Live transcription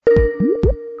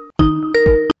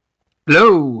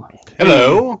Hello.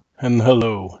 Hello. And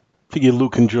hello. Figure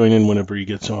Luke can join in whenever he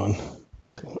gets on.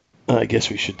 I guess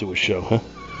we should do a show, huh?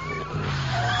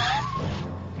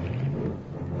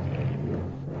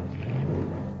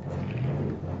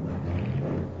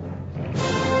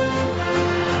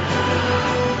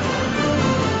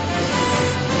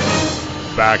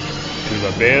 Back to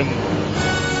the bin.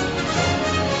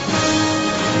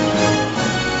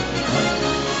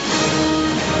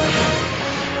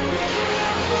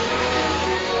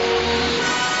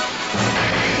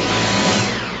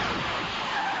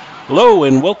 Hello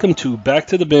and welcome to Back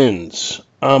to the Bins.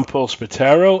 I'm Paul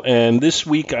Spataro, and this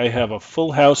week I have a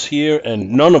full house here,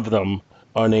 and none of them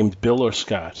are named Bill or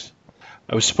Scott.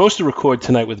 I was supposed to record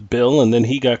tonight with Bill, and then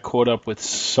he got caught up with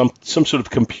some sort of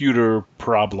computer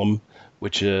problem,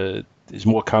 which is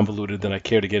more convoluted than I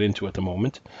care to get into at the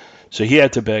moment. So he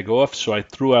had to beg off, so I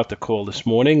threw out the call this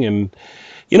morning, and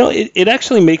it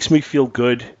actually makes me feel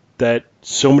good that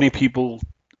so many people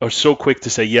are so quick to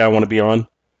say, yeah, I want to be on.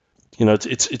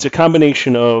 It's a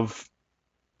combination of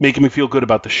making me feel good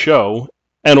about the show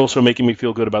and also making me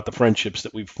feel good about the friendships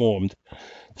that we've formed.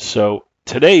 So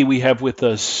today we have with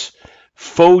us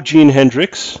Faux Gene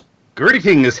Hendricks.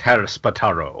 Greetings, Herr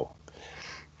Spataro.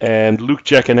 And Luke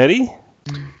Giaconetti.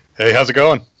 Hey, how's it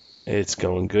going? It's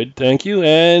going good, thank you.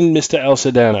 And Mr. Al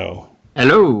Sedano.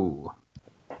 Hello.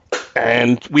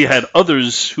 And we had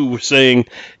others who were saying,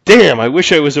 damn, I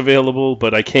wish I was available,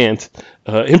 but I can't.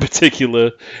 In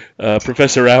particular,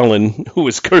 Professor Allen, who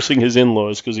was cursing his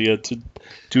in-laws because he had to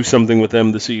do something with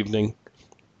them this evening.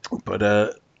 But,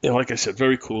 like I said,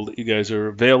 very cool that you guys are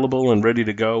available and ready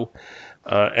to go.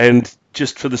 And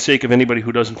just for the sake of anybody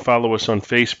who doesn't follow us on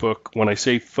Facebook, when I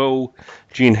say Faux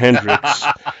Gene Hendricks,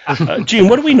 Gene,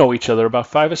 what do we know each other, about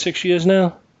 5 or 6 years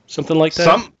now? Something like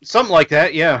that? Something like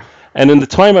that, yeah. And in the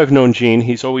time I've known Gene,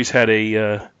 he's always had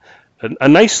a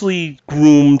nicely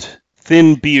groomed,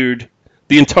 thin beard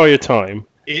the entire time.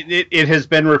 It has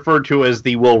been referred to as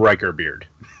the Will Riker beard.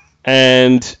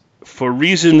 And for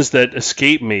reasons that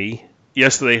escape me,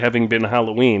 yesterday having been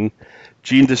Halloween,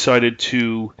 Gene decided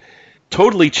to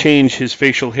totally change his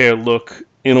facial hair look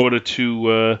in order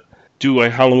to do a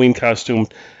Halloween costume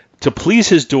to please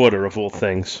his daughter, of all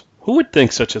things. Who would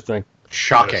think such a thing?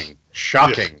 Shocking. Yes.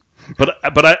 Shocking. Yes.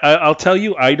 But I'll tell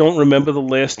you, I don't remember the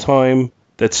last time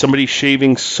that somebody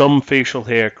shaving some facial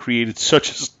hair created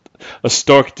such a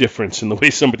stark difference in the way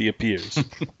somebody appears.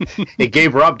 It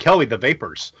gave Rob Kelly the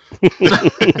vapors.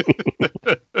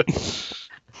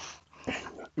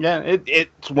 Yeah,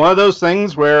 it's one of those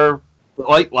things where,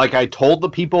 like I told the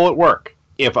people at work,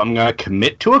 if I'm going to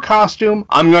commit to a costume,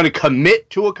 I'm going to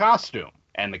commit to a costume.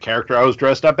 And the character I was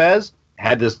dressed up as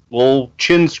had this little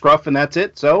chin scruff, and that's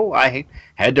it. So I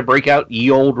had to break out Ye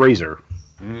Old Razor.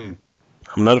 I'm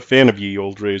not a fan of Ye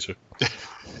Old Razor.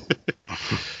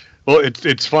 Well,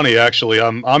 it's funny actually.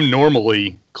 I'm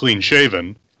normally clean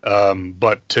shaven,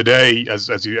 but today,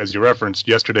 as you referenced,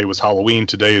 yesterday was Halloween.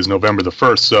 Today is November the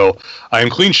 1st, so I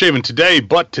am clean shaven today.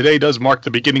 But today does mark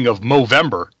the beginning of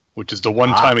Movember, which is the one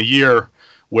time a year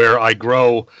where I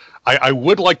grow. I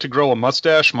would like to grow a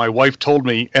mustache. My wife told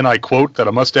me, and I quote, that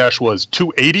a mustache was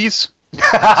 280s.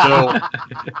 So,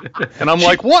 and I'm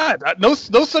like, what? No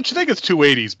such thing as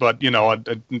 280s. But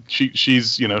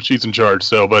she's in charge.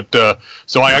 So,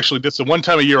 so I actually, this is the one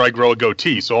time a year I grow a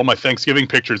goatee. So all my Thanksgiving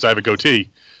pictures, I have a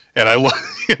goatee, and I look,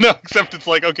 except it's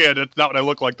like, okay, that's not what I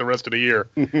look like the rest of the year.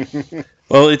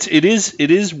 Well, it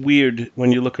is weird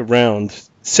when you look around.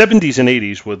 70s and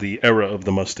 80s were the era of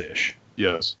the mustache.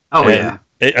 Yes. Oh, yeah.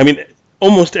 I mean,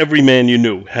 almost every man you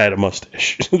knew had a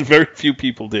mustache. Very few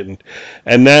people didn't.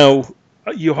 And now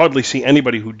you hardly see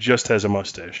anybody who just has a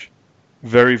mustache.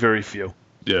 Very, very few.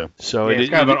 Yeah. So it's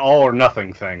kind of an all or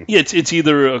nothing thing. Yeah, it's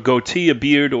either a goatee, a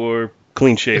beard, or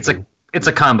clean shaven. It's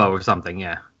a combo or something,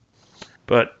 yeah.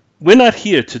 But we're not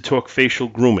here to talk facial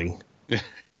grooming.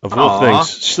 Of all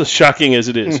things, shocking as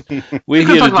it is. We're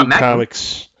here to do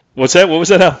comics. What's that? What was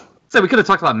that, Al? So we could have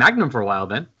talked about Magnum for a while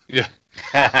then. Yeah.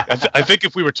 I think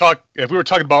if we were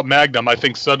talking about Magnum, I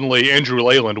think suddenly Andrew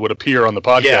Leyland would appear on the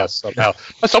podcast somehow.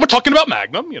 Someone talking about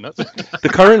Magnum, The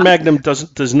current Magnum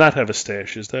does not have a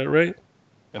stash, is that right?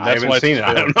 And I haven't seen it.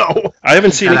 I don't know. I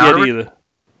haven't seen it yet either.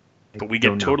 But we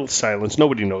get total silence.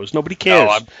 Nobody knows. Nobody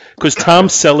cares. Because Tom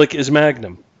Selleck is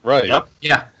Magnum. Right. Yep.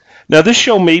 Yeah. Now, this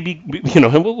show may be,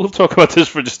 and we'll talk about this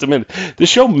for just a minute. This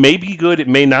show may be good. It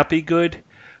may not be good.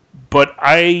 But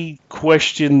I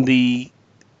question the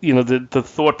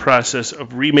thought process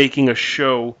of remaking a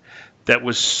show that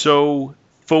was so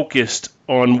focused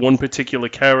on one particular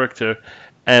character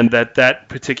and that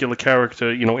particular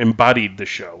character, embodied the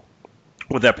show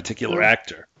with that particular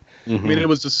actor. I mean, it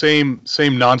was the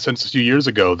same nonsense a few years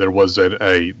ago. There was I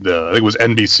think it was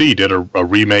NBC did a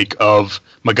remake of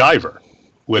MacGyver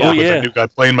with a new guy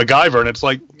playing MacGyver, and it's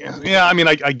like, yeah, I mean,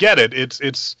 I get it.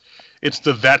 It's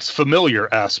the that's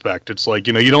familiar aspect. It's like,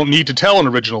 you don't need to tell an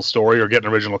original story or get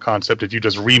an original concept if you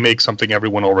just remake something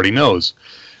everyone already knows.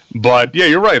 But yeah,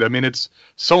 you're right. I mean, it's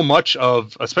so much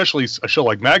of, especially a show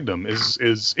like Magnum,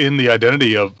 is in the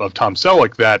identity of Tom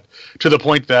Selleck, that to the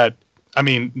point that, I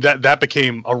mean, that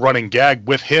became a running gag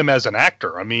with him as an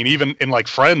actor. I mean, even in like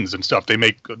Friends and stuff, they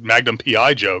make Magnum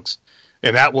PI jokes,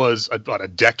 and that was about a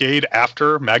decade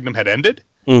after Magnum had ended.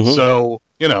 Mm-hmm. So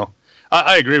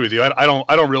I agree with you. I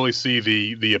don't really see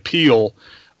the appeal,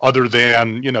 other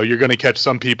than you're going to catch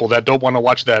some people that don't want to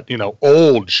watch that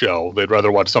old show. They'd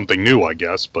rather watch something new, I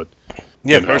guess. But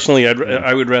yeah, personally,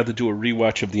 I would rather do a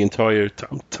rewatch of the entire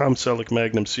Tom Selleck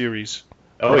Magnum series.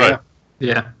 Oh right.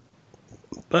 Yeah.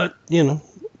 But, to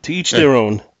each their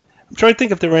own. I'm trying to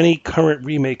think if there are any current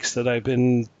remakes that I've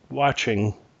been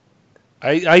watching.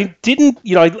 I didn't,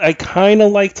 I kind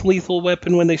of liked Lethal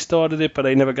Weapon when they started it, but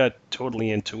I never got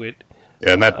totally into it.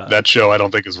 Yeah, and that show I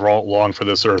don't think is long for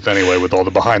this earth anyway, with all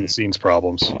the behind-the-scenes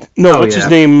problems. No, what's his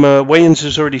name? Wayans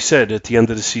has already said at the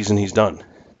end of the season he's done.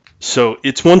 So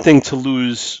it's one thing to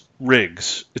lose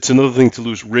Riggs. It's another thing to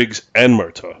lose Riggs and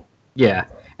Murtaugh. Yeah.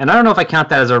 And I don't know if I count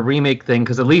that as a remake thing,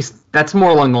 because at least that's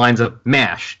more along the lines of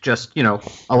MASH, just, a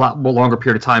lot more longer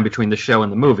period of time between the show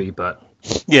and the movie, but...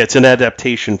 Yeah, it's an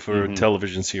adaptation for a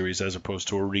television series as opposed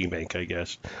to a remake, I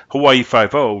guess. Hawaii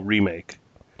Five-0 remake.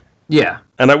 Yeah.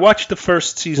 And I watched the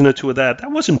first season or two of that.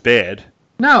 That wasn't bad.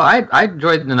 No, I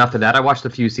enjoyed enough of that. I watched a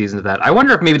few seasons of that. I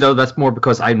wonder if maybe, though, that's more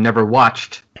because I never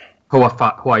watched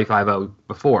Hawaii Five-0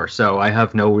 before, so I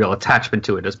have no real attachment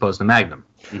to it as opposed to Magnum.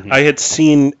 Mm-hmm. I had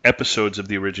seen episodes of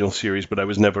the original series, but I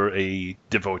was never a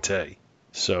devotee.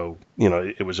 So,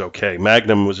 it was okay.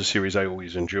 Magnum was a series I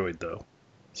always enjoyed, though.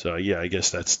 So, yeah, I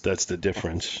guess that's the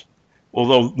difference.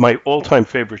 Although my all-time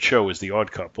favorite show is The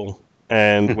Odd Couple.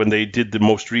 And when they did the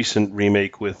most recent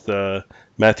remake with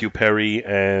Matthew Perry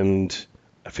and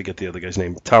I forget the other guy's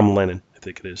name, Tom Lennon, I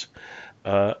think it is.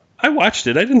 I watched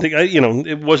it. I didn't think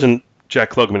it wasn't Jack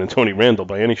Klugman and Tony Randall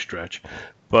by any stretch,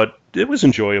 but it was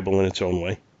enjoyable in its own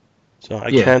way. So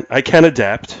I can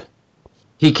adapt.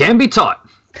 He can be taught.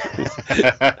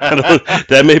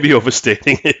 That may be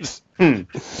overstating it.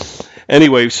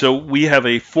 Anyway, so we have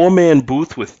a 4-man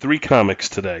booth with 3 comics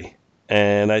today.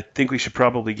 And I think we should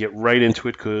probably get right into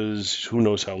it because who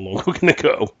knows how long we're going to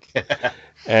go.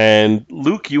 And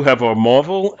Luke, you have our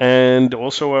Marvel and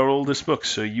also our oldest book,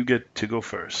 so you get to go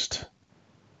first.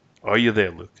 Are you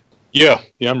there, Luke? Yeah,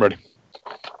 I'm ready.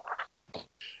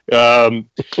 So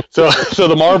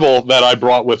the Marvel that I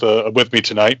brought with me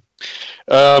tonight,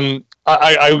 the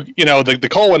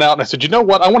call went out and I said, you know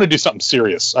what? I want to do something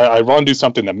serious. I want to do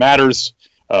something that matters.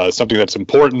 Something that's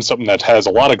important, something that has a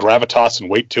lot of gravitas and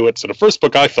weight to it. So the first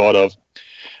book I thought of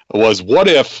was What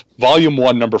If, Volume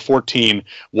 1, Number 14,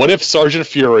 What If Sergeant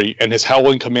Fury and his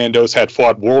Howling Commandos had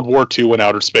fought World War II in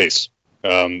outer space?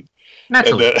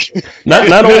 Naturally.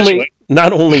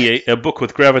 Not only a book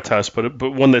with gravitas, but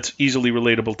one that's easily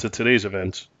relatable to today's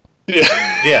events. Yeah.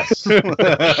 Yes.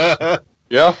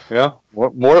 Yeah.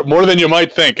 More than you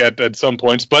might think at some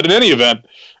points. But in any event,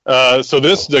 so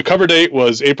the cover date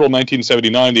was April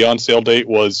 1979. The on-sale date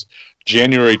was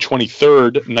January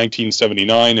 23rd,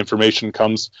 1979. Information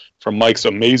comes from Mike's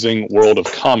Amazing World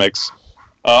of Comics.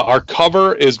 Our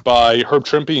cover is by Herb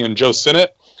Trimpe and Joe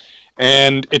Sinnott,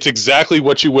 and it's exactly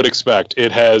what you would expect.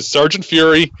 It has Sergeant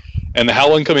Fury and the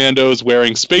Howling Commandos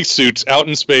wearing spacesuits out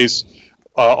in space,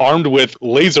 armed with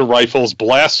laser rifles,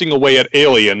 blasting away at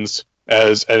aliens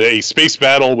as a space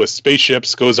battle with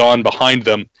spaceships goes on behind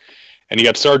them. And you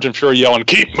got Sergeant Fury yelling,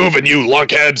 "Keep moving, you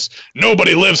lunkheads!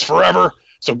 Nobody lives forever,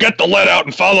 so get the lead out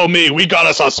and follow me. We got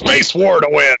us a space war to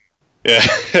win." Yeah,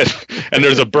 and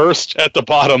there's a burst at the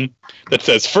bottom that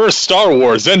says, "First Star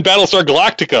Wars, then Battlestar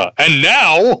Galactica, and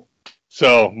now..."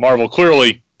 So Marvel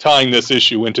clearly tying this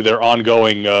issue into their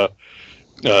ongoing,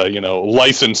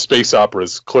 licensed space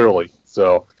operas, clearly.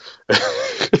 So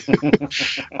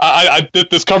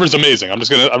this cover's amazing. I'm just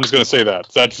gonna say that.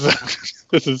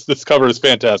 This cover is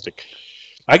fantastic.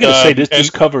 I gotta say this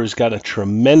cover has got a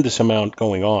tremendous amount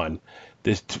going on.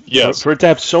 For it to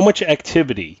have so much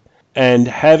activity and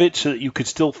have it so that you could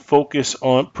still focus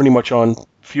pretty much on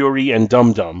Fury and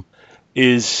Dum Dum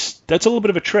that's a little bit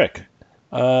of a trick.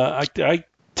 I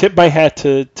tip my hat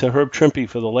to Herb Trimpe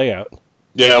for the layout.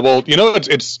 Yeah, well,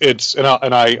 it's and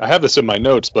I have this in my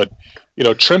notes, but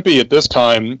Trimpe at this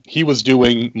time, he was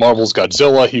doing Marvel's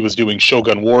Godzilla, he was doing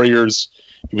Shogun Warriors,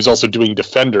 he was also doing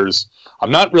Defenders.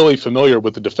 I'm not really familiar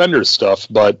with the Defenders stuff,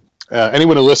 but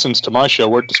anyone who listens to my show,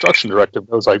 Word Destruction Directive,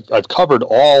 knows I've covered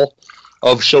all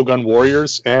of Shogun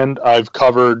Warriors, and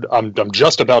I'm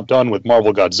just about done with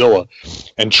Marvel Godzilla.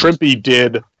 And Trimpe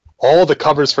did all the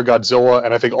covers for Godzilla,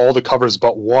 and I think all the covers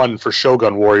but one for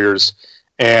Shogun Warriors.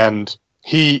 And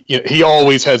he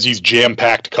always has these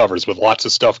jam-packed covers with lots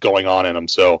of stuff going on in them.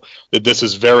 So this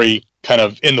is very kind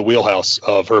of in the wheelhouse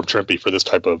of Herb Trimpe for this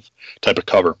type of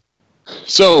cover.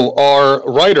 So our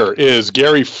writer is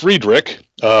Gary Friedrich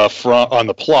on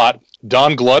the plot,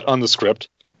 Don Glut on the script,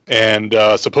 and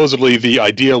supposedly the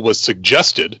idea was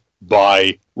suggested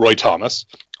by Roy Thomas.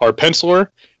 Our penciler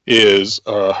is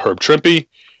Herb Trimpe.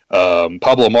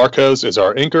 Pablo Marcos is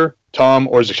our inker. Tom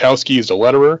Orzechowski is the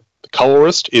letterer. The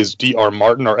colorist is D.R.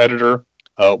 Martin. Our editor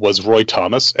was Roy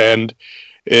Thomas. And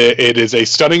it is a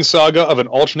stunning saga of an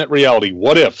alternate reality.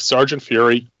 What if Sergeant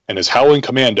Fury and his Howling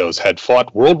Commandos had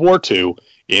fought World War II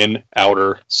in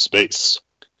outer space?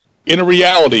 In a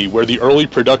reality where the early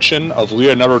production of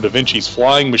Leonardo da Vinci's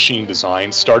flying machine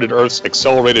design started Earth's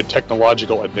accelerated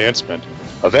technological advancement,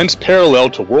 events parallel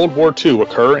to World War II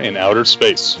occur in outer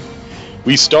space.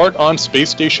 We start on Space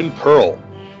Station Pearl,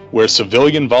 where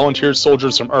civilian volunteer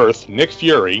soldiers from Earth, Nick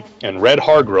Fury and Red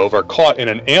Hargrove, are caught in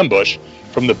an ambush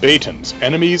from the Batons,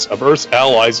 enemies of Earth's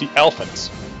allies, the Alphans.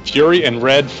 Fury and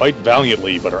Red fight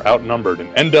valiantly but are outnumbered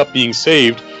and end up being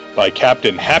saved by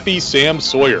Captain Happy Sam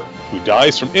Sawyer, who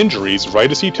dies from injuries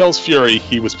right as he tells Fury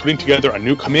he was putting together a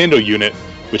new commando unit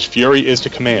which Fury is to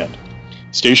command.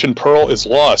 Station Pearl is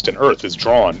lost and Earth is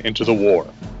drawn into the war.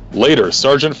 Later,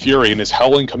 Sergeant Fury and his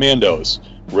Howling Commandos,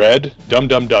 Red, Dum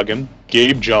Dum Duggan,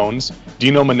 Gabe Jones,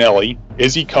 Dino Manelli,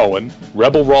 Izzy Cohen,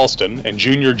 Rebel Ralston, and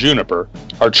Junior Juniper,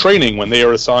 are training when they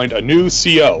are assigned a new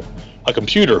CO, a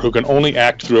computer who can only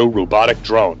act through robotic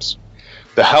drones.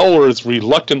 The Howlers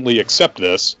reluctantly accept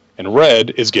this, and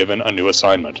Red is given a new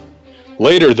assignment.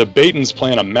 Later, the Batons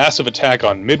plan a massive attack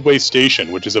on Midway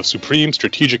Station, which is of supreme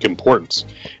strategic importance,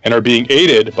 and are being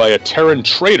aided by a Terran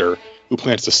traitor who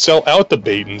plans to sell out the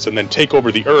Batons and then take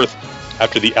over the Earth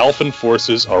after the Alphan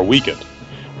forces are weakened.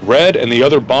 Red and the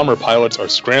other bomber pilots are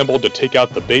scrambled to take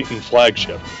out the Baton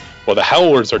flagship, while the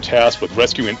Howlers are tasked with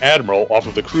rescuing an admiral off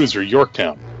of the cruiser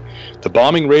Yorktown. The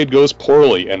bombing raid goes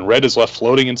poorly, and Red is left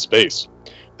floating in space.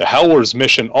 The Howlers'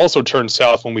 mission also turns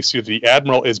south when we see that the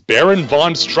admiral is Baron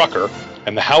von Strucker,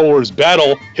 and the Howlers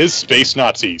battle his space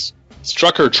Nazis.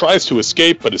 Strucker tries to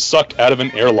escape but is sucked out of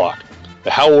an airlock.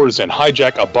 The Howlers then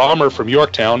hijack a bomber from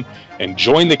Yorktown and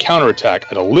join the counterattack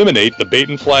and eliminate the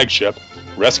Baton flagship,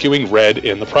 rescuing Red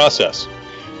in the process.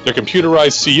 Their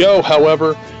computerized CO,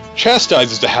 however,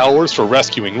 chastises the Howlers for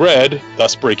rescuing Red,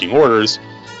 thus breaking orders,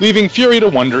 leaving Fury to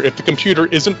wonder if the computer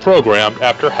isn't programmed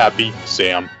after Happy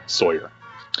Sam Sawyer.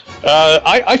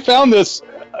 I found this,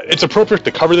 it's appropriate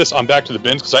to cover this on Back to the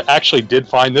Bins because I actually did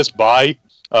find this by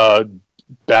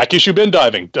back issue bin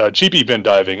diving, cheapy bin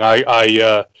diving.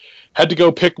 I had to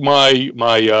go pick my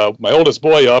oldest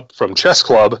boy up from chess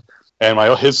club, and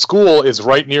his school is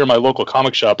right near my local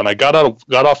comic shop, and I got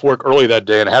off work early that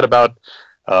day and I had about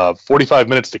 45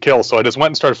 minutes to kill, so I just went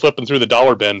and started flipping through the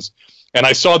dollar bins, and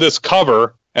I saw this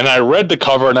cover. And I read the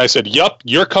cover and I said, "Yup,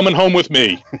 you're coming home with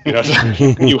me. You know,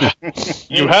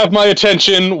 you have my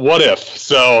attention. What if?"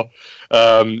 So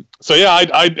yeah,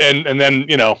 and then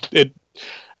you know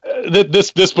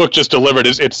this book just delivered.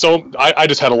 It's so I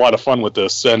just had a lot of fun with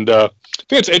this, and I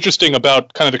think it's interesting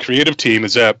about kind of the creative team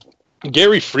is that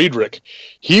Gary Friedrich,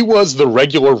 he was the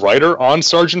regular writer on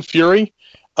Sergeant Fury.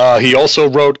 He also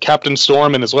wrote Captain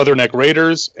Storm and his Leatherneck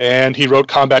Raiders, and he wrote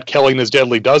Combat Kelly and his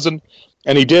Deadly Dozen.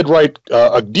 And he did write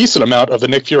a decent amount of the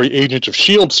Nick Fury Agents of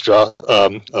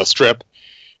S.H.I.E.L.D. strip,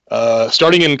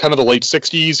 starting in kind of the late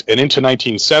 60s and into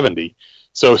 1970.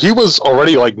 So he was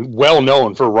already like well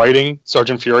known for writing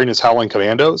Sergeant Fury and his Howling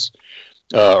Commandos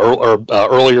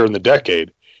earlier in the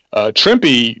decade.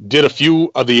 Trimpe did a few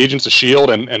of the Agents of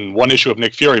S.H.I.E.L.D. and one issue of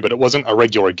Nick Fury, but it wasn't a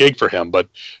regular gig for him. But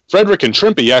Frederick and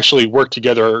Trimpe actually worked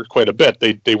together quite a bit.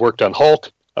 They worked on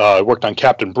Hulk. Worked on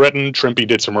Captain Britain. Trimpe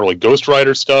did some early Ghost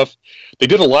Rider stuff. They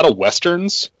did a lot of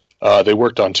Westerns. They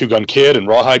worked on Two Gun Kid and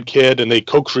Rawhide Kid, and they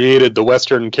co-created the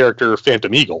Western character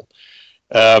Phantom Eagle.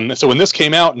 So when this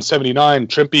came out in '79,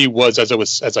 Trimpe was, as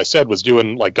I said, was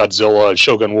doing like Godzilla,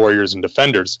 Shogun Warriors, and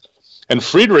Defenders. And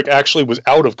Friedrich actually was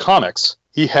out of comics.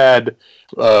 He had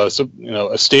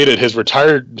stated his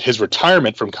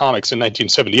retirement from comics in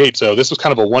 1978. So this was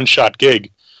kind of a one-shot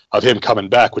gig of him coming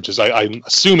back, which is I'm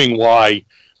assuming why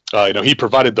he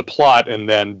provided the plot, and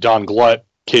then Don Glut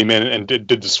came in and did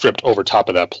the script over top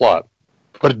of that plot.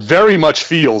 But it very much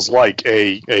feels like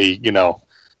a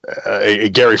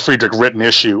Gary Friedrich written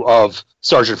issue of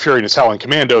Sergeant Fury and his Howling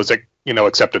Commandos,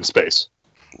 except in space.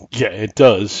 Yeah, it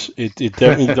does. It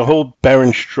definitely the whole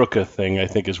Baron Strucker thing, I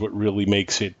think, is what really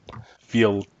makes it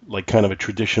feel like kind of a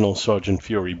traditional Sergeant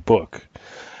Fury book.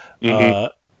 Mm-hmm.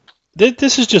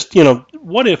 This is just,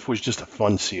 What If was just a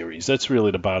fun series. That's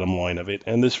really the bottom line of it,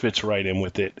 and this fits right in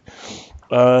with it.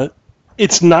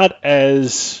 It's not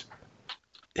as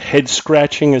head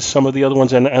scratching as some of the other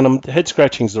ones, and head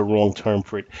scratching is the wrong term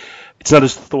for it. It's not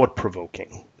as thought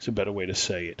provoking. It's a better way to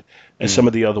say it as some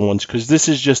of the other ones, because this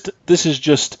is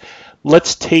just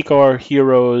let's take our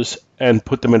heroes and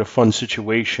put them in a fun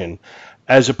situation,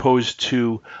 as opposed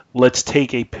to let's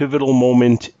take a pivotal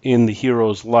moment in the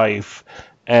hero's life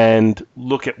and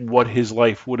look at what his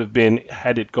life would have been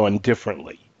had it gone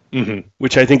differently. Mm-hmm.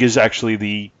 Which I think is actually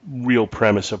the real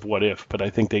premise of What If, but I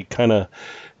think they kind of,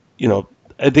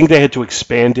 I think they had to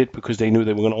expand it because they knew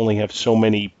they were going to only have so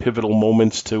many pivotal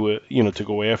moments to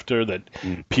go after that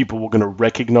people were going to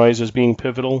recognize as being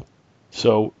pivotal.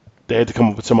 So they had to come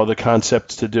up with some other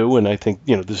concepts to do, and I think,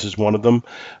 this is one of them.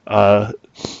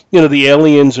 The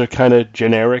aliens are kind of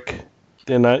generic.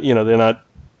 They're not,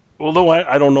 although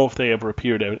I don't know if they ever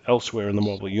appeared elsewhere in the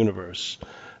Marvel Universe.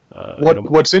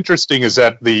 What's interesting is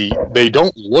that they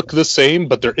don't look the same,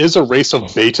 but there is a race of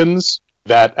Batans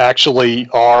that actually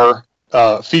are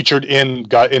featured in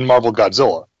Marvel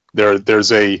Godzilla.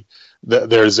 There's a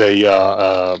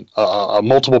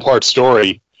multiple part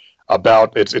story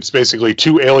about it's basically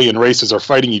two alien races are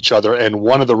fighting each other, and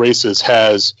one of the races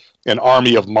has an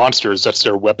army of monsters that's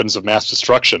their weapons of mass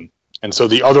destruction, and so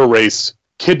the other race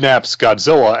kidnaps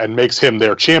Godzilla and makes him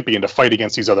their champion to fight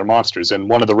against these other monsters. And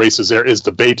one of the races there is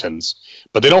the Batans,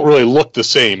 but they don't really look the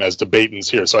same as the Batans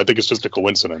here. So I think it's just a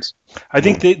coincidence. I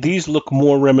think these look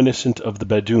more reminiscent of the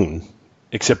Badoon,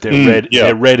 except they're red. Yeah.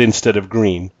 They're red instead of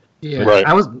green. Yeah, right.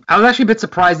 I was actually a bit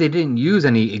surprised they didn't use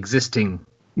any existing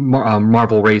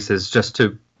Marvel races just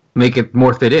to make it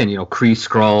more fit in. Kree,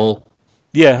 Skrull.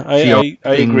 Yeah, I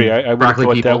agree. I would have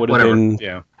thought that would have been.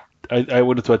 Yeah. I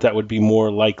would have thought that would be more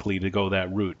likely to go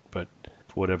that route, but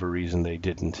for whatever reason they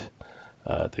didn't.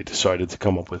 They decided to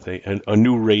come up with a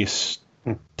new race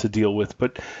to deal with.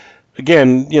 But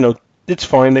again, it's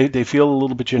fine. They feel a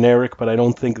little bit generic, but I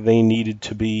don't think they needed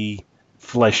to be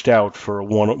fleshed out for a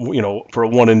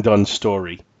one and done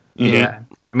story. Mm-hmm. Yeah,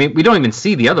 I mean, we don't even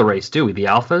see the other race, do we? The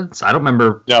Alphas. I don't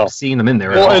remember seeing them in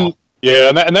there at all.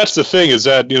 And that's the thing is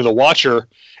that the Watcher.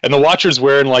 And the Watcher's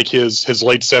wearing like his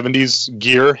late 70s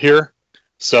gear here.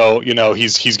 So,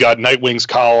 he's got Nightwing's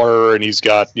collar and he's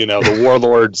got, the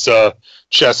Warlord's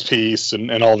chest piece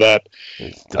and all that.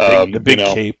 The big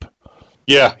cape.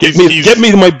 Yeah. Get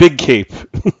me my big cape.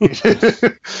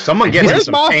 Someone get him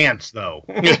some pants, though.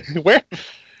 Where? Well,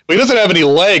 he doesn't have any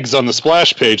legs on the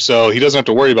splash page, so he doesn't have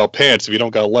to worry about pants if you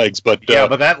don't got legs. But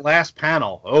but that last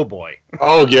panel, oh boy.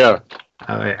 Oh, yeah.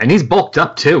 And he's bulked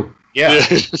up, too. Yeah,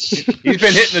 he's been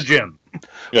hitting the gym.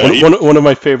 Yeah, one of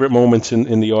my favorite moments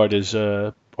in the art is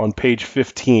on page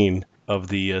 15 of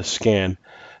the scan,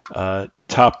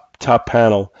 top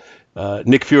panel.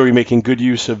 Nick Fury making good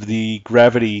use of the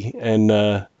gravity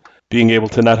and being able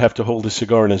to not have to hold a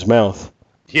cigar in his mouth.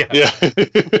 Yeah. That's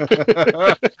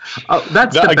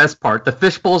the best part. The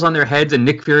fishbowls on their heads, and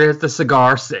Nick Fury has the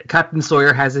cigar. Captain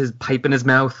Sawyer has his pipe in his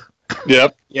mouth.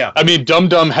 Yep. Yeah. I mean, Dum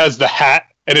Dum has the hat.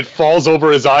 And it falls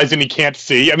over his eyes, and he can't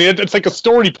see. I mean, it's like a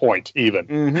story point, even.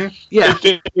 Mm-hmm. Yeah,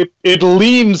 it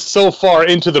leans so far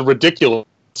into the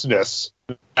ridiculousness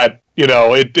that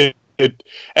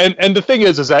and the thing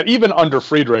is that even under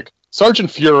Friedrich,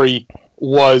 Sergeant Fury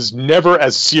was never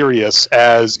as serious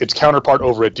as its counterpart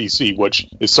over at DC, which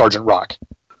is Sergeant Rock.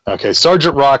 Okay,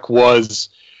 Sergeant Rock was,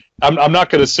 I'm not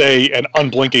going to say an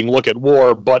unblinking look at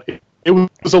war, but it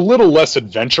was a little less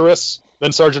adventurous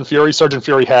than Sergeant Fury. Sergeant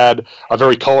Fury had a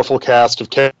very colorful cast of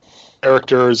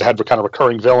characters, had kind of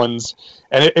recurring villains,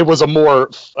 and it was a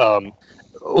more, a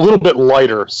little bit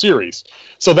lighter series.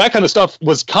 So that kind of stuff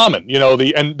was common,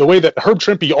 and the way that Herb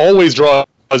Trimpe always draws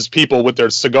people with their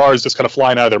cigars just kind of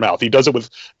flying out of their mouth. He does it with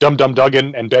Dum Dum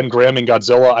Dugan and Ben Graham in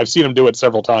Godzilla. I've seen him do it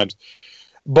several times.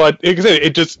 But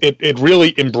it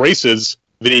really embraces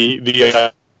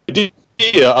the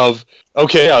idea of,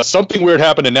 okay, something weird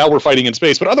happened and now we're fighting in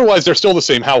space, but otherwise they're still the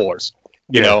same Howlers.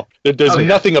 There's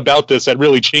nothing about this that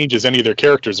really changes any of their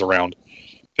characters around.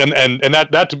 And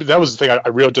that was the thing I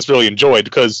really enjoyed,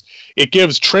 because it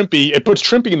puts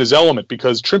Trimpe in his element,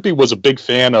 because Trimpe was a big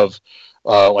fan of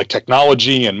like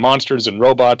technology and monsters and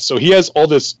robots, so he has all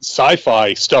this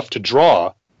sci-fi stuff to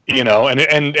draw,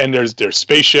 and there's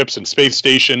spaceships and space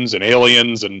stations and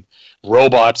aliens and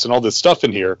robots and all this stuff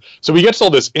in here. So he gets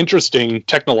all this interesting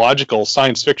technological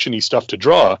science fiction-y stuff to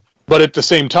draw, but at the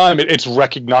same time, it's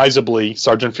recognizably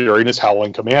Sergeant Fury and his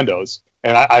Howling Commandos.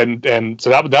 and so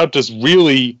that just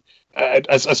really,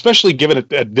 especially given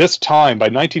at this time, by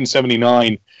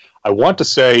 1979, I want to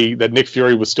say that Nick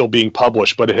Fury was still being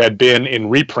published, but it had been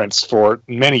in reprints for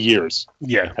many years.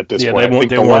 Yeah, at this yeah, point,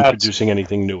 they weren't producing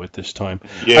anything new at this time.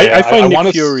 Yeah, I find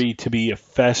Nick Fury to be a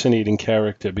fascinating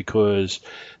character because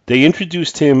they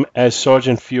introduced him as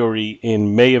Sergeant Fury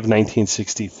in May of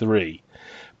 1963,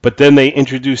 but then they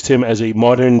introduced him as a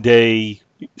modern-day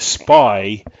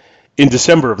spy in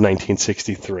December of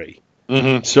 1963.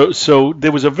 Mm-hmm. So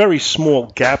there was a very small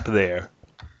gap there,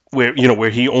 where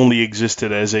he only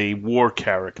existed as a war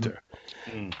character,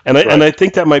 and I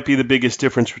think that might be the biggest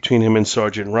difference between him and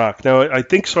Sergeant Rock. Now, I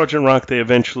think Sergeant Rock, they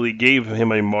eventually gave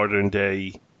him a modern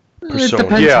day persona. It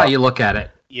depends how you look at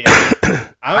it. Yeah,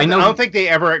 I don't think they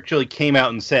ever actually came out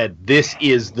and said this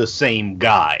is the same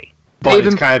guy, but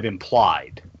it's kind of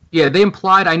implied. Yeah, they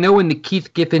implied. I know in the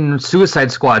Keith Giffen Suicide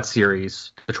Squad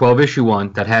series, the 12-issue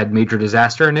one that had Major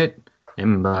Disaster in it,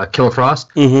 and Killer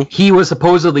Frost, he was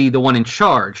supposedly the one in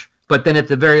charge. But then at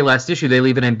the very last issue, they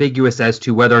leave it ambiguous as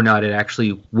to whether or not it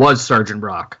actually was Sergeant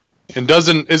Rock. And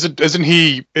isn't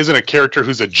a character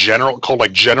who's a general called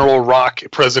like General Rock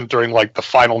present during like the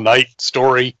Final Night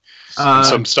story, and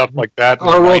some stuff like that?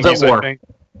 Or Worlds at War.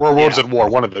 Or Worlds at War,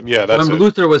 one of them. Yeah, that's when it.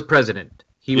 Luthor was president.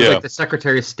 He was like the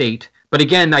Secretary of State. But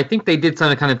again, I think they did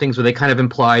some kind of things where they kind of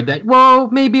implied that, well,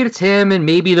 maybe it's him and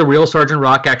maybe the real Sergeant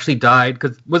Rock actually died,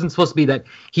 because it wasn't supposed to be that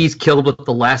he's killed with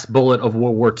the last bullet of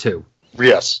World War II.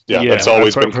 Yes, that's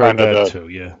always been kind of that too,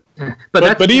 yeah.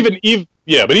 But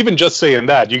even just saying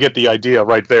that, you get the idea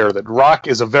right there that Rock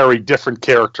is a very different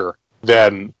character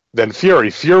than Fury.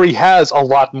 Fury has a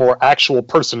lot more actual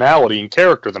personality and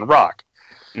character than Rock.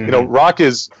 Mm-hmm.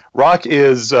 Rock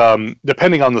is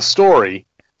depending on the story,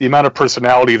 the amount of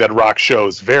personality that Rock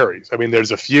shows varies. I mean,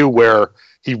 there's a few where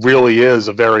he really is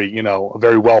a very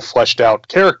well fleshed out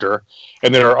character,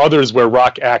 and there are others where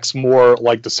Rock acts more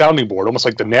like the sounding board, almost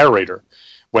like the narrator,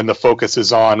 when the focus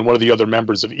is on one of the other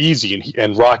members of Easy,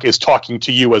 and Rock is talking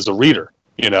to you as a reader,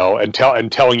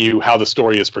 and telling you how the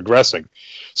story is progressing.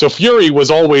 So Fury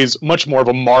was always much more of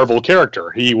a Marvel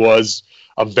character. He was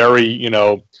a very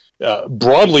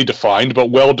broadly defined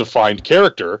but well defined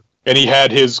character. And he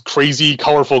had his crazy,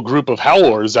 colorful group of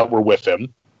Howlers that were with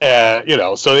him. So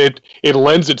it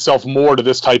lends itself more to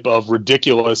this type of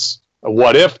ridiculous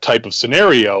what-if type of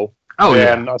scenario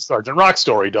than a Sergeant Rock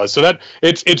story does. So that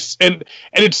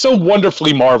it's so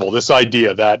wonderfully Marvel, this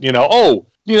idea that,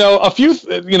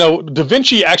 Da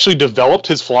Vinci actually developed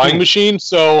his flying machine,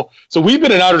 so we've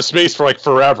been in outer space for like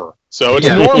forever. So it's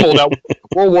normal that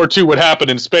World War II would happen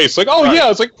in space. Like,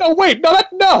 it's like, no, wait, I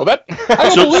don't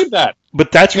believe that. But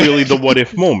that's really the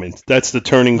what-if moment. That's the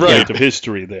turning point of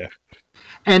history there.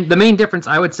 And the main difference,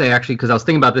 I would say, actually, because I was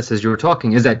thinking about this as you were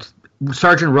talking, is that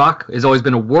Sergeant Rock has always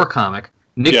been a war comic.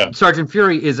 Sergeant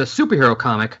Fury is a superhero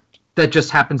comic that just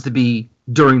happens to be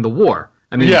during the war.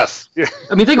 I mean, yes.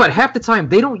 I mean, think about it. Half the time,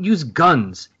 they don't use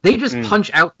guns. They just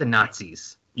punch out the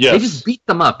Nazis. Yes. They just beat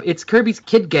them up. It's Kirby's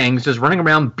kid gangs just running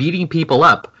around beating people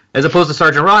up, as opposed to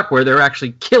Sergeant Rock, where they're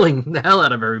actually killing the hell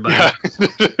out of everybody. Yeah.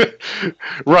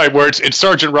 Right, where it's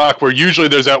Sergeant Rock, where usually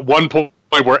there's at one point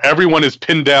where everyone is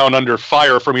pinned down under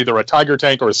fire from either a Tiger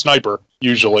tank or a sniper,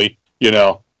 usually,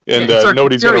 and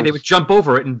nobody's Fury, they would jump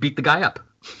over it and beat the guy up.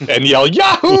 And yell,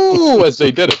 Yahoo! as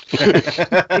they did it.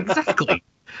 Exactly.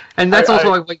 And that's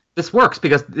also why this works,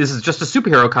 because this is just a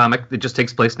superhero comic that just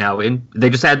takes place now. They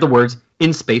just add the words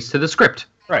 "in space" to the script.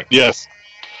 Right. Yes.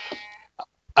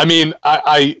 I mean,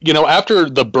 I after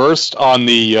the burst on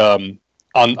the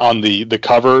on the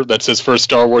cover that says first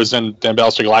Star Wars and then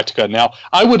Battlestar Galactica, now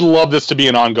I would love this to be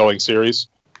an ongoing series.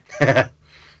 I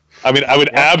mean, I would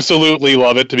absolutely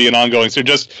love it to be an ongoing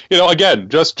series.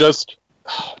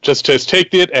 Just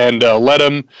take it and let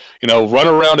him, run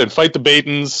around and fight the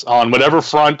Batons on whatever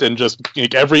front, and just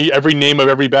every name of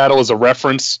every battle is a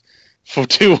reference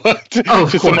to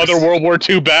some other World War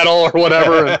II battle or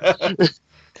whatever.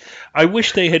 I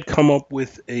wish they had come up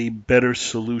with a better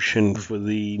solution for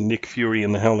the Nick Fury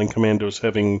and the Howling Commandos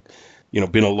having,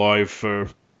 been alive for,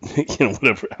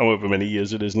 however many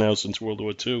years it is now since World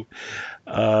War II.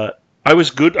 I was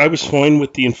fine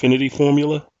with the Infinity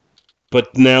Formula,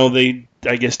 but now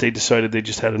I guess they decided they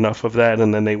just had enough of that,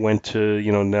 and then they went to,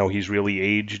 now he's really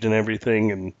aged and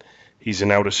everything, and he's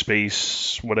in outer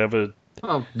space, whatever.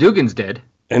 Oh, Dugan's dead.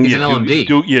 And he's an LMD.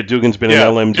 Dugan's been an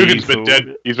LMD. Dugan's been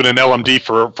dead. He's been an LMD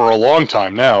for a long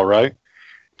time now, right?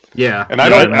 Yeah. And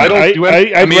I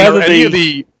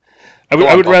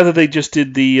would rather they just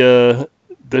did the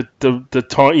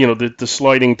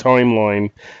sliding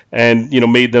timeline, and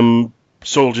made them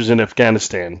soldiers in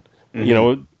Afghanistan.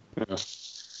 Mm-hmm.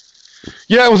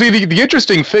 Yeah, well, the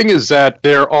interesting thing is that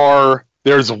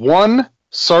there's one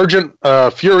Sergeant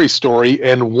Fury story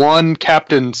and one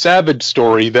Captain Savage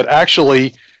story that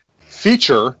actually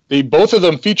both of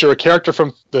them feature a character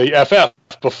from the FF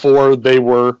before they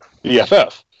were the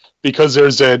FF, because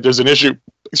there's an issue,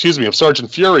 of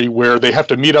Sergeant Fury where they have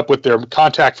to meet up with their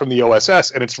contact from the OSS,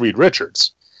 and it's Reed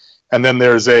Richards, and then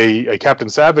there's a Captain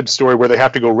Savage story where they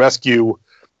have to go rescue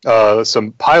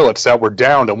some pilots that were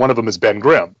downed, and one of them is Ben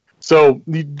Grimm. So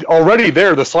already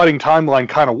there, the sliding timeline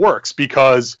kind of works,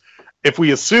 because if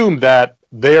we assume that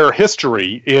their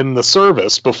history in the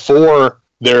service before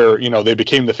they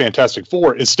became the Fantastic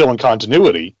Four is still in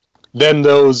continuity, then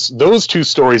those two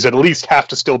stories at least have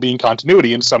to still be in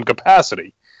continuity in some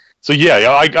capacity. So yeah,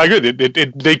 I agree.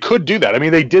 They could do that. I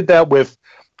mean, they did that with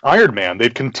Iron Man.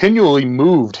 They've continually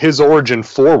moved his origin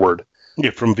forward.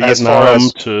 Yeah, from Vietnam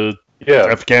to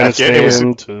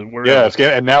Afghanistan to wherever.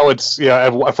 And now it's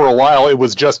for a while it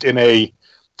was just for a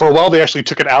while they actually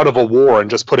took it out of a war and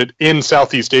just put it in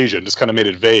Southeast Asia and just kind of made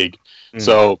it vague.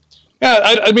 So.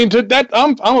 Yeah, I mean,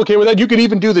 I'm okay with that. You could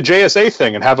even do the JSA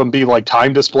thing and have them be like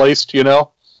time displaced. I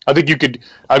think you could.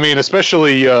 I mean,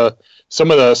 especially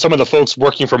some of the folks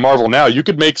working for Marvel now. You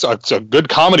could make a good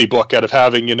comedy book out of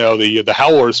having the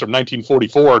Howlers from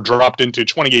 1944 dropped into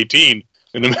 2018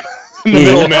 in the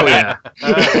middle of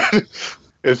Manhattan.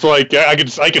 It's like I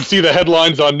can see the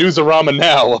headlines on Newsarama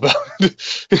now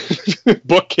about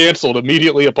book canceled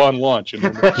immediately upon launch.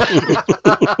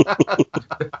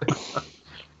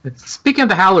 Speaking of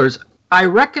the Howlers, I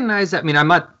recognize that. I mean, I'm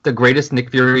not the greatest Nick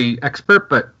Fury expert,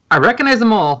 but I recognize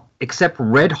them all except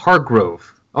Red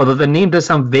Hargrove. Although the name does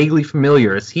sound vaguely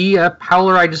familiar. Is he a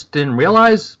Howler I just didn't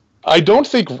realize? I don't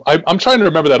think... I'm trying to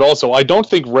remember that also. I don't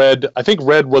think Red... I think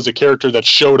Red was a character that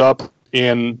showed up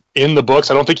in the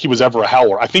books. I don't think he was ever a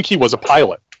Howler. I think he was a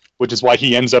pilot, which is why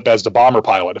he ends up as the bomber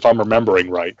pilot, if I'm remembering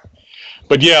right.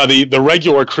 But yeah, the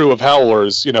regular crew of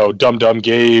Howlers, Dum Dum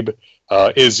Gabe,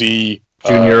 Izzy...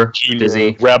 Junior,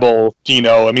 Dizzy, Rebel,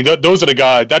 Dino. I mean, those are the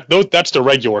guys. That's the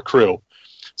regular crew.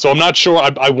 So I'm not sure.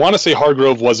 I want to say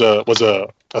Hargrove was a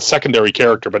secondary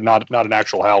character, but not an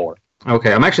actual Howler.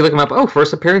 Okay, I'm actually looking him up. Oh,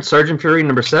 first appearance, Sergeant Fury,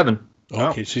 number 7.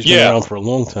 Okay, so he's been around for a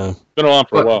long time. Been around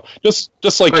for a while. Just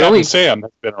like Captain Sam has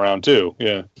been around too.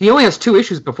 Yeah. He only has 2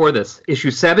 issues before this: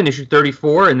 issue 7, issue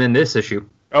 34, and then this issue.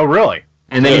 Oh, really?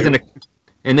 And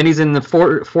then he's in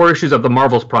the four issues of the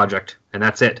Marvels project, and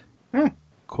that's it.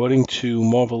 According to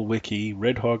Marvel Wiki,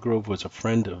 Red Hargrove was a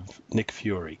friend of Nick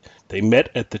Fury. They met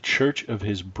at the church of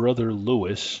his brother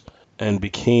Louis and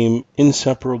became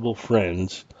inseparable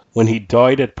friends. When he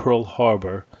died at Pearl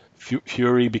Harbor,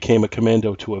 Fury became a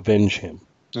commando to avenge him.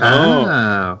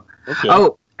 Oh. Okay.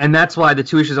 Oh, and that's why the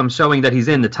 2 issues I'm showing that he's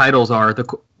in, the titles are The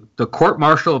Court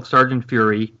Martial of Sergeant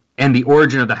Fury and The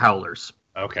Origin of the Howlers.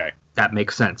 Okay. That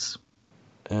makes sense.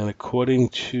 And according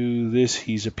to this,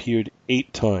 he's appeared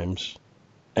 8 times.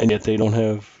 And yet they don't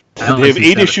have... They have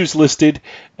 8 issues listed,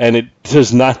 and it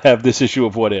does not have this issue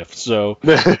of What If. So,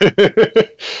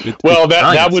 that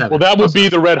would be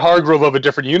the Red Hargrove of a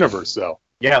different universe, though.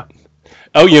 Yeah.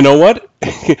 Oh, you know what?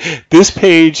 This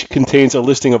page contains a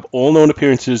listing of all known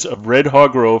appearances of Red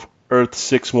Hargrove, Earth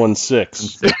 616.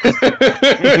 So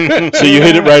you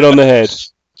hit it right on the head.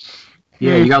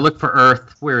 Yeah, you gotta look for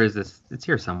Earth. Where is this? It's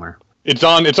here somewhere. It's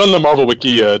on the Marvel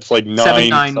Wiki. It's like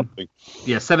 9 something.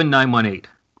 Yeah, 7918.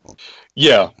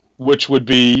 Yeah, which would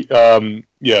be, with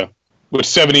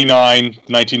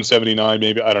 1979,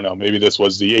 maybe, I don't know, maybe this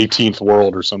was the 18th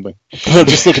world or something.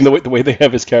 Just looking the way they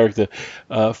have his character.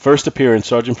 First appearance,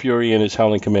 Sergeant Fury and his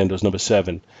Howling Commandos, number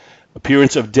 7.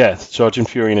 Appearance of Death, Sergeant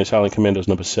Fury and his Howling Commandos,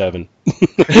 number 7.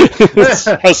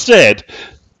 How sad.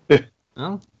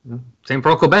 Well, same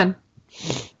for Uncle Ben.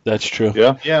 That's true.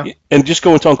 Yeah. And just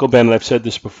going to Uncle Ben, and I've said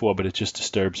this before, but it just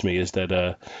disturbs me, is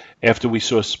that after we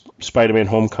saw Spider-Man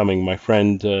Homecoming, my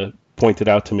friend pointed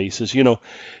out to me, he says, you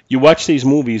watch these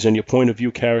movies and your point of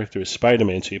view character is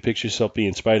Spider-Man, so you picture yourself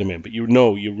being Spider-Man, but you're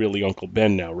really Uncle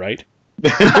Ben now, right?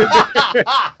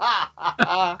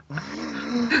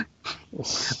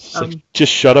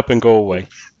 Just shut up and go away.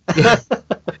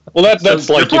 Well, that's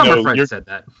so like, your friend said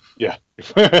that. Yeah.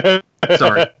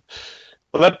 Sorry.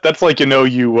 Well, that's like,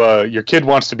 your kid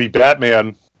wants to be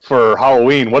Batman for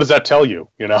Halloween. What does that tell you?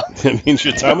 It means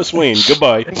you're Thomas Wayne.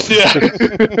 Goodbye. Yeah.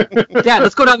 Dad,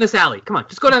 let's go down this alley. Come on,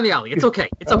 just go down the alley. It's okay.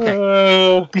 It's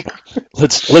okay.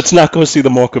 Let's not go see the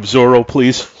Mark of Zorro,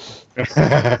 please.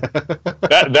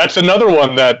 That's another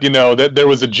one that that there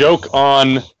was a joke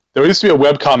on There used to be a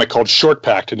webcomic called Short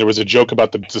Pact, and there was a joke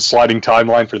about the sliding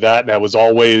timeline for that, and that was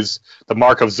always the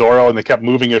mark of Zorro, and they kept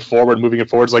moving it forward.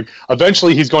 It's like,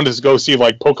 eventually he's going to go see,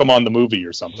 like, Pokemon the movie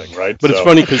or something, right? But it's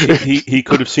funny because he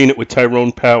could have seen it with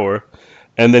Tyrone Power,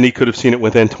 and then he could have seen it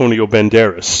with Antonio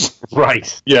Banderas.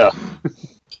 Right. Yeah.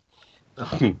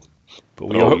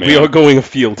 But we are going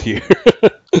afield here.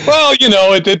 Well,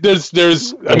 there's.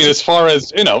 I mean, as far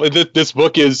as this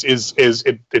book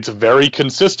it's very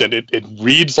consistent. It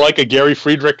reads like a Gary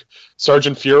Friedrich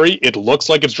Sergeant Fury. It looks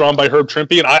like it's drawn by Herb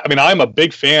Trimpe, and I mean, I'm a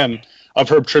big fan of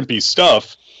Herb Trimpe's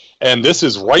stuff, and this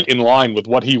is right in line with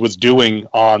what he was doing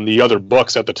on the other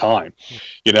books at the time.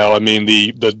 I mean,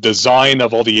 the design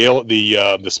of all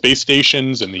the space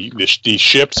stations and the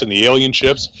ships and the alien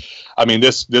ships. I mean,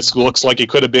 this looks like it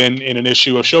could have been in an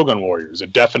issue of Shogun Warriors.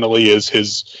 It definitely is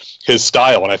his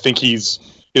style, and I think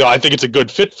I think it's a good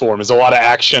fit for him. There's a lot of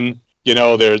action.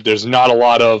 There's not a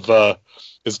lot of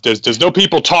there's no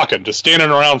people talking, just standing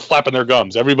around flapping their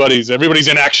gums. Everybody's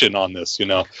in action on this,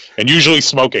 and usually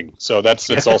smoking. So that's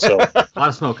also a lot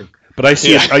of smoking. But I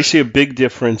see a big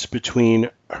difference between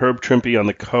Herb Trimpe on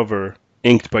the cover,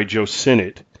 inked by Joe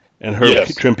Sinnott, and Herb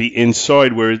Trimpe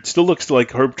inside, where it still looks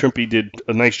like Herb Trimpe did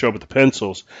a nice job with the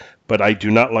pencils, but I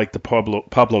do not like the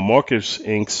Pablo Marquez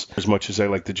inks as much as I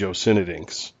like the Joe Sinnott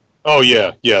inks. Oh,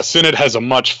 yeah. Sinnott has a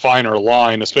much finer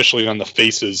line, especially on the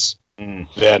faces,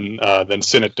 than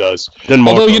Sinnott does.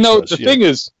 Although, the thing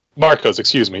is, Marcos,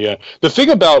 excuse me, yeah. The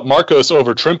thing about Marcos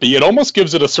over Trimpe, it almost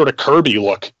gives it a sort of Kirby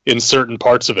look in certain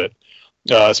parts of it,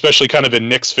 especially kind of in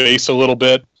Nick's face a little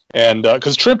bit. And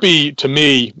because Trimpe, to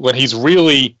me, when he's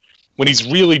really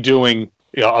doing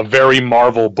a very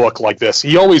Marvel book like this,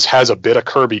 he always has a bit of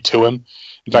Kirby to him.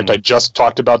 In fact, I just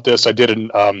talked about this. I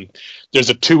did there's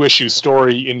a 2-issue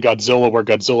story in Godzilla where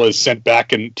Godzilla is sent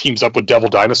back and teams up with Devil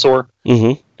Dinosaur.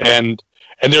 Mm-hmm. And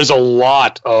there's a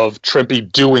lot of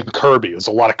Trimpe doing Kirby. There's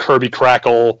a lot of Kirby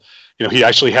crackle. He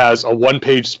actually has a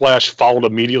 1-page splash followed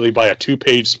immediately by a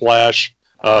 2-page splash.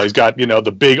 He's got,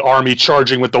 the big army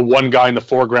charging with the one guy in the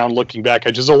foreground looking back.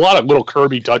 There's a lot of little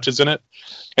Kirby touches in it.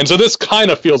 And so this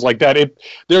kind of feels like that.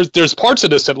 There's parts of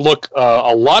this that look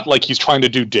a lot like he's trying to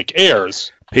do Dick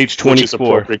Ayers. Page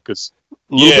 24.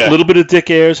 A little bit of Dick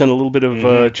Ayers and a little bit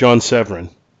of John Severin.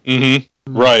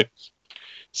 Mm-hmm. Right.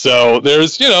 So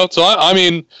there's, so I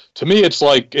mean, to me, it's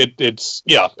like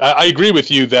I agree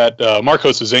with you that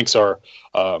Marcos's inks are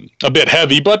a bit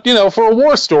heavy, but for a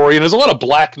war story, and there's a lot of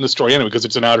black in the story anyway because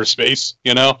it's in outer space.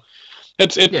 I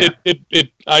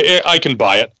can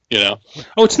buy it.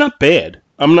 Oh, it's not bad.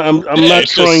 I'm not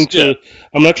trying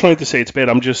to say it's bad.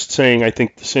 I'm just saying I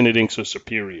think the Sinnott inks are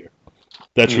superior.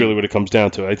 That's really what it comes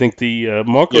down to. I think the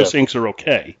Marcos inks are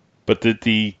okay, but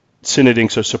the Sinnott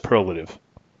inks are superlative.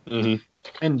 Mm-hmm.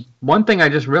 And one thing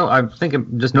I'm just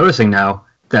noticing now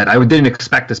that I didn't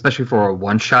expect, especially for a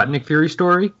one-shot Nick Fury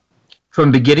story,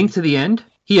 from beginning to the end,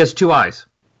 he has 2 eyes.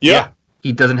 Yeah.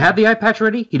 He doesn't have the eye patch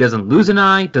ready. He doesn't lose an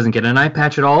eye. Doesn't get an eye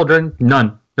patch at all.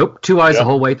 None. Nope. 2 eyes the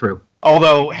whole way through.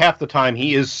 Although half the time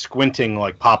he is squinting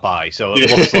like Popeye, so it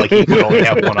looks like he could only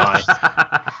have 1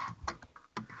 eye.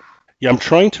 Yeah, I'm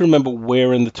trying to remember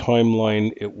where in the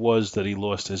timeline it was that he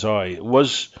lost his eye. It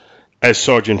was as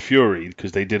Sergeant Fury,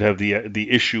 because they did have the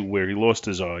issue where he lost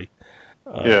his eye.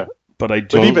 But I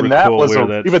don't recall where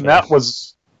that.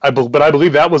 But I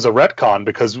believe that was a retcon,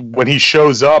 because when he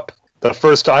shows up the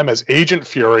first time as Agent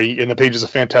Fury in the pages of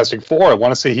Fantastic Four, I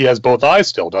want to say he has both eyes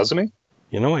still, doesn't he?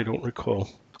 I don't recall.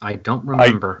 I don't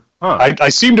remember. I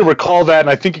seem to recall that,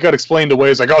 and I think it got explained away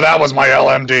as like, oh, that was my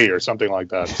LMD or something like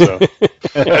that. So,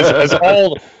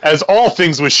 as all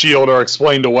things with S.H.I.E.L.D. are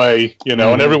explained away, and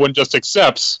everyone just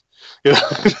accepts.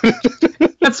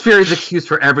 That's Fury's excuse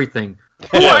for everything.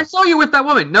 Oh, I saw you with that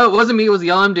woman. No, it wasn't me. It was the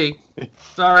LMD.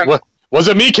 Sorry. What?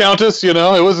 Wasn't me, Countess. It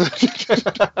was.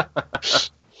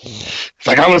 It's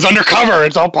like I was undercover.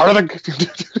 It's all part of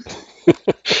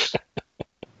the.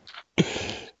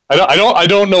 I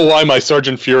don't know why my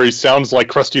Sergeant Fury sounds like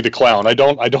Krusty the Clown. I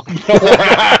don't know.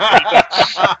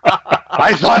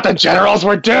 I thought the generals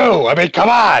were due. I mean, come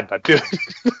on.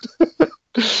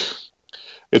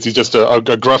 He's just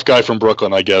a gruff guy from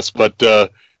Brooklyn, I guess. But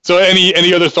so,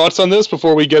 any other thoughts on this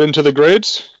before we get into the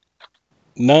grades?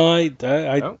 No, I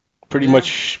pretty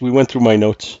much we went through my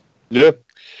notes. Yeah.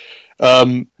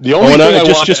 The only thing I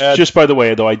want to add, just by the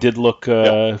way, though, I did look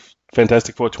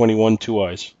Fantastic Four 21 2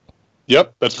 eyes.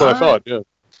 Yep, that's what I thought. Yeah.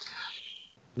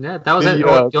 Yeah, that was it.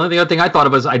 The only other thing I thought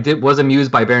of was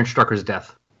amused by Baron Strucker's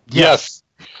death. Yes.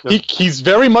 He's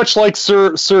very much like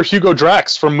Sir Hugo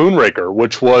Drax from Moonraker,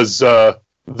 which was the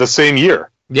same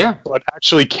year. Yeah. But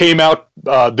actually came out.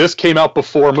 This came out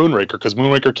before Moonraker, because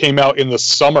Moonraker came out in the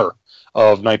summer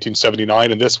of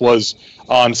 1979, and this was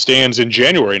on stands in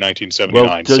January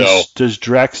 1979. Well, does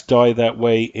Drax die that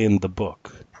way in the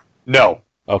book? No.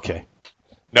 Okay.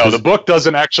 No, the book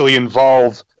doesn't actually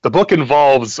involve. The book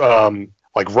involves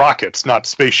like rockets, not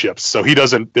spaceships. So he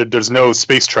doesn't. There's no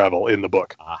space travel in the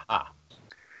book. Aha.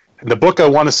 In the book, I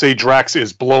want to say Drax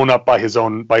is blown up by his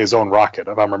own rocket,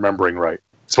 if I'm remembering right.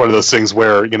 It's one of those things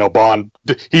where, you know, Bond,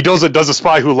 he does A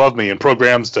Spy Who Loved Me and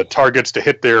programs the targets to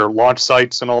hit their launch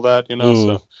sites and all that, you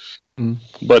know.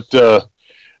 But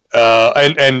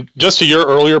and just to your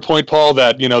earlier point, Paul,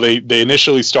 that, you know, they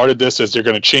initially started this as they're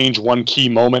going to change one key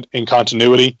moment in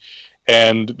continuity,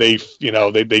 and they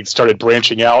started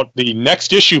branching out. The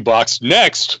next issue box,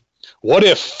 what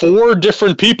if 4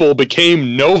 different people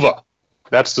became Nova?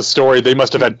 That's the story. They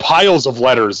must have had piles of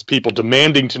letters, people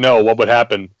demanding to know what would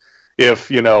happen if,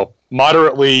 you know,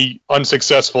 moderately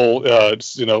unsuccessful,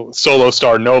 solo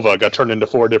star Nova got turned into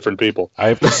 4 different people. I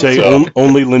have to say,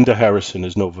 only Linda Harrison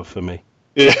is Nova for me.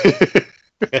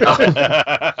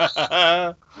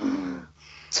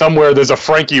 Somewhere there's a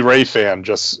Frankie Ray fan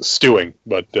just stewing,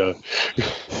 but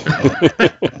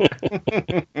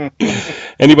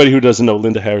anybody who doesn't know,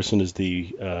 Linda Harrison is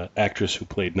the actress who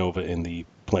played Nova in the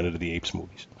Planet of the Apes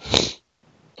movies.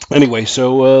 Anyway,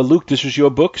 so Luke, this was your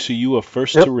book, so you are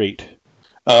first to rate.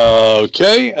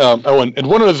 Okay. And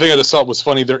one other thing I just thought was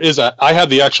funny, I have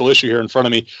the actual issue here in front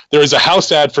of me. There is a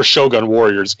house ad for Shogun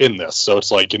Warriors in this, so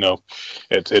it's like, you know,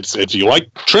 it's if you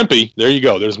like Trimpe, there you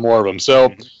go. There's more of them.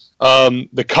 So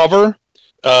the cover.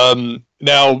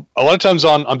 Now, a lot of times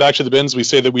on Back to the Bins, we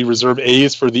say that we reserve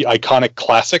A's for the iconic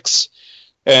classics.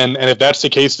 And if that's the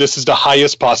case, this is the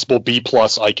highest possible B+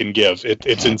 I can give.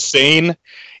 It's insane.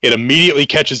 It immediately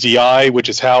catches the eye, which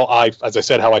is how I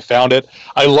found it.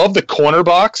 I love the corner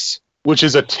box, which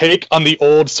is a take on the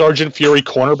old Sergeant Fury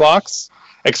corner box,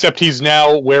 except he's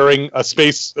now wearing a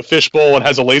fishbowl and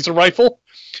has a laser rifle,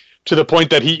 to the point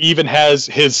that he even has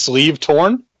his sleeve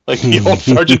torn, like the old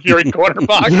Sergeant Fury corner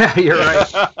box. Yeah, you're right.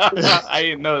 I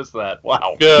didn't notice that.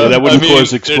 Wow. Yeah, that wouldn't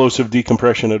cause explosive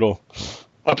decompression at all.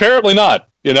 Apparently not.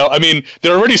 You know, I mean,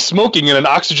 they're already smoking in an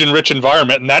oxygen-rich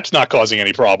environment, and that's not causing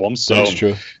any problems. So. That's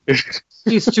true.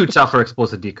 He's too tough for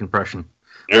explosive decompression.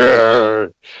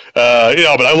 But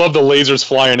I love the lasers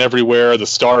flying everywhere, the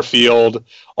star field,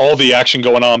 all the action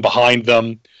going on behind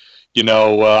them. You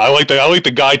know, I like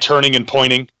the guy turning and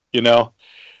pointing. You know,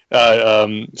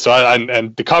 and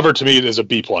the cover to me is a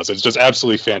B+. It's just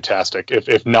absolutely fantastic,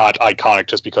 if not iconic,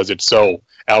 just because it's so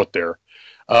out there.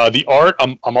 The art,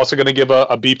 I'm also going to give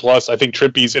a B+. I think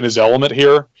Trimpe's in his element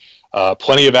here.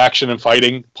 Plenty of action and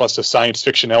fighting, plus the science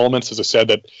fiction elements, as I said,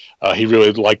 that he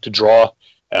really liked to draw.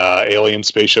 Alien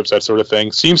spaceships, that sort of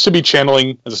thing. Seems to be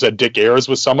channeling, as I said, Dick Ayers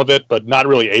with some of it, but not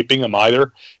really aping him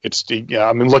either.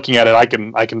 Looking at it,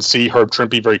 I can see Herb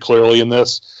Trimpe very clearly in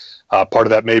this. Part of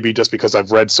that may be just because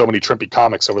I've read so many Trimpe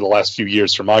comics over the last few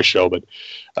years for my show, but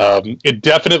it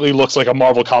definitely looks like a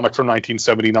Marvel comic from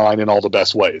 1979 in all the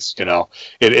best ways. You know,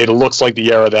 it looks like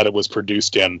the era that it was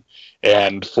produced in,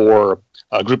 and for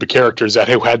a group of characters that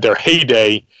had their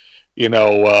heyday, you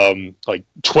know, like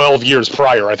 12 years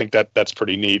prior, I think that's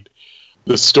pretty neat.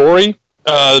 The story,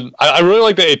 I really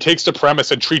like that it takes the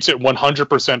premise and treats it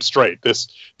 100% straight. This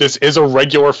is a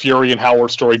regular Fury and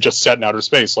Howard story just set in outer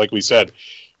space, like we said.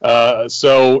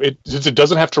 So since it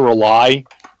doesn't have to rely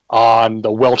on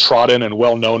the well-trodden and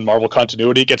well-known Marvel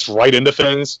continuity, it gets right into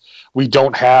things. We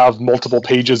don't have multiple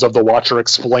pages of the Watcher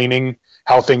explaining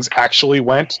how things actually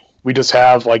went. We just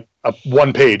have like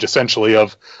one page, essentially,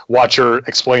 of Watcher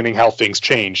explaining how things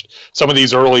changed. Some of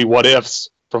these early what-ifs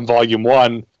from Volume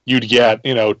 1, you'd get,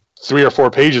 you know, 3 or 4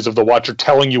 pages of the Watcher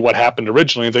telling you what happened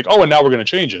originally, and think, oh, and now we're going to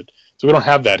change it. So we don't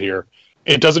have that here.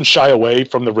 It doesn't shy away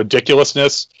from the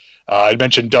ridiculousness. I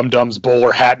mentioned Dum Dum's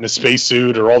bowler hat and a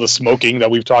spacesuit, or all the smoking that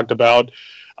we've talked about.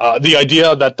 The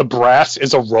idea that the Brass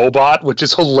is a robot, which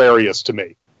is hilarious to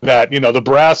me. That, you know, the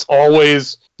Brass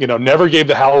always, you know, never gave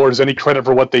the Howlers any credit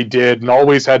for what they did and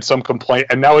always had some complaint,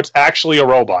 and now it's actually a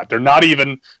robot. They're not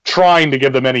even trying to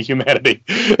give them any humanity.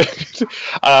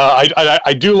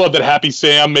 I do love that Happy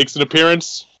Sam makes an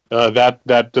appearance.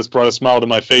 That just brought a smile to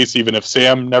my face, even if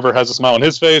Sam never has a smile on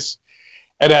his face.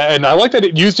 And I like that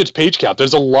it used its page count.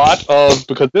 There's a lot of,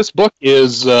 because this book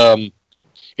is,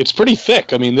 it's pretty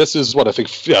thick. I mean, this is what I think,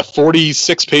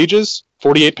 46 pages,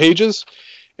 48 pages.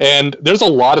 And there's a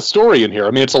lot of story in here.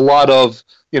 I mean, it's a lot of,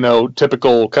 you know,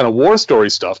 typical kind of war story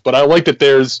stuff. But I like that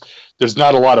there's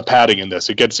not a lot of padding in this.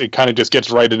 It kind of just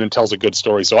gets right in and tells a good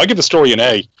story. So I give the story an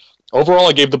A. Overall,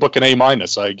 I gave the book an A-.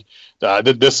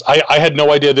 I had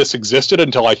no idea this existed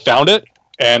until I found it.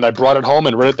 and I brought it home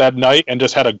and read it that night, and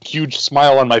just had a huge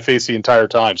smile on my face the entire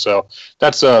time. So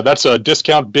that's a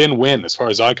discount bin win as far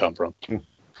as I come from.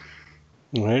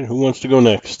 All right, who wants to go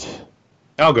next?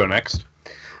 I'll go next.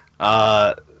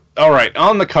 All right,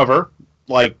 on the cover,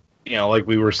 like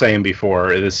we were saying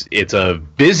before, it's a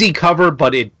busy cover,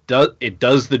 but it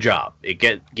does the job. It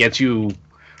gets you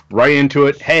right into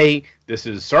it. Hey, this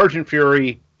is Sergeant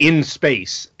Fury in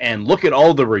space, and look at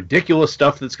all the ridiculous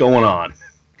stuff that's going on.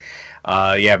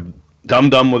 You have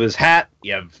Dum-Dum with his hat,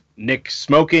 you have Nick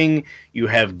smoking, you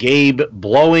have Gabe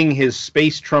blowing his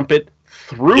space trumpet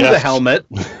through the helmet.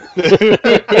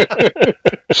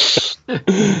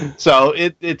 So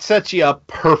it sets you up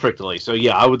perfectly. So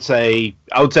yeah, I would say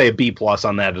a B+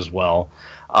 on that as well.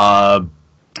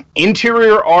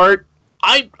 Interior art,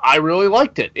 I really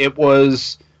liked it. It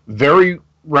was very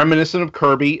reminiscent of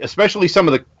Kirby, especially some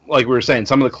of the, like we were saying,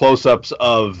 some of the close-ups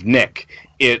of Nick.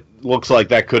 It looks like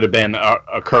that could have been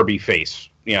a Kirby face.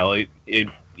 It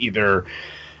either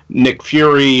Nick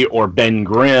Fury or Ben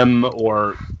Grimm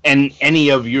or any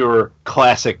of your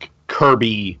classic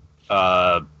Kirby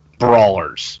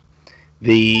brawlers.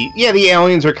 The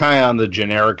aliens are kind of on the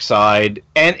generic side,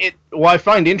 and what I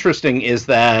find interesting is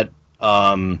that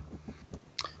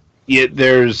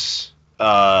there's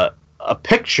a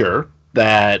picture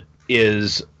that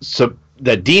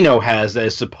that Dino has that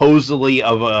is supposedly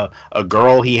of a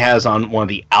girl he has on one of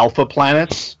the Alpha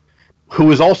planets,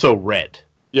 who is also red.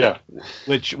 Yeah.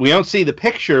 Which we don't see the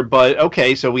picture, but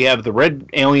okay, so we have the red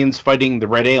aliens fighting the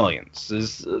red aliens.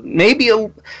 Is maybe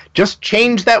just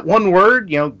change that one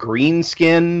word, green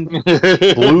skin,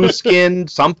 blue skin,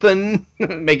 something,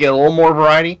 make it a little more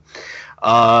variety.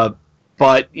 But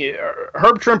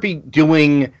Herb Trimpe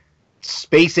doing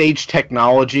space age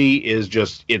technology is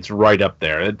it's right up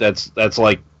there. That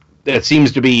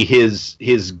seems to be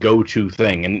his go-to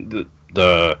thing, and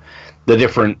the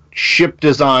different ship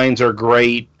designs are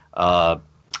great.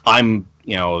 I'm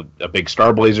a big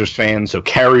Star Blazers fan, so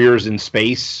carriers in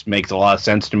space makes a lot of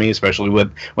sense to me, especially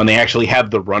when they actually have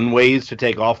the runways to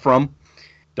take off from.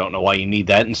 Don't know why you need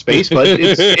that in space, but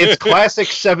it's classic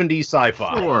 70s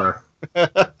sci-fi. Sure.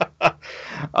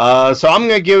 So I'm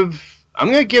gonna give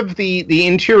the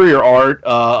interior art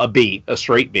a B, a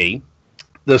straight B.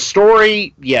 The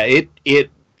story, it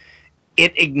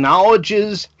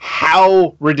acknowledges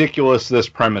how ridiculous this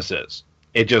premise is.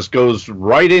 It just goes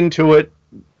right into it,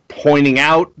 pointing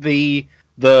out the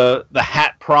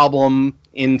hat problem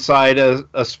inside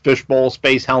a fishbowl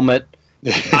space helmet.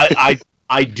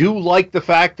 I do like the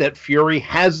fact that Fury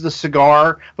has the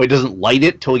cigar, but he doesn't light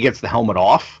it till he gets the helmet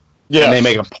off. Yeah, and they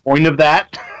make a point of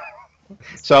that.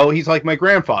 So he's like my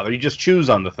grandfather. He just chews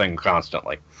on the thing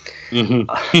constantly.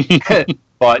 Mm-hmm.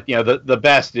 But the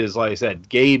best is, like I said,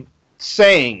 Gabe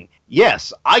saying,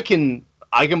 "Yes, I can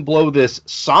blow this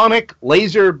sonic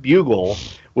laser bugle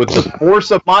with the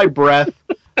force of my breath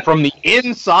from the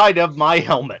inside of my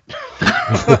helmet."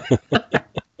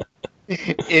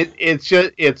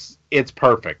 It's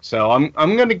perfect. So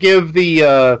I'm gonna give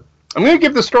the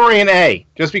story an A,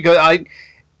 just because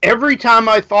every time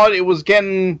I thought it was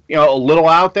getting a little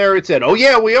out there, it said, "Oh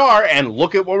yeah, we are," and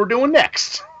look at what we're doing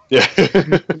next. Yeah.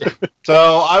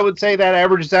 So I would say that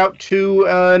averages out to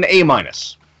an A-.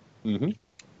 Mm-hmm.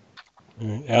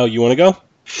 Al, you want to go?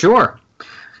 Sure.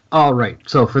 All right.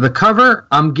 So for the cover,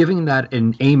 I'm giving that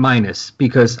an A-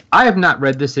 because I have not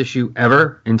read this issue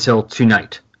ever until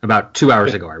tonight. About 2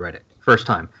 hours ago, I read it first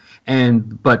time.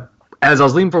 But as I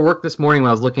was leaving for work this morning, when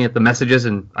I was looking at the messages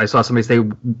and I saw somebody say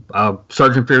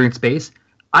Sergeant Fury in space,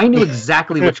 I knew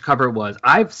exactly which cover it was.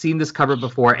 I've seen this cover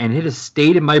before, and it has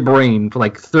stayed in my brain for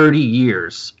like 30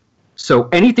 years. So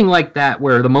anything like that,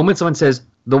 where the moment someone says,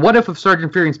 "The what if of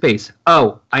Sergeant Fury in space?"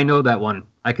 Oh, I know that one.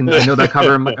 I know that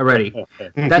cover already.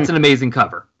 That's an amazing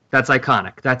cover. That's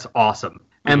iconic. That's awesome.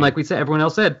 And like we said, everyone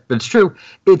else said, but it's true,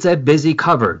 it's a busy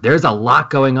cover. There's a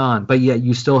lot going on, but yet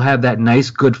you still have that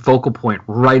nice, good focal point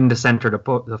right in the center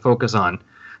to focus on,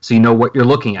 so you know what you're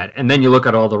looking at. And then you look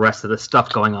at all the rest of the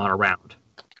stuff going on around.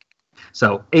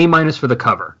 So A- for the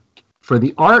cover. For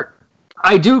the art,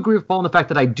 I do agree with Paul in the fact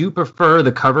that I do prefer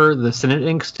the cover, the Synod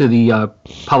inks, to the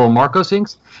Pablo Marcos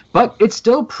inks, but it's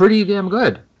still pretty damn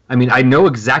good. I mean, I know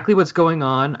exactly what's going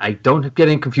on. I don't get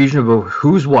any confusion about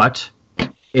who's what.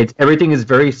 Everything is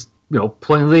very,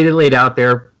 plainly laid out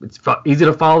there. It's easy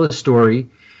to follow the story.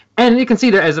 And you can see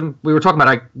that, as we were talking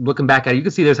about, looking back at it, you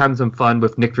can see there's having some fun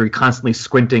with Nick Fury constantly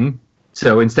squinting.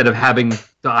 So instead of having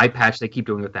the eye patch, they keep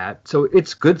doing with that. So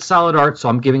it's good, solid art, so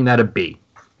I'm giving that a B.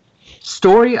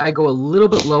 Story, I go a little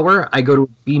bit lower. I go to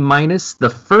B-.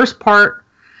 The first part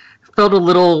felt a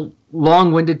little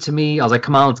long-winded to me. I was like,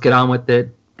 come on, let's get on with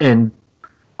it. And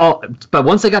but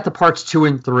once I got to parts 2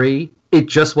 and 3, it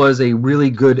just was a really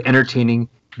good, entertaining.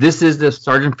 This is the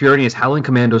Sergeant Fury and his Howling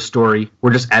Commando story.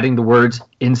 We're just adding the words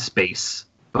in space.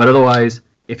 But otherwise,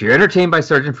 if you're entertained by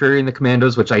Sergeant Fury and the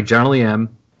Commandos, which I generally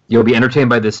am, you'll be entertained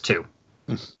by this too.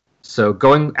 So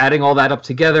adding all that up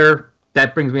together,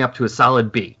 that brings me up to a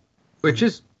solid B, which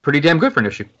is pretty damn good for an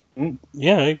issue.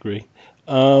 Yeah, I agree.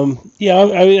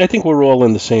 I think we're all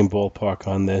in the same ballpark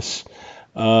on this.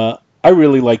 I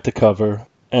really like the cover,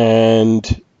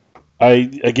 and I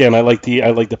like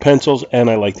the pencils and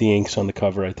I like the inks on the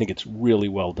cover. I think it's really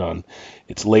well done.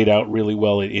 It's laid out really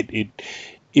well.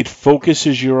 It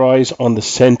focuses your eyes on the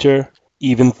center,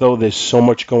 even though there's so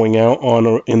much going out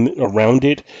around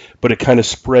it, but it kind of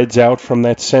spreads out from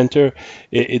that center.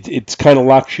 It kind of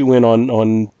locks you in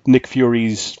on Nick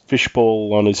Fury's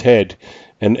fishbowl on his head,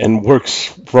 and works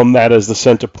from that as the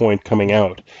center point coming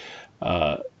out.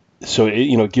 So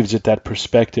it gives it that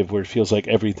perspective where it feels like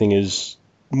everything is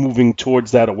moving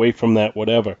towards that, away from that,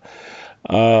 whatever.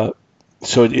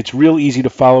 So it's real easy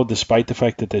to follow, despite the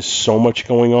fact that there's so much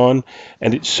going on.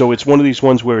 And it's one of these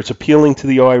ones where it's appealing to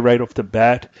the eye right off the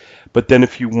bat. But then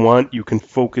if you want, you can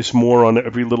focus more on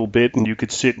every little bit, and you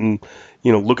could sit and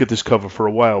look at this cover for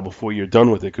a while before you're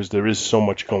done with it, because there is so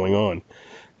much going on.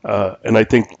 And I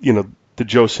think the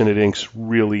Joe Sinnott inks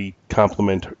really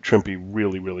complement Trimpe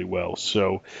really, really well.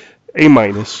 So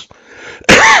A-.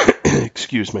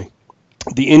 Excuse me.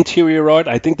 The interior art,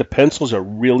 I think the pencils are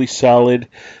really solid.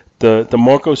 The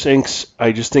Marcos inks,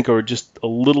 I just think, are just a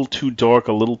little too dark,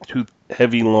 a little too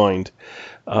heavy lined.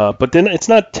 But then it's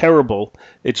not terrible.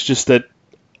 It's just that,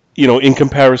 in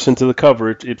comparison to the cover,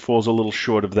 it falls a little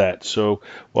short of that. So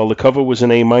while the cover was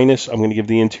an A-, I'm going to give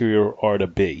the interior art a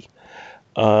B.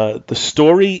 The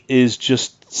story is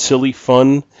just silly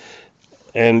fun.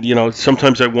 And,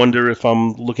 sometimes I wonder if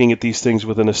I'm looking at these things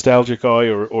with a nostalgic eye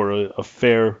or a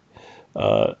fair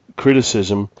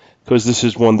criticism, because this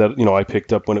is one that I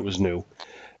picked up when it was new,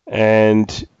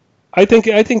 and I think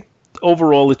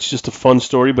overall it's just a fun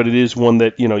story, but it is one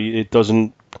that it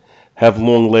doesn't have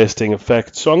long-lasting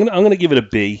effects. So I'm gonna give it a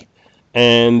B,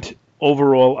 and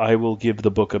overall I will give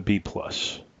the book a B+.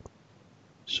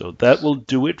 So that will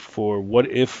do it for What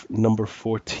If number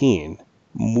 14.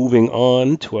 Moving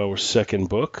on to our second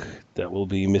book, that will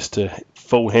be Mr.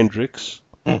 Fo Hendricks.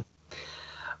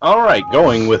 All right,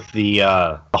 going with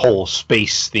the whole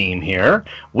space theme here,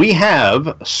 we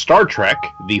have Star Trek,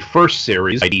 the first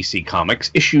series by DC Comics,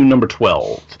 issue number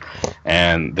 12.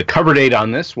 And the cover date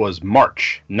on this was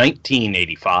March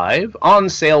 1985, on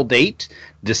sale date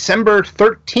December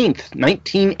 13th,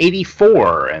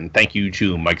 1984. And thank you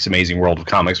to Mike's Amazing World of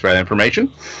Comics for that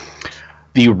information.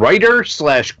 The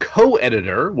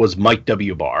writer/co-editor was Mike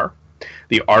W. Barr.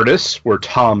 The artists were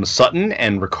Tom Sutton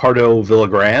and Ricardo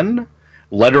Villagrán.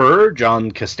 Letterer,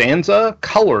 John Costanza.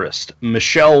 Colorist,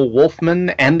 Michelle Wolfman.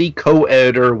 And the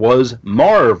co-editor was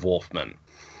Marv Wolfman.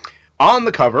 On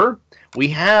the cover, we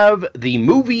have the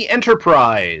movie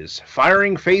Enterprise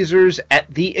firing phasers at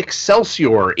the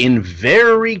Excelsior in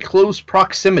very close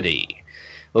proximity.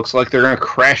 Looks like they're going to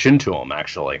crash into them,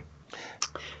 actually.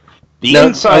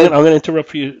 I'm going to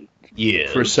interrupt you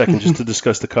Yes. for a second just to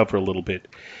discuss the cover a little bit.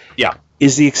 Yeah.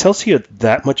 Is the Excelsior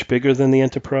that much bigger than the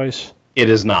Enterprise? It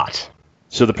is not.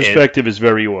 So the perspective is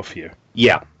very off here.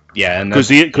 Yeah. Yeah, because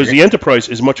the Enterprise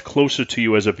is much closer to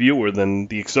you as a viewer than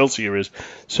the Excelsior is.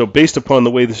 So based upon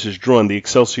the way this is drawn, the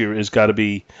Excelsior has got to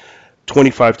be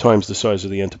 25 times the size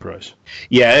of the Enterprise.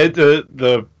 Yeah,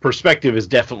 the perspective is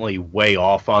definitely way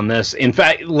off on this. In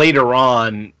fact, later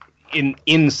on,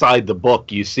 inside the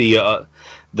book, you see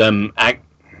them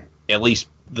at least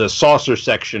the saucer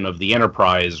section of the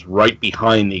Enterprise right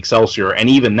behind the Excelsior, and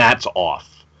even that's off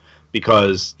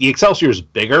because the Excelsior is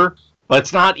bigger, but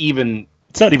it's not even.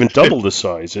 It's not even double the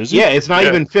size, is it? Yeah, it's not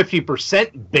even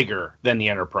 50% bigger than the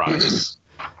Enterprise,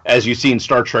 as you see in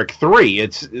Star Trek 3.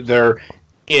 They're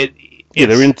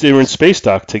in space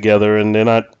dock together, and they're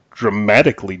not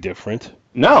dramatically different.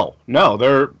 No,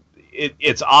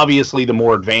 it's obviously the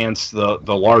more advanced, the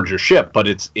larger ship, but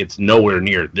it's nowhere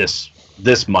near this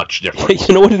much different.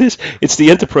 You know what it is? It's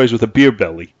the Enterprise with a beer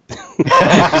belly.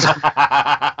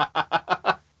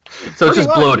 So it's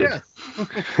just bloated.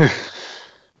 Yeah.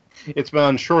 It's been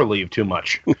on shore leave too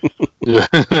much.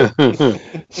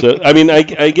 So, I mean,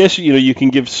 I guess, you can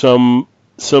give some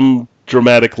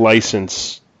dramatic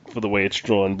license for the way it's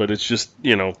drawn, but it's just,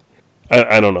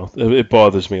 I don't know. It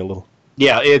bothers me a little.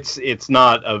 Yeah, it's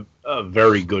not a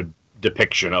very good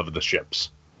depiction of the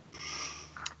ships.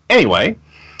 Anyway,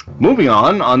 Moving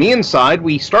on the inside,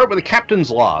 we start with a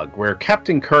captain's log, where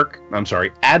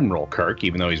Admiral Kirk,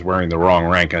 even though he's wearing the wrong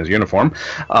rank on his uniform,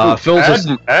 fills us...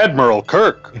 Admiral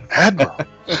Kirk. Admiral.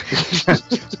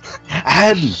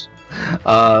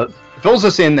 Fills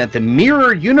us in that the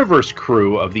Mirror Universe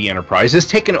crew of the Enterprise has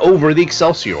taken over the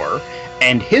Excelsior,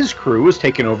 and his crew has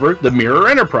taken over the Mirror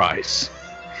Enterprise.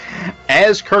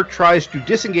 As Kirk tries to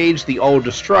disengage the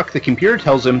auto-destruct, the computer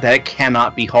tells him that it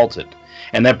cannot be halted.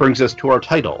 And that brings us to our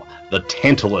title, The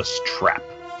Tantalus Trap.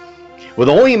 With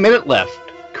only a minute left,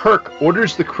 Kirk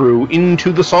orders the crew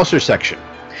into the saucer section.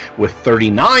 With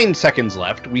 39 seconds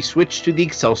left, we switch to the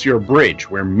Excelsior bridge,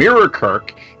 where Mirror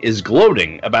Kirk is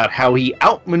gloating about how he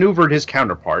outmaneuvered his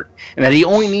counterpart, and that he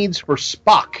only needs for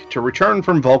Spock to return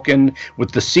from Vulcan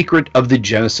with the secret of the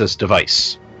Genesis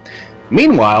device.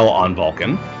 Meanwhile, on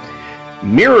Vulcan,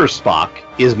 Mirror Spock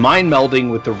is mind-melding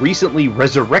with the recently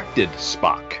resurrected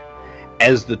Spock.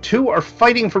 As the two are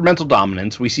fighting for mental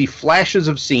dominance, we see flashes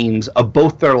of scenes of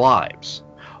both their lives.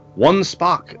 One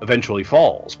Spock eventually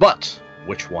falls, but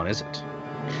which one is it?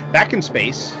 Back in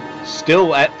space,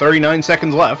 still at 39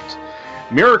 seconds left,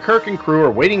 Mirror Kirk and crew are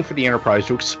waiting for the Enterprise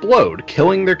to explode,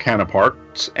 killing their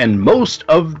counterparts and most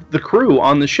of the crew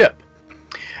on the ship.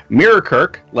 Mirror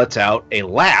Kirk lets out a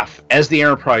laugh as the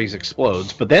Enterprise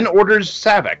explodes, but then orders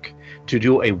Saavik to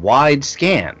do a wide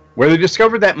scan, where they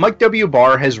discover that Mike W.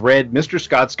 Barr has read Mr.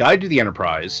 Scott's Guide to the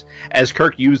Enterprise, as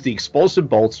Kirk used the explosive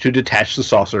bolts to detach the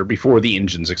saucer before the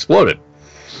engines exploded.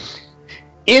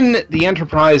 In the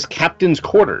Enterprise captain's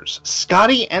quarters,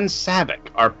 Scotty and Saavik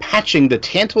are patching the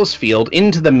Tantalus field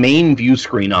into the main view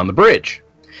screen on the bridge.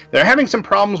 They're having some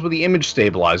problems with the image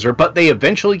stabilizer, but they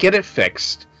eventually get it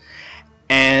fixed.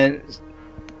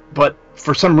 But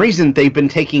for some reason, they've been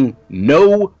taking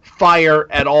no fire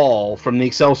at all from the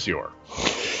Excelsior.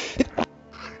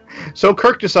 So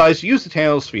Kirk decides to use the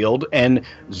Tantalus field and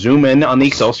zoom in on the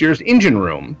Excelsior's engine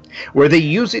room, where they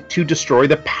use it to destroy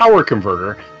the power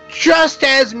converter, just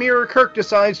as Mirror Kirk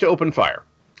decides to open fire.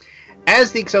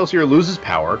 As the Excelsior loses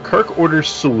power, Kirk orders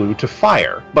Sulu to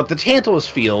fire, but the Tantalus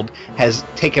field has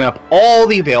taken up all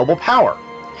the available power.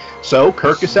 So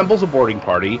Kirk assembles a boarding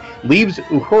party, leaves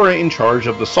Uhura in charge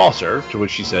of the saucer, to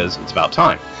which she says it's about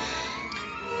time.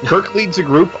 Kirk leads the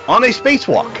group on a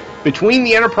spacewalk between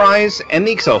the Enterprise and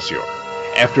the Excelsior.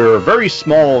 After a very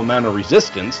small amount of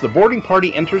resistance, the boarding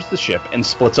party enters the ship and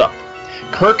splits up.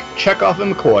 Kirk, Chekhov,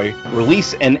 and McCoy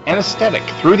release an anesthetic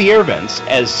through the air vents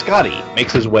as Scotty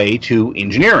makes his way to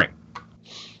engineering.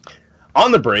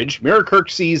 On the bridge, Mirror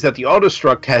Kirk sees that the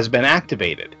autodestruct has been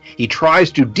activated. He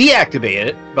tries to deactivate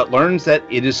it, but learns that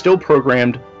it is still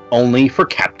programmed only for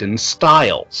Captain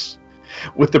Styles.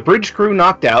 With the bridge crew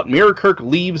knocked out, Mirror Kirk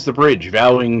leaves the bridge,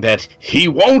 vowing that he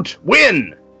won't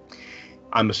win!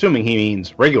 I'm assuming he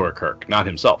means regular Kirk, not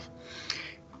himself.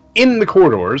 In the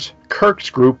corridors, Kirk's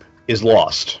group is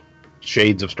lost.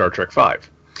 Shades of Star Trek V.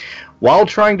 While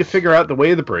trying to figure out the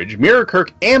way of the bridge, Mirror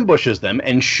Kirk ambushes them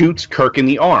and shoots Kirk in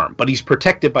the arm, but he's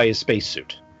protected by his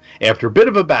spacesuit. After a bit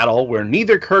of a battle where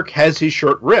neither Kirk has his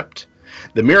shirt ripped,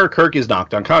 the Mirror Kirk is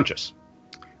knocked unconscious.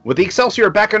 With the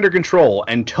Excelsior back under control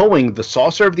and towing the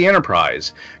saucer of the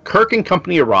Enterprise, Kirk and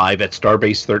company arrive at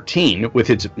Starbase 13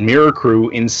 with its Mirror crew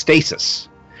in stasis.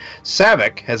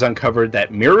 Saavik has uncovered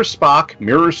that Mirror Spock,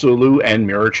 Mirror Sulu, and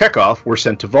Mirror Chekhov were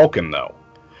sent to Vulcan, though.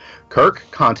 Kirk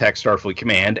contacts Starfleet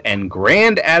Command, and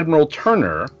Grand Admiral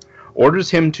Turner orders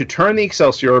him to turn the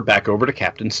Excelsior back over to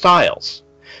Captain Styles.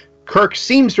 Kirk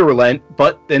seems to relent,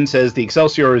 but then says the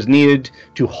Excelsior is needed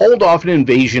to hold off an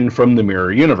invasion from the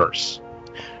Mirror Universe.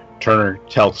 Turner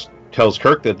tells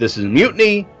Kirk that this is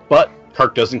mutiny, but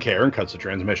Kirk doesn't care and cuts the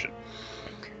transmission.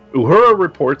 Uhura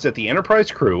reports that the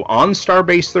Enterprise crew on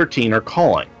Starbase 13 are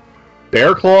calling.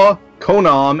 Bearclaw,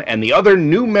 Konam, and the other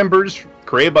new members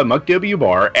created by Mike W.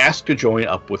 Barr ask to join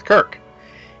up with Kirk.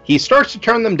 He starts to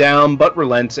turn them down, but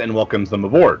relents and welcomes them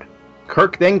aboard.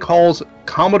 Kirk then calls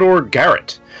Commodore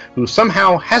Garrett, who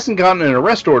somehow hasn't gotten an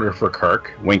arrest order for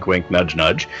Kirk, wink wink nudge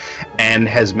nudge, and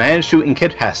has managed to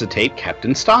incapacitate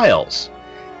Captain Styles.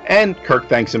 And Kirk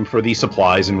thanks him for the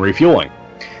supplies and refueling.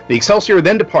 The Excelsior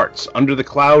then departs under the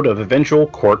cloud of eventual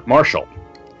court-martial.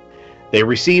 They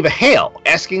receive a hail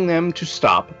asking them to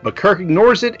stop, but Kirk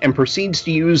ignores it and proceeds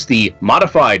to use the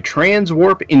modified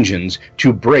transwarp engines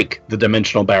to break the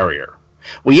dimensional barrier.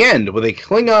 We end with a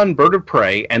Klingon bird of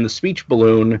prey and the speech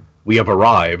balloon, "We have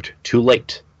arrived too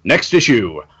late." Next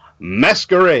issue,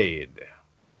 Masquerade.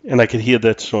 And I could hear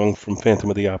that song from Phantom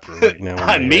of the Opera right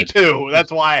now. Me too.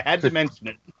 That's why I had to mention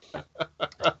it.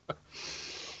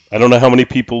 I don't know how many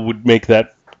people would make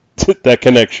that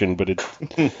connection, but it.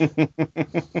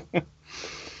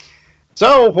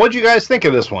 So, what'd you guys think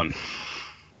of this one?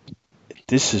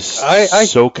 This is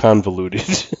so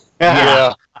convoluted.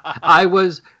 Yeah.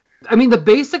 The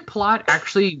basic plot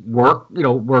actually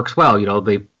works well.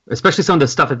 They, especially some of the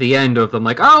stuff at the end of them,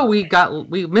 like, oh,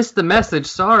 we missed the message,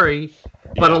 sorry.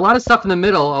 But a lot of stuff in the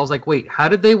middle, I was like, wait, how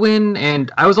did they win?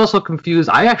 And I was also confused.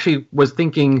 I actually was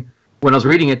thinking when I was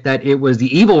reading it that it was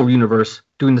the evil universe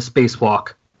doing the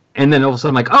spacewalk. And then all of a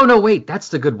sudden I'm like, oh, no, wait, that's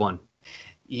the good one.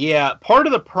 Yeah, part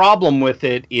of the problem with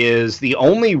it is the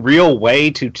only real way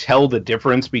to tell the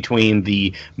difference between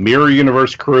the Mirror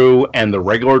Universe crew and the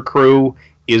regular crew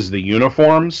is the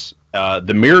uniforms.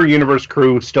 The Mirror Universe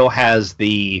crew still has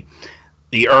the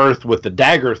Earth with the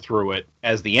dagger through it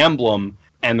as the emblem,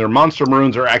 and their monster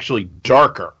maroons are actually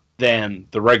darker than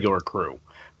the regular crew.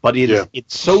 But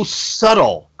it's so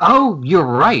subtle. Oh, you're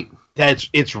right. That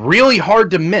it's really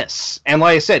hard to miss. And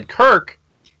like I said,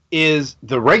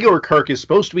 the regular Kirk is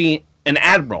supposed to be an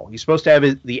admiral. He's supposed to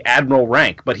have the admiral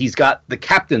rank, but he's got the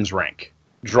captain's rank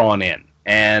drawn in.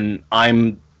 And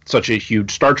I'm such a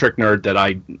huge Star Trek nerd that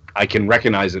I can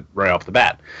recognize it right off the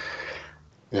bat.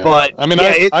 Yeah. But I mean,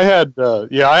 I had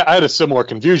a similar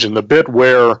confusion. The bit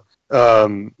where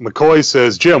McCoy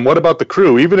says, "Jim, what about the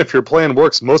crew? Even if your plan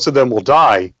works, most of them will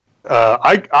die."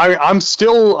 I'm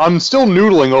still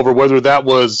noodling over whether that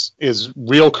is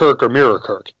real Kirk or mirror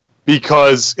Kirk.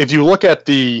 Because if you look at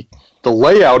the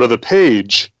layout of the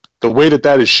page, the way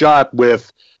that is shot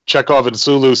with Chekhov and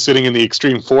Sulu sitting in the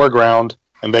extreme foreground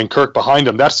and then Kirk behind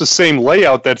them, that's the same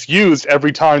layout that's used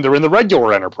every time they're in the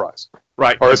regular Enterprise.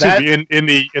 Right. Or in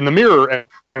the Mirror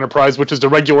Enterprise, which is the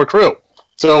regular crew.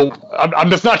 So I'm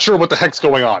just not sure what the heck's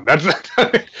going on. That's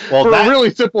a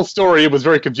really simple story. It was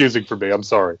very confusing for me. I'm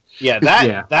sorry.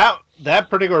 Yeah,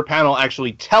 that particular panel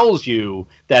actually tells you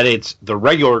that it's the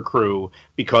regular crew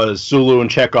because Sulu and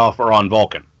Chekhov are on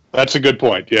Vulcan. That's a good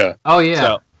point. Yeah. Oh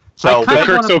yeah. So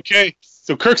Kirk's okay.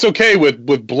 So Kirk's okay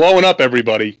with blowing up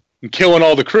everybody and killing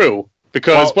all the crew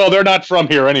because they're not from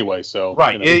here anyway. So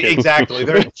right, exactly.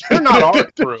 They're not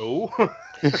our crew.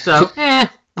 So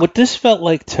what this felt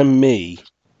like to me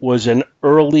was an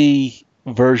early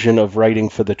version of writing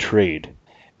for the trade.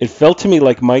 It felt to me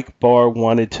like Mike Barr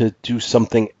wanted to do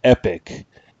something epic,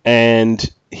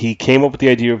 and he came up with the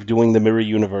idea of doing the Mirror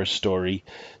Universe story.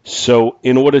 So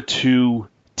in order to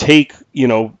take,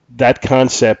 that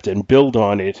concept and build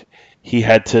on it, he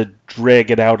had to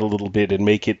drag it out a little bit and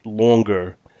make it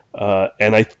longer.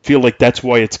 And I feel like that's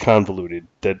why it's convoluted,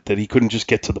 that he couldn't just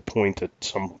get to the point at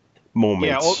some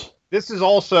moments. Yeah, well,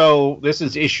 this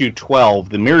is issue 12.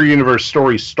 The Mirror Universe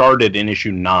story started in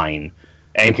issue 9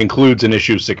 and concludes in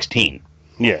issue 16.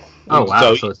 Yeah. Oh,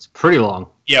 wow. So it's pretty long.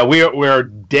 Yeah, we're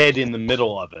dead in the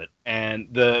middle of it. And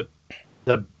the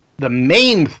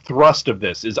main thrust of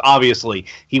this is obviously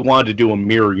he wanted to do a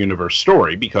Mirror Universe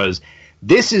story because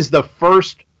this is the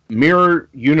first Mirror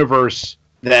Universe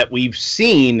that we've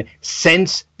seen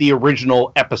since the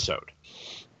original episode.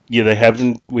 Yeah,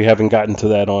 we haven't gotten to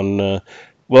that on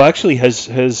well, actually, has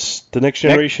the Next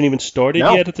Generation even started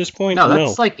yet at this point? No,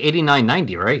 that's like 89,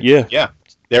 90, right? Yeah. Yeah.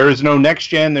 There is no Next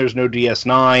Gen, there's no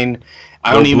DS9.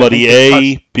 I don't even bloody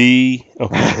A, B.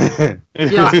 Okay.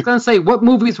 Yeah, I was going to say, what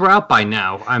movies were out by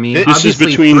now? I mean, this is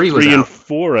between 3 and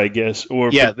 4, I guess.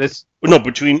 I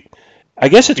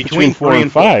guess it's between 4 and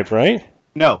 5, right?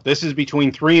 No, this is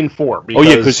between 3 and 4.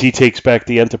 Because he takes back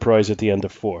the Enterprise at the end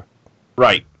of 4.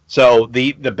 Right. So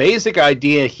the basic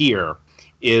idea here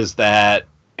is that,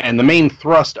 and the main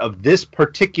thrust of this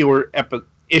particular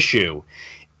issue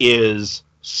is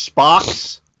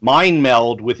Spock's mind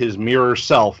meld with his mirror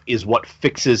self is what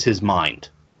fixes his mind.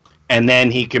 And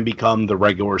then he can become the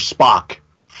regular Spock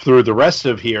through the rest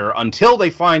of here until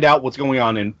they find out what's going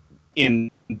on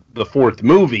in the 4th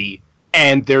movie.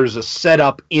 And there's a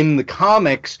setup in the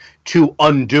comics to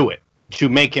undo it, to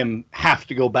make him have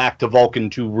to go back to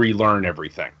Vulcan to relearn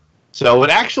everything. So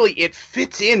it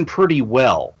fits in pretty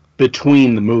well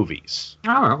between the movies.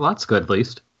 All right, well, that's good at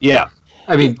least. Yeah.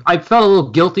 I mean, I felt a little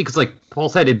guilty because, like Paul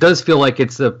said, it does feel like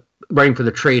it's writing for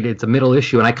the trade. It's a middle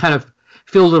issue, and I kind of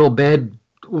feel a little bad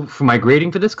for my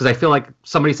grading for this because I feel like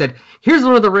somebody said, "Here's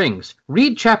Lord of the Rings.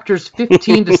 Read chapters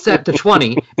 15 to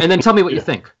 20, and then tell me what you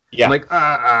think." Yeah. I'm like,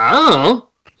 I don't know.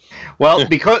 Well,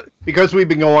 because we've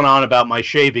been going on about my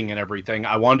shaving and everything,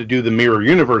 I wanted to do the Mirror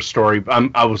Universe story.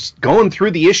 I was going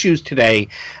through the issues today.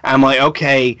 I'm like,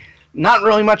 okay, not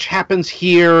really much happens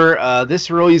here. This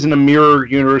really isn't a Mirror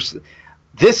Universe.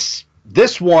 This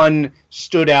one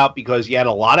stood out because you had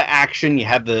a lot of action. You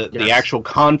had the actual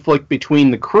conflict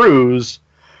between the crews,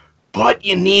 but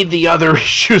you need the other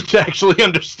issues to actually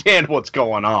understand what's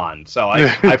going on. So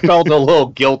I felt a little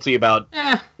guilty about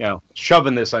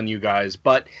shoving this on you guys.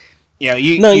 But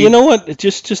you know what?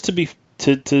 Just to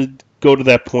go to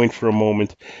that point for a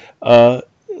moment.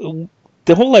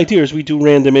 The whole idea is we do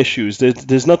random issues.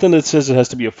 There's nothing that says it has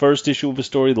to be a first issue of a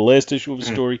story, the last issue of a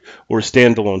story, or a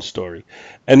standalone story.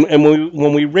 And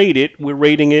when we rate it, we're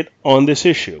rating it on this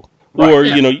issue. Right, or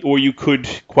or you could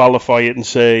qualify it and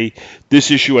say this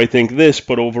issue I think this,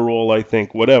 but overall I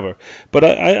think whatever. But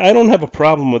I don't have a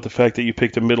problem with the fact that you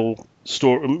picked a middle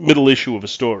issue of a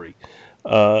story.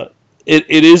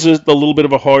 It is a little bit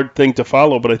of a hard thing to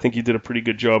follow, but I think you did a pretty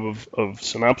good job of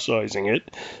synopsizing it.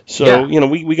 So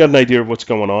we got an idea of what's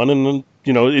going on, and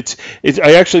it's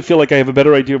I actually feel like I have a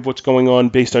better idea of what's going on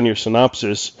based on your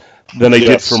synopsis than I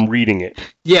did from reading it.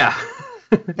 Yeah.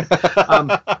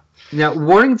 Now,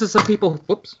 warning to some people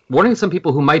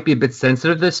who might be a bit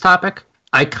sensitive to this topic.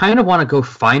 I kind of want to go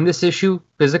find this issue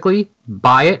physically,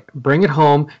 buy it, bring it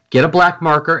home, get a black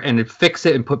marker, and fix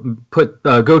it and put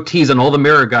goatees on all the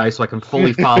mirror guys so I can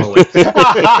fully follow it.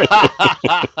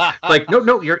 Like,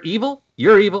 no, you're evil.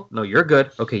 You're evil. No, you're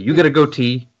good. Okay, you get a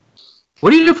goatee. What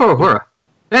do you do for Uhura?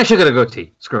 She'll get a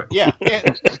goatee. Screw it. Yeah.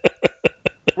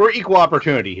 We're equal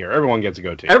opportunity here. Everyone gets a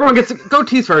goatee. Everyone gets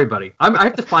goatees for everybody. I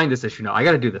have to find this issue now. I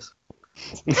got to do this.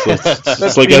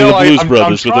 It's like the Blues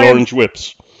Brothers with orange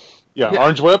whips. Yeah,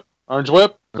 orange whip,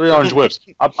 3 orange whips.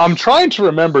 I'm trying to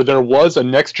remember. There was a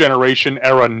Next Generation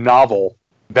era novel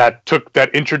that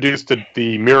introduced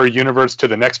the Mirror Universe to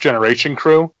the Next Generation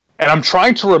crew, and I'm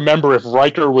trying to remember if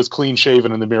Riker was clean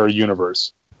shaven in the Mirror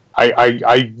Universe.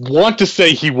 I want to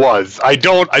say he was. I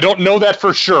don't know that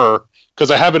for sure because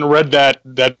I haven't read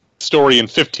that story in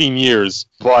 15 years,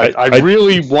 but I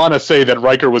really want to say that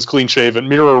Riker was clean shaven.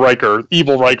 Mirror Riker,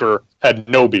 evil Riker, had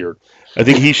no beard. I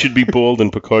think he should be bald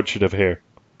and Picard should have hair.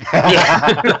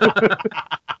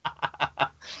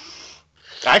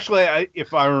 Actually,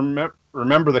 if I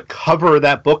remember the cover of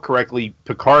that book correctly,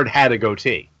 Picard had a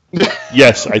goatee.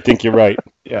 Yes, I think you're right.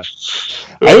 Yeah,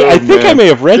 I think I may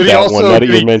have read that one now that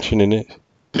you're mentioning it.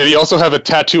 Did he also have a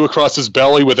tattoo across his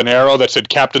belly with an arrow that said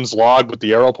Captain's Log with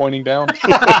the arrow pointing down?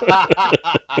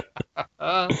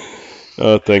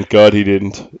 Oh, thank God he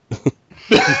didn't.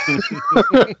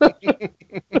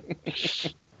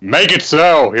 Make it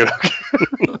so,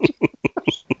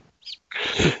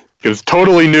 It's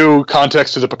totally new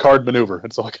context to the Picard maneuver.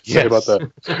 That's all I can say about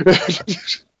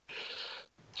that.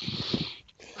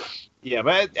 Yeah,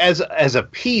 but as a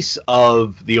piece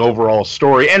of the overall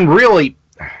story, and really,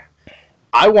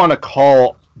 I want to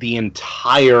call the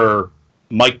entire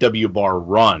Mike W. Barr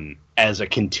run as a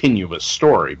continuous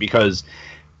story because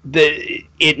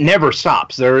it never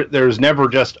stops. There's never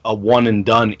just a one and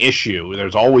done issue.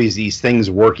 There's always these things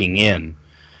working in.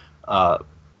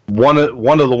 One of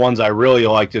the ones I really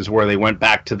liked is where they went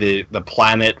back to the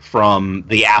planet from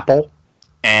the Apple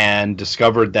and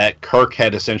discovered that Kirk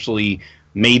had essentially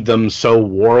made them so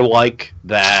warlike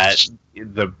that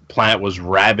the planet was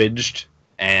ravaged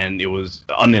and it was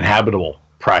uninhabitable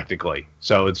practically.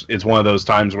 So it's one of those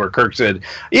times where Kirk said,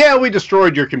 "Yeah, we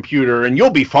destroyed your computer and you'll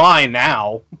be fine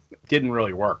now." It didn't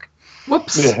really work.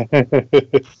 Whoops.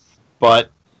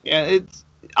 But yeah,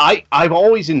 I've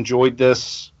always enjoyed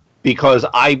this because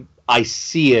I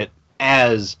see it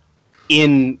as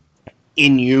in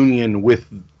union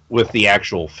with the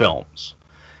actual films,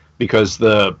 because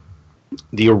the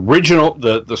original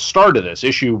the start of this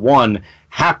issue 1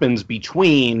 happens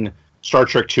between Star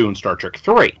Trek 2 and Star Trek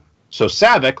 3. So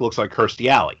Saavik looks like Kirstie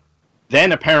Alley.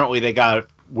 Then apparently they got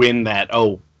wind that,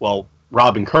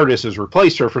 Robin Curtis has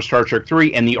replaced her for Star Trek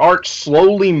 3, and the art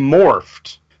slowly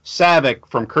morphed Saavik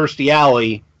from Kirstie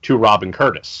Alley to Robin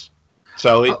Curtis.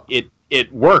 So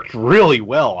it worked really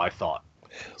well, I thought.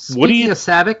 Speaking of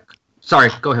Saavik, sorry,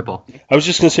 go ahead, Paul. I was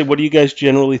just going to say, what do you guys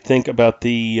generally think about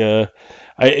the?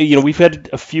 We've had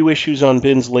a few issues on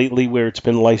Bins lately where it's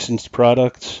been licensed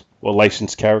products, or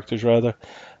licensed characters rather,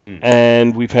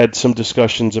 and we've had some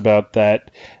discussions about that.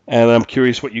 And I'm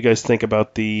curious what you guys think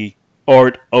about the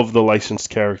art of the licensed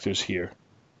characters here.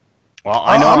 Well,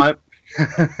 I know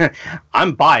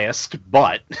I'm biased,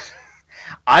 but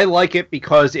I like it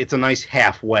because it's a nice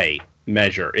halfway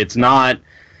measure. It's not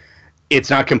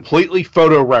completely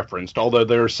photo referenced, although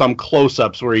there are some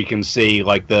close-ups where you can see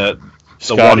like the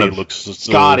Scotty one of looks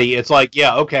Scotty. It's like,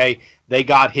 yeah, okay, they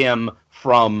got him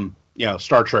from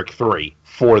Star Trek 3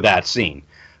 for that scene.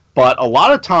 But a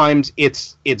lot of times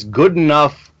it's good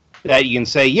enough that you can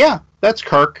say, yeah, that's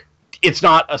Kirk. It's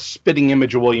not a spitting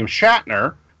image of William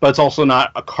Shatner, but it's also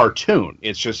not a cartoon.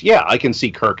 It's just, yeah, I can see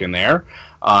Kirk in there.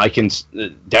 I can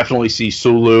definitely see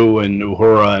Sulu and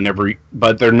Uhura and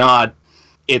but they're not.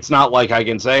 It's not like I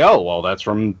can say, oh, well, that's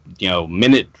from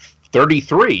minute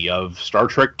 33 of Star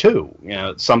Trek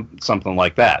 2, something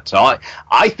like that. So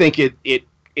I think it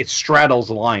straddles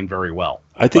the line very well.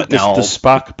 I think the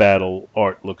Spock battle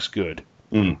art looks good.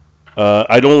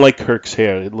 I don't like Kirk's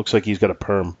hair. It looks like he's got a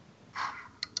perm.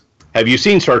 Have you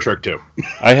seen Star Trek 2?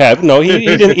 I have. No, he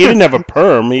didn't have a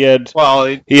perm. He had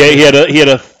he had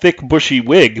a thick bushy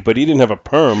wig, but he didn't have a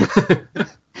perm.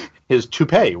 His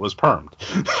toupee was permed.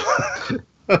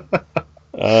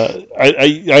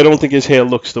 I don't think his hair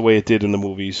looks the way it did in the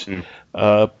movies.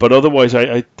 But otherwise,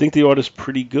 I think the art is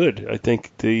pretty good. I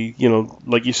think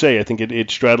like you say, I think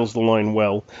it straddles the line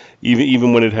well,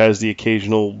 even when it has the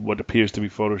occasional what appears to be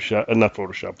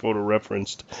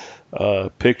photo-referenced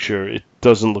picture. It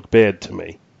doesn't look bad to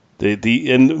me.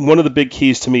 And one of the big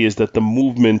keys to me is that the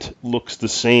movement looks the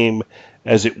same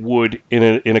as it would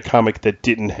in a comic that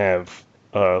didn't have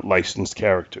licensed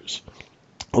characters.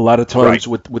 A lot of times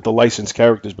with the licensed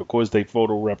characters, because they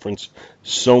photo-reference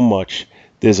so much,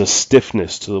 there's a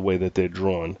stiffness to the way that they're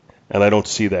drawn, and I don't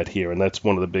see that here, and that's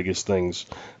one of the biggest things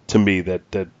to me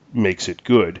that makes it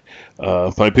good.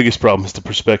 My biggest problem is the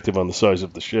perspective on the size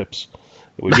of the ships.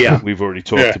 We've already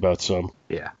talked about some.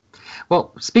 Yeah.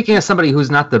 Well, speaking as somebody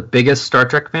who's not the biggest Star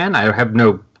Trek fan, I have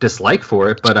no dislike for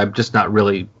it, but I'm just not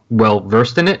really well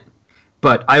versed in it.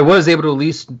 But I was able to at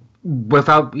least,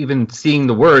 without even seeing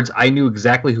the words, I knew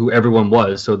exactly who everyone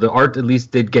was. So the art at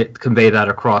least did convey that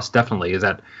across, definitely, is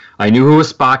that I knew who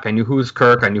was Spock, I knew who was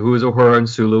Kirk, I knew who was Uhura and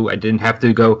Sulu. I didn't have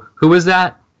to go, who is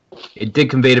that? It did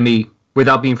convey to me,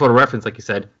 without being photo-referenced, like you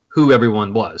said, who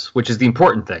everyone was, which is the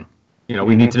important thing.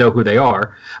 We need to know who they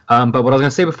are. But what I was going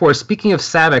to say before, speaking of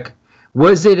Saavik,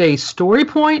 was it a story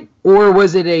point or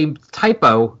was it a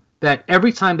typo that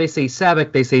every time they say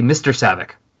Saavik, they say Mr.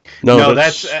 Saavik? No,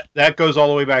 that goes all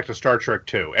the way back to Star Trek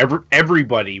 2.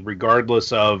 Everybody,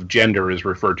 regardless of gender, is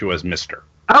referred to as Mr.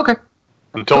 Okay.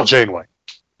 Until Janeway.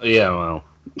 Yeah, well.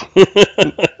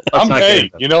 I'm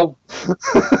paid,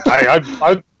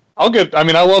 I'll get. I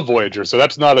mean, I love Voyager, so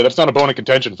that's not a bone of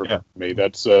contention for me.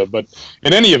 That's but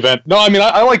in any event, no. I mean,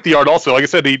 I like the art also. Like I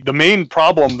said, the main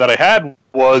problem that I had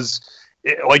was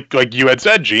like you had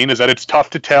said, Gene, is that it's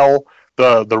tough to tell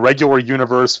the regular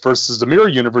universe versus the mirror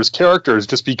universe characters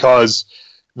just because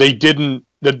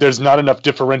there's not enough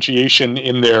differentiation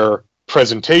in their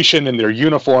presentation, in their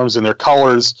uniforms, in their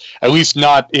colors. At least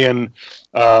not in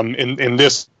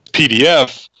this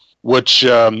PDF. Which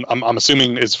I'm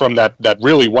assuming is from that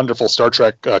really wonderful Star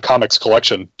Trek comics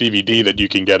collection DVD that you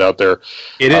can get out there.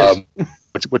 It is,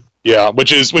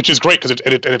 which is great because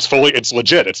it's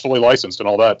legit, it's fully licensed and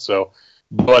all that. So,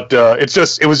 but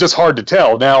it was just hard to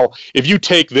tell. Now, if you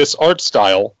take this art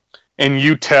style and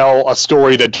you tell a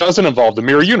story that doesn't involve the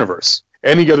mirror universe,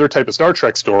 any other type of Star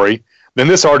Trek story, then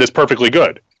this art is perfectly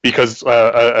good because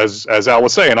as Al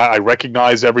was saying, I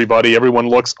recognize everybody. Everyone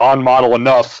looks on model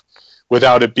enough.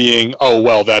 Without it being, oh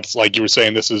well, that's like you were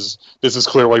saying. This is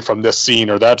clearly from this scene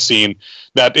or that scene.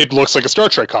 That it looks like a Star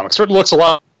Trek comic. Certainly looks a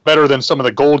lot better than some of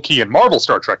the Gold Key and Marvel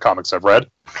Star Trek comics I've read.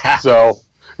 So,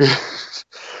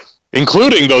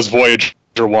 including those Voyager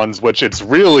ones, which it's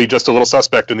really just a little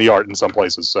suspect in the art in some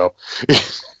places. So,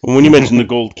 when you mention the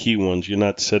Gold Key ones, you're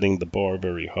not setting the bar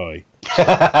very high.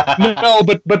 No,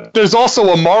 but there's also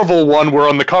a Marvel one where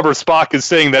on the cover Spock is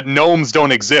saying that gnomes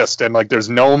don't exist, and like there's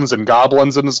gnomes and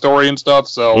goblins in the story and stuff.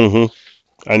 So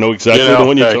I know exactly the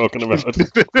one you're talking about.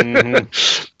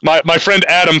 My friend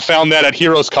Adam found that at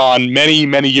Heroes Con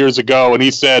many years ago, and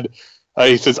he says,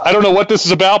 I don't know what this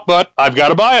is about, but I've got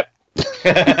to buy it.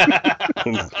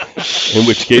 In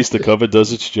which case, the cover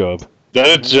does its job.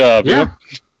 Does its job. Yeah.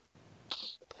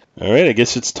 All right, I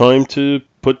guess it's time to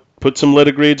put some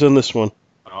letter grades on this one.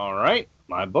 All right,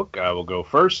 my book. I will go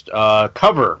first.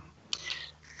 Cover.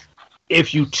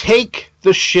 If you take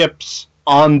the ships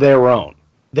on their own,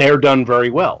 they're done very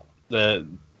well.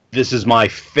 This is my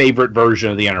favorite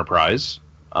version of the Enterprise.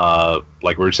 Like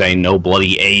we were saying, no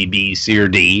bloody A, B, C, or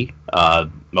D.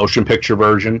 Motion picture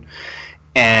version.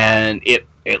 And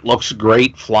it looks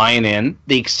great flying in.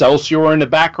 The Excelsior in the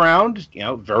background,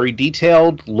 very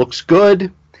detailed, looks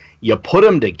good. You put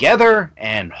them together,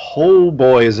 and oh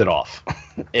boy, is it off.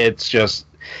 It's just,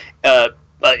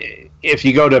 if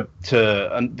you go to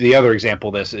the other example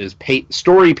of this is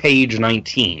story page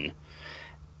 19,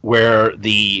 where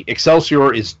the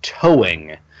Excelsior is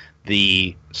towing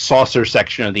the saucer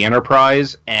section of the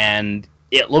Enterprise, and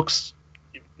it looks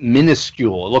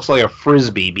minuscule. It looks like a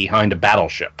Frisbee behind a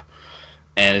battleship.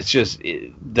 And it's just,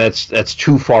 that's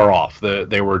too far off.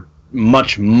 They were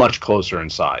much closer in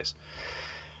size.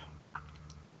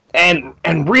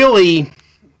 And really,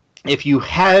 if you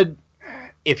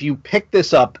picked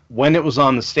this up when it was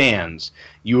on the stands,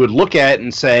 you would look at it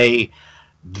and say,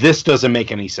 this doesn't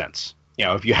make any sense.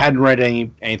 If you hadn't read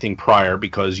anything prior,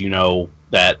 because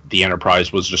that the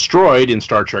Enterprise was destroyed in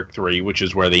Star Trek III, which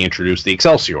is where they introduced the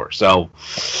Excelsior. So,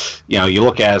 you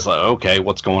look at it as like, okay,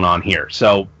 what's going on here?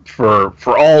 So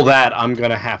for all that, I'm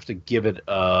going to have to give it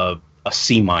a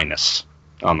C-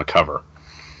 on the cover.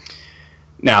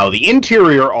 Now, the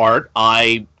interior art,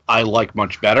 I like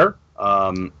much better.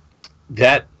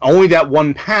 That only that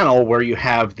one panel where you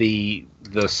have the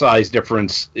size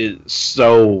difference is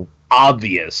so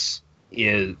obvious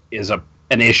is an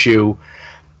issue.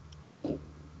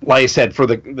 Like I said, for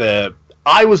the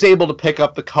I was able to pick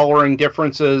up the coloring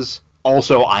differences.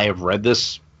 Also, I have read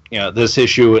this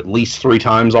issue at least 3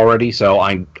 times already, so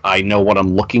I know what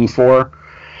I'm looking for.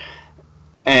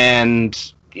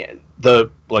 And like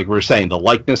we were saying, the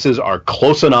likenesses are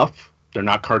close enough. They're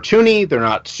not cartoony. They're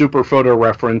not super photo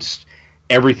referenced.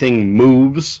 Everything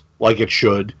moves like it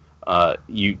should.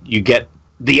 You get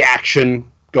the action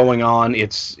going on.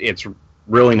 It's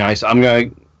really nice.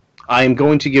 I am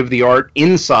going to give the art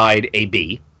inside a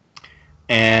B,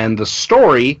 and the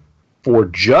story for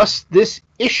just this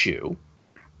issue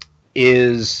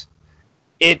is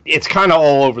it's kind of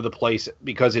all over the place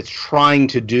because it's trying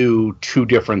to do 2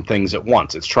 different things at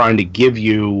once. It's trying to give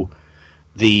you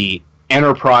the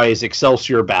Enterprise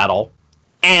Excelsior battle,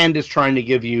 and it's trying to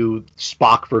give you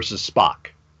Spock versus Spock.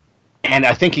 And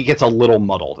I think it gets a little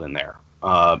muddled in there.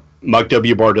 Mike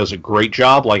W. Barr does a great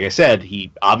job. Like I said,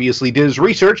 he obviously did his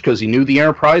research because he knew the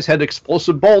Enterprise had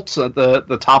explosive bolts at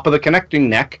the top of the connecting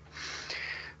neck.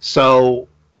 So,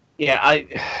 yeah,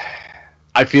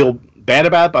 I feel bad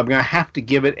about it, but I'm going to have to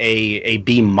give it a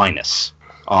B-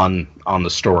 on the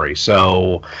story.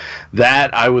 So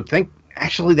that, I would think,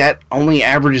 actually, that only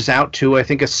averages out to, I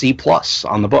think, a C+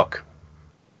 on the book.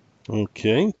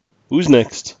 Okay. Who's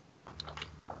next?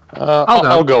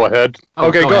 I'll go ahead.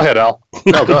 Okay, go ahead, Al.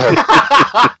 No, go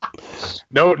ahead.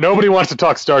 No, nobody wants to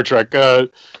talk Star Trek.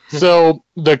 So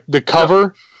the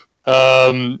cover,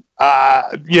 I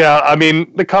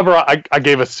mean, the cover I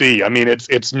gave a C. I mean,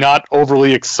 it's not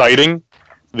overly exciting.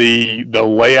 The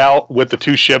layout with the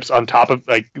 2 ships on top of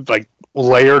like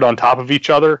layered on top of each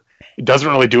other, it doesn't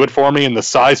really do it for me. And the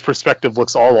size perspective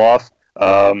looks all off.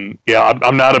 I'm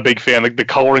not a big fan. The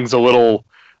coloring's a little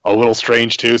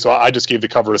strange too, so I just gave the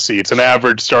cover a C. It's an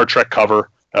average Star Trek cover.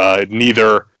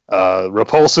 Neither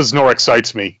repulses nor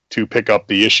excites me to pick up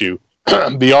the issue.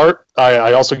 The art,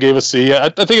 I also gave a C. I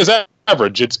think it's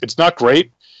average. It's not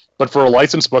great, but for a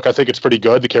licensed book, I think it's pretty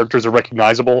good. The characters are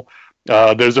recognizable.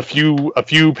 There's a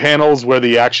few panels where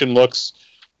the action looks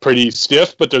pretty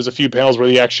stiff, but there's a few panels where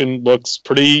the action looks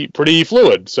pretty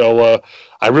fluid. So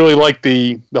I really like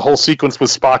the whole sequence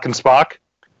with Spock and Spock,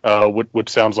 which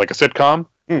sounds like a sitcom.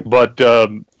 But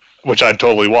which I'd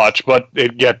totally watch. But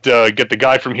it get the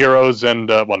guy from Heroes and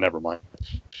well, never mind.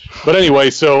 But anyway,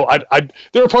 so I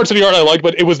there were parts of the art I liked,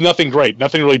 but it was nothing great.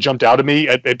 Nothing really jumped out at me.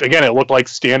 Again, it looked like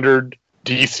standard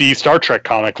DC Star Trek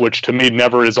comic, which to me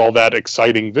never is all that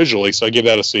exciting visually. So I give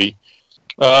that a C.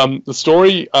 The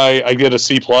story I get a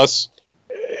C+.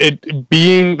 It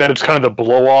being that it's kind of the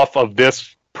blow off of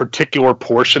this particular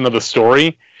portion of the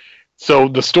story. So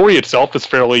the story itself is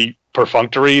fairly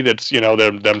perfunctory. That's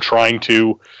them trying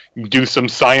to do some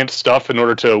science stuff in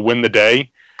order to win the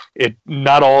day.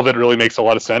 Not all of it really makes a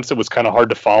lot of sense. It was kind of hard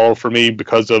to follow for me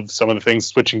because of some of the things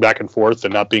switching back and forth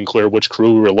and not being clear which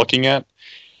crew we were looking at.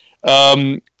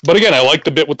 But again, I like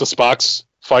the bit with the Spocks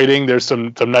fighting. There's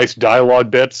some nice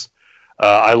dialogue bits.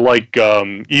 I like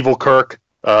Evil Kirk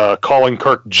calling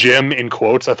Kirk Jim in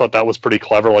quotes. I thought that was pretty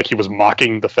clever. Like he was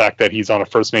mocking the fact that he's on a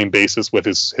first name basis with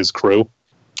his crew.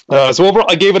 So overall,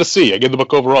 I gave it a C. I gave the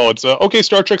book overall. It's a okay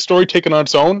Star Trek story taken on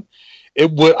its own.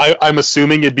 I'm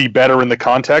assuming it'd be better in the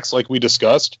context, like we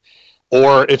discussed,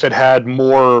 or if it had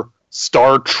more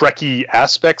Star Trek-y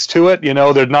aspects to it.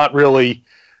 They're not really.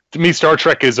 To me, Star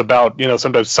Trek is about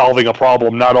sometimes solving a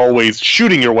problem, not always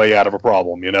shooting your way out of a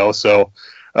problem. So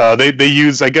they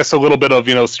use, I guess, a little bit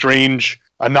of strange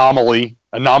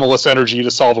anomalous energy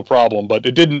to solve a problem, but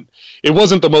it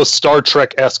wasn't the most Star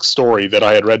Trek-esque story that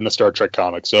I had read in the Star Trek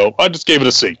comic, so I just gave it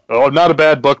a C. Not a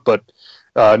bad book, but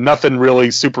nothing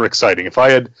really super exciting. If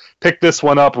I had picked this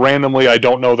one up randomly, I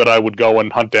don't know that I would go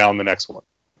and hunt down the next one.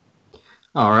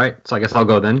 All right, so I guess I'll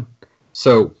go then.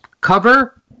 So,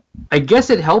 cover, I guess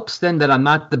it helps then that I'm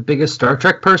not the biggest Star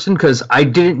Trek person, because I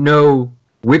didn't know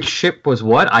which ship was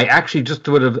what. I actually just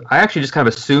kind of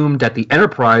assumed that the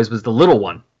Enterprise was the little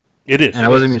one. It is. And I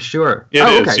wasn't even sure. It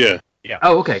is, okay. Yeah.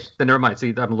 Oh, okay. Then never mind. See,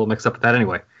 I'm a little mixed up with that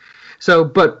anyway. So,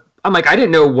 but I'm like, I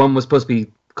didn't know one was supposed to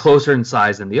be closer in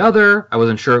size than the other. I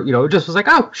wasn't sure. It just was like,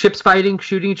 oh, ships fighting,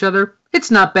 shooting each other.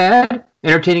 It's not bad.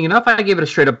 Entertaining enough. I gave it a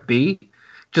straight up B,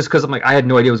 just because I'm like, I had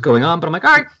no idea what was going on. But I'm like,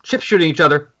 all right, ships shooting each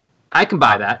other. I can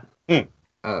buy that.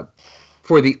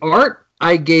 For the art,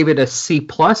 I gave it a C+.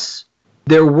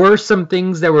 There were some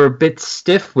things that were a bit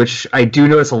stiff, which I do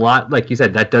notice a lot. Like you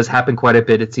said, that does happen quite a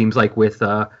bit, it seems like, with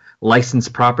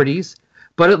licensed properties.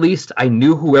 But at least I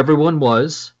knew who everyone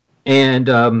was, and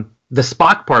the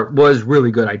Spock part was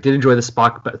really good. I did enjoy the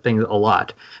Spock thing a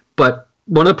lot. But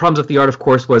one of the problems with the art, of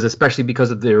course, was especially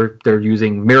because of they're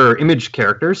using mirror image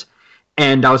characters,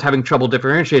 and I was having trouble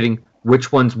differentiating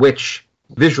which one's which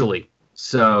visually.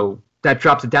 So that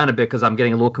drops it down a bit because I'm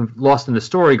getting a little lost in the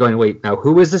story, going, wait, now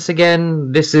who is this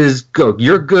again? This is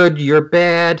you're good, you're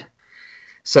bad.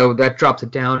 So that drops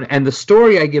it down. And the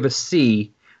story, I give a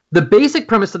C. The basic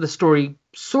premise of the story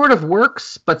sort of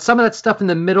works, but some of that stuff in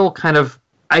the middle I kind of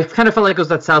felt like it was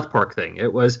that South Park thing.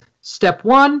 It was step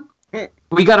 1,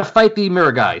 we got to fight the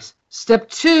mirror guys. Step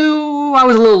 2, I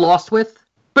was a little lost with,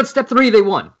 but step 3, they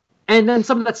won. And then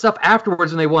some of that stuff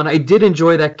afterwards when they won, I did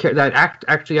enjoy that act.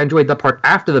 Actually, I enjoyed that part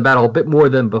after the battle a bit more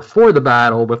than before the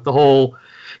battle, with the whole,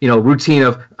 routine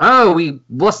of, oh, we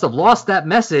must have lost that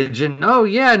message, and oh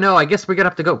yeah, no, I guess we're gonna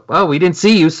have to go. Oh, we didn't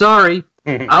see you, sorry.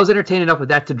 I was entertained enough with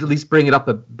that to at least bring it up.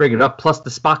 Plus the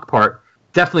Spock part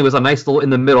definitely was a nice little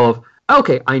in the middle of,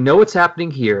 okay, I know what's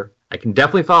happening here. I can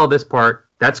definitely follow this part.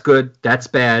 That's good. That's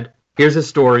bad. Here's his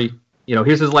story.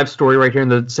 Here's his life story right here in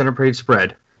the center page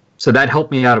spread. So that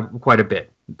helped me out quite a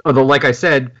bit. Although, like I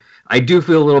said, I do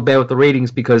feel a little bad with the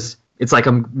ratings because it's like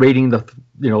I'm rating the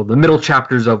middle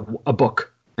chapters of a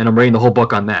book, and I'm rating the whole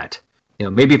book on that.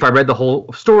 Maybe if I read the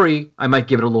whole story, I might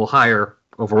give it a little higher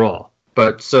overall.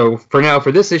 But so for now,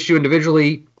 for this issue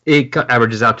individually, it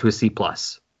averages out to a C+.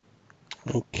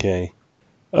 Okay.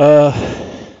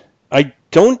 I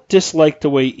don't dislike the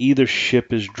way either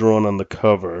ship is drawn on the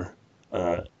cover.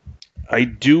 I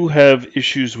do have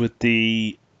issues with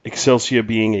the Excelsior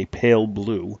being a pale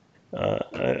blue.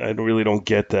 I really don't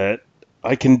get that.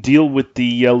 I can deal with the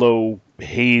yellow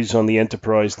haze on the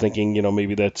Enterprise, thinking,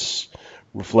 maybe that's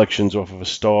reflections off of a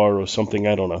star or something.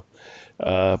 I don't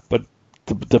know. But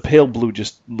the pale blue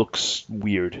just looks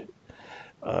weird.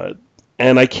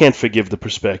 And I can't forgive the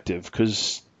perspective,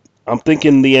 because I'm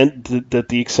thinking that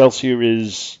the Excelsior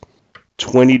is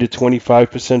 20 to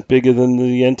 25% bigger than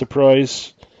the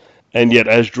Enterprise. And yet,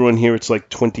 as drawn here, it's like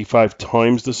 25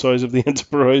 times the size of the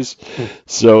Enterprise.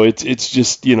 So it's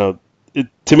just, to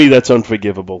me, that's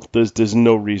unforgivable. There's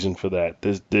no reason for that.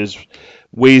 There's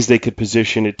ways they could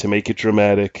position it to make it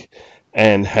dramatic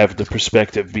and have the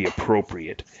perspective be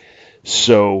appropriate.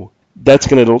 So that's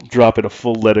going to drop it a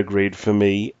full letter grade for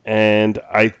me. And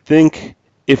I think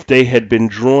if they had been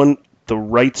drawn the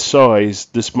right size,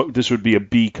 this would be a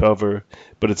B cover,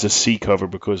 but it's a C cover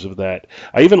because of that.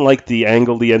 I even like the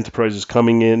angle the Enterprise is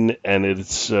coming in, and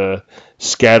it's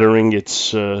scattering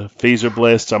its phaser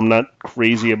blasts. I'm not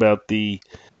crazy about the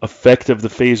effect of the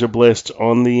phaser blasts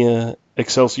on the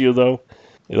Excelsior, though.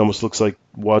 It almost looks like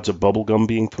wads of bubblegum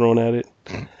being thrown at it.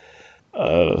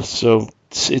 So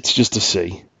it's just a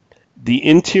C. The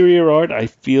interior art, I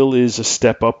feel, is a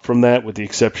step up from that, with the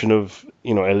exception of,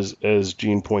 as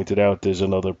Gene pointed out, there's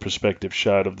another perspective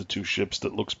shot of the two ships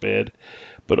that looks bad.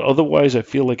 But otherwise, I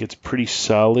feel like it's pretty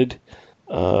solid.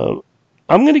 I'm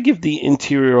going to give the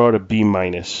interior art a B-.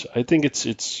 I think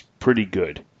it's pretty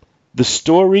good. The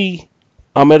story,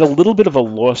 I'm at a little bit of a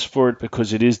loss for it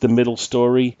because it is the middle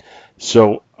story.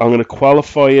 So I'm going to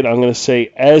qualify it. I'm going to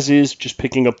say, as is, just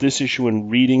picking up this issue and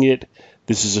reading it,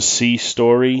 this is a C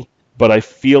story. But I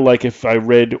feel like if I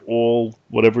read all,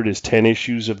 10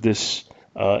 issues of this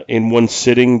in one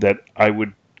sitting, that I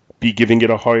would be giving it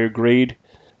a higher grade.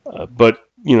 But,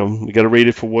 we got to rate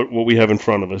it for what we have in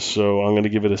front of us. So I'm going to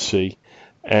give it a C.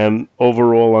 And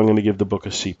overall, I'm going to give the book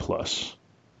a C+.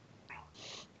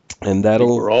 And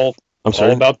we're all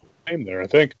about the same there, I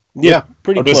think. Yeah,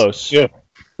 pretty close. Yeah.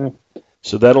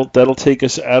 So that'll take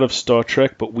us out of Star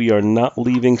Trek, but we are not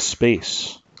leaving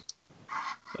space.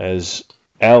 As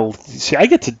Al, see, I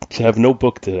get to have no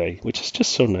book today, which is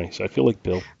just so nice. I feel like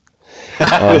Bill.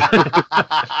 Are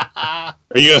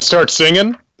you going to start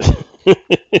singing?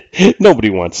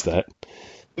 Nobody wants that.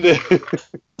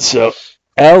 So,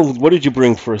 Al, what did you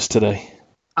bring for us today?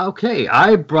 Okay,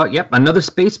 I brought, another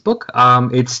space book.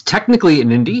 It's technically an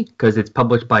indie because it's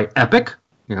published by Epic.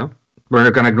 We're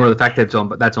not going to ignore the fact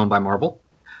that that's owned by Marvel.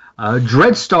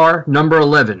 Dreadstar number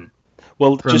 11.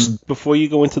 Well, just before you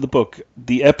go into the book,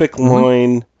 the Epic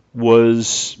line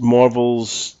was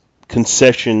Marvel's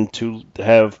concession to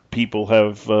have people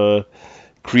have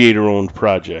creator-owned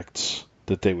projects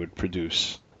that they would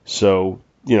produce. So,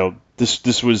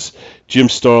 this was Jim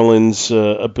Starlin's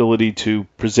ability to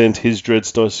present his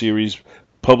Dreadstar series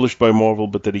published by Marvel,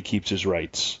 but that he keeps his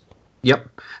rights. Yep.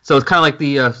 So it's kind of like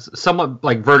the somewhat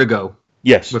like Vertigo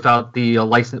Yes. Without the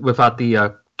license, without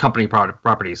the company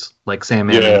properties like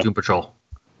Sandman and Doom Patrol.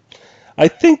 I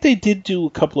think they did do a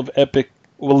couple of Epic.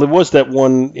 Well, there was that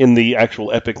one in the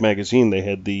actual Epic magazine. They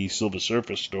had the Silver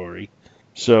Surfer story.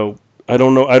 So I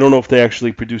don't know. I don't know if they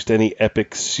actually produced any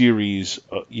Epic series,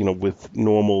 with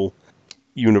normal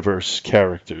universe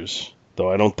characters.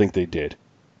 Though I don't think they did.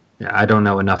 Yeah, I don't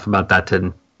know enough about that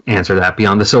to answer that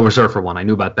beyond the Silver Surfer one. I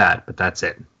knew about that, but that's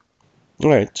it. All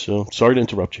right. So sorry to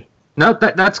interrupt you. No,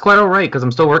 that's quite all right because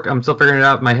I'm still figuring it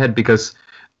out in my head because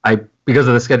of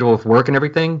the schedule of work and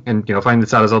everything, and finding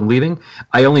this out as I'm leaving.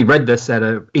 I only read this at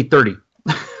 8:30.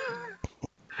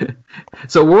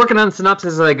 So we're working on the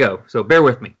synopsis as I go. So bear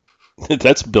with me.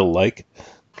 That's Bill-like.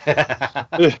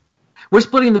 We're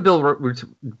splitting the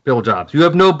Bill jobs. You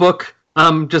have no book.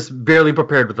 I'm just barely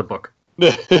prepared with the book.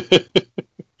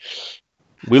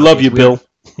 We love you, Bill.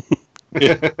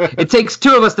 It takes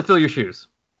two of us to fill your shoes.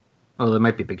 Oh, there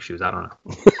might be big shoes. I don't know.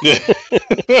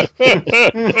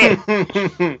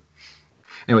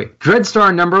 Anyway,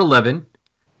 Dreadstar number 11,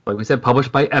 like we said,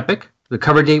 published by Epic. The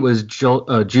cover date was June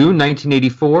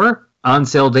 1984. On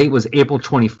sale date was April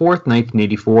 24th,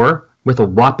 1984, with a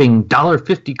whopping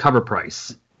 $1.50 cover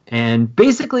price. And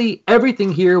basically,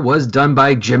 everything here was done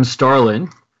by Jim Starlin,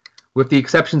 with the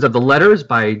exceptions of the letters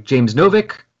by James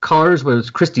Novick, colors was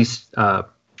Christy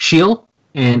Scheel,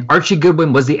 and Archie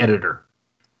Goodwin was the editor.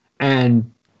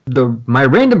 And my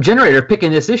random generator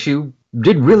picking this issue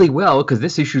did really well because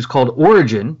this issue is called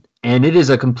Origin, and it is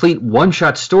a complete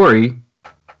one-shot story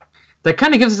that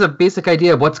kind of gives us a basic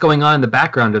idea of what's going on in the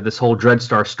background of this whole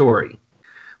Dreadstar story.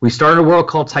 We start in a world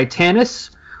called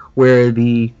Titanus, where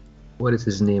what is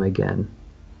his name again?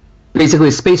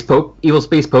 Basically, Space Pope, evil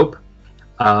Space Pope,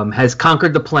 has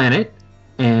conquered the planet,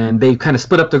 and they kind of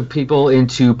split up the people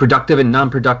into productive and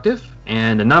non-productive.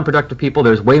 And the non-productive people,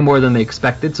 there's way more than they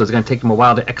expected, so it's going to take them a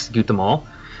while to execute them all.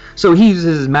 So he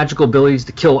uses his magical abilities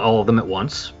to kill all of them at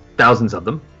once, thousands of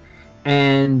them.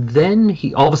 And then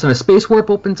all of a sudden a space warp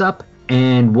opens up,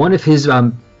 and one of his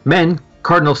men,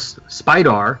 Cardinal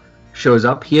Spidar, shows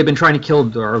up. He had been trying to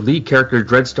kill our lead character,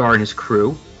 Dreadstar, and his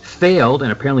crew, failed,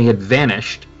 and apparently had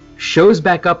vanished, shows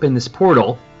back up in this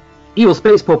portal. Evil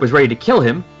Space Pope is ready to kill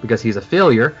him because he's a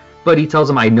failure, but he tells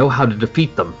him, I know how to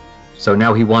defeat them. So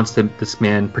now he wants this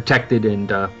man protected and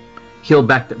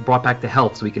brought back to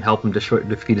health so he can help him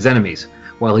defeat his enemies.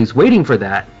 While he's waiting for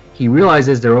that, he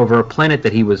realizes they're over a planet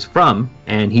that he was from,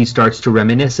 and he starts to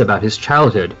reminisce about his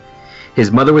childhood.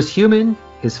 His mother was human,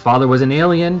 his father was an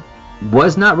alien,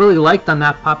 was not really liked on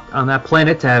that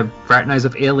planet to have fraternize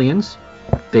with aliens.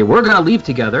 They were going to leave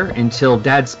together until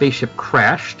Dad's spaceship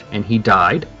crashed and he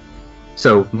died.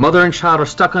 So mother and child are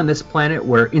stuck on this planet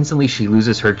where instantly she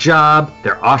loses her job,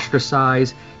 they're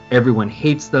ostracized, everyone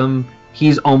hates them,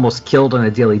 he's almost killed on a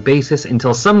daily basis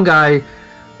until some guy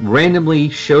randomly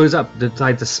shows up,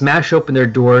 decides to smash open their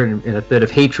door in a fit of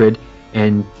hatred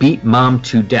and beat mom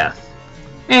to death.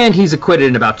 And he's acquitted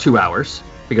in about 2 hours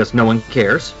because no one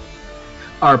cares.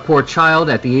 Our poor child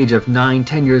at the age of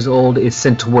 9-10 years old is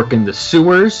sent to work in the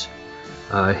sewers.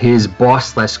 His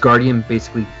boss/guardian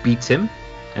basically beats him.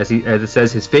 As it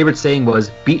says, his favorite saying was,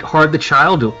 beat hard the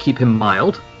child, it'll keep him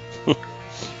mild.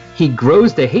 He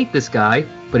grows to hate this guy,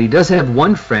 but he does have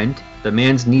one friend, the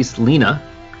man's niece, Lena.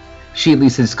 She at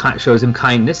least shows him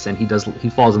kindness, and he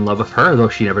falls in love with her, though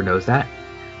she never knows that.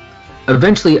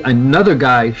 Eventually, another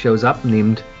guy shows up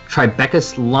named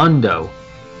Tribeccus Londo.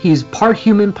 He's part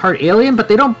human, part alien, but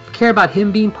they don't care about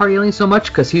him being part alien so much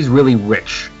because he's really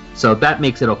rich. So that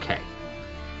makes it okay.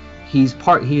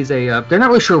 They're not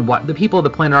really sure what, the people of the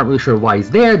planet aren't really sure why he's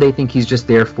there. They think he's just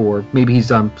there for, maybe he's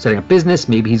setting up business,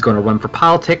 maybe he's going to run for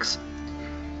politics.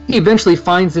 He eventually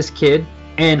finds this kid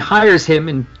and hires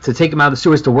him to take him out of the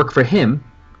sewers to work for him.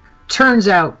 Turns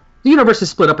out the universe is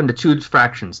split up into two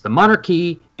fractions, the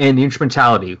monarchy and the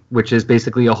instrumentality, which is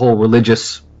basically a whole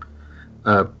religious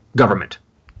government.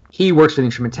 He works for the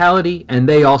instrumentality, and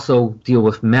they also deal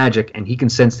with magic, and he can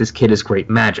sense this kid is great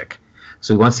magic.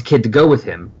 So he wants the kid to go with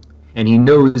him, and he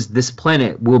knows this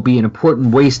planet will be an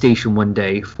important way station one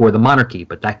day for the monarchy,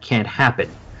 but that can't happen.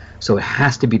 So it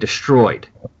has to be destroyed.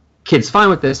 Kid's fine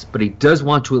with this, but he does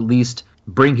want to at least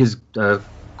bring his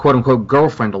quote-unquote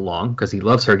girlfriend along, because he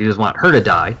loves her, he doesn't want her to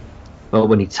die. But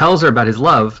when he tells her about his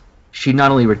love, she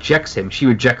not only rejects him, she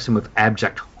rejects him with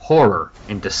abject horror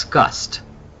and disgust.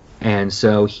 And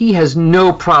so he has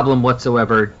no problem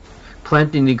whatsoever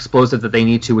planting the explosive that they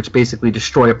need to, which basically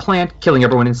destroy a plant, killing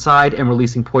everyone inside, and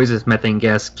releasing poisonous methane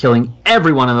gas, killing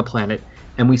everyone on the planet,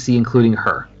 and we see including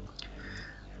her.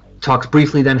 Talks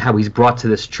briefly then how he's brought to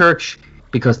this church.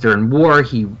 Because they're in war,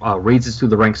 he raises through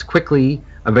the ranks quickly,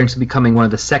 eventually becoming one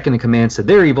of the second in command to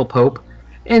their evil pope,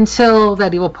 until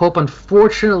that evil Pope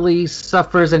unfortunately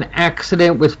suffers an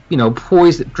accident with,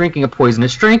 drinking a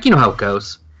poisonous drink. You know how it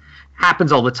goes.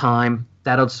 Happens all the time.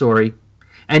 That old story.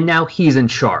 And now he's in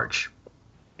charge.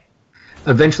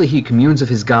 Eventually he communes with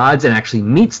his gods and actually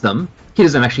meets them. He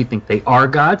doesn't actually think they are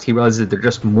gods. He realizes that they're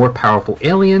just more powerful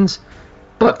aliens.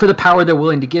 But for the power they're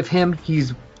willing to give him, he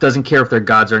doesn't care if they're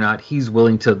gods or not. He's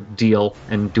willing to deal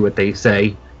and do what they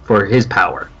say for his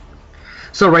power.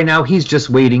 So right now he's just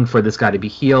waiting for this guy to be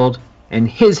healed. And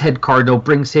his head cardinal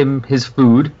brings him his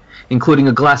food, including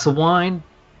a glass of wine.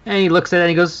 And he looks at it and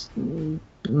he goes,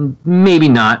 maybe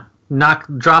not.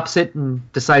 Drops it and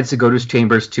decides to go to his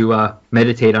chambers to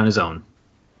meditate on his own.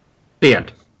 The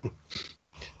end.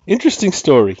 Interesting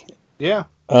story. Yeah.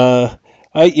 I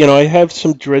have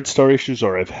some Dreadstar issues,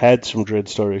 or I've had some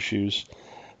Dreadstar issues,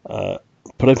 but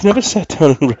I've never sat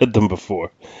down and read them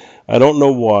before. I don't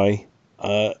know why.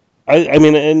 I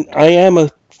am a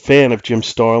fan of Jim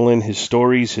Starlin, his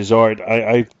stories, his art.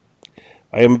 I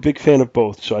am a big fan of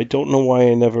both, so I don't know why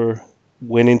I never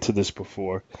went into this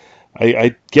before.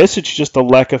 I guess it's just a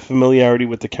lack of familiarity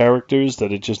with the characters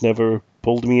that it just never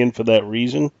pulled me in for that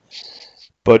reason.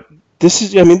 But this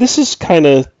is kind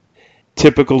of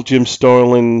typical Jim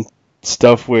Starlin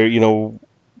stuff where,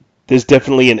 there's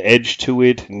definitely an edge to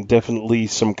it and definitely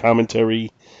some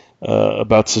commentary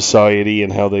about society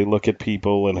and how they look at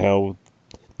people and how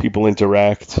people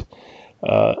interact.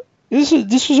 This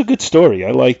was a good story.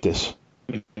 I like this.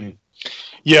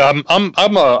 Yeah,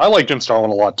 I like Jim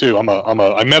Starlin a lot too.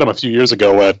 I met him a few years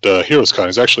ago at HeroesCon.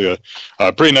 He's actually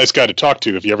a pretty nice guy to talk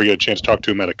to if you ever get a chance to talk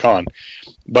to him at a con.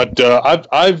 But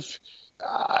I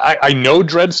know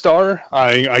Dreadstar.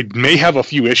 I may have a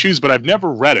few issues, but I've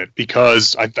never read it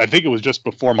because I think it was just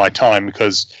before my time.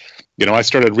 Because I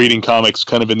started reading comics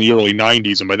kind of in the early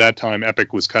 '90s, and by that time,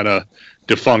 Epic was kind of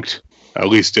defunct, at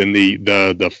least in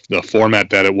the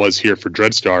format that it was here for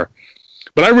Dreadstar.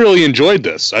 But I really enjoyed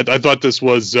this. I thought this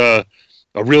was a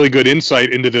really good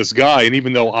insight into this guy. And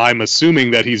even though I'm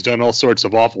assuming that he's done all sorts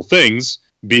of awful things,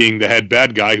 being the head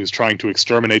bad guy who's trying to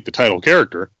exterminate the title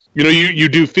character, you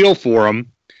do feel for him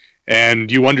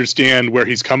and you understand where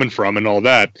he's coming from and all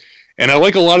that. And I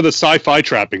like a lot of the sci-fi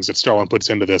trappings that Starlin puts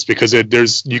into this because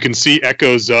you can see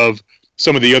echoes of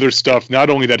some of the other stuff, not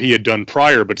only that he had done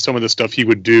prior, but some of the stuff he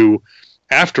would do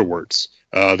afterwards.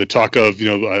 The talk of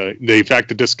the fact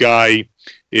that this guy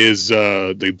is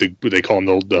they call him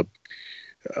the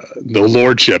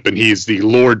lordship, and he's the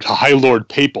High Lord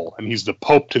Papal, and he's the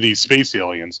Pope to these space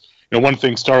aliens. One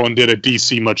thing Starlin did at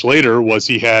DC much later was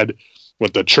he had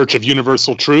the Church of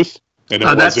Universal Truth, and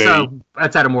that's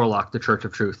Adam Warlock, the Church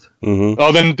of Truth. Mm-hmm.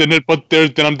 Oh,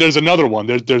 there's another one.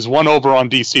 There's one over on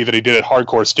DC that he did at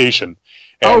Hardcore Station,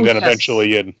 and then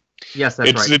eventually in. Yes,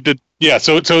 that's right.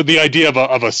 So the idea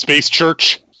of a space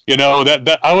church,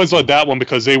 that I always loved that one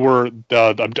because they were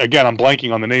again, I'm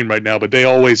blanking on the name right now, but they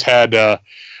always had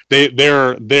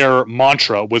their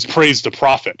mantra was praise the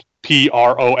prophet,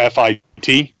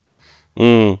 PROFIT.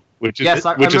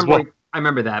 I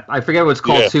remember that. I forget what it's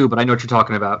called too, but I know what you're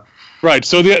talking about. Right.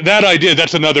 So that idea,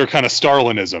 that's another kind of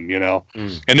Starlinism,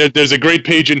 And there's a great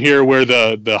page in here where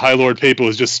the High Lord Papal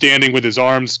is just standing with his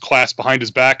arms clasped behind his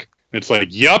back. It's like,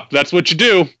 yep, that's what you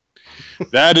do.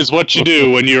 That is what you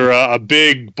do when you're a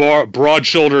big,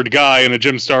 broad-shouldered guy in a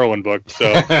Jim Starlin book.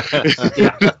 So,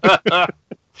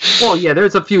 Well, yeah,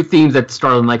 there's a few themes that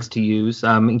Starlin likes to use.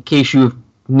 In case you've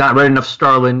not read enough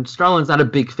Starlin's not a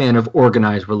big fan of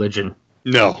organized religion.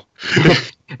 No.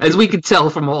 As we could tell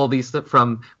from all these,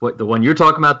 from the one you're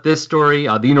talking about, this story,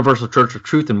 the Universal Church of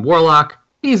Truth and Warlock,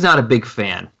 he's not a big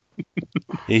fan.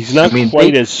 He's not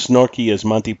quite as snarky as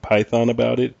Monty Python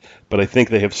about it, but I think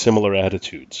they have similar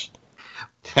attitudes.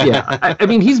 Yeah,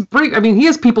 he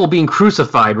has people being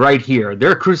crucified right here.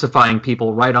 They're crucifying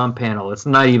people right on panel. It's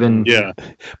not even... Yeah.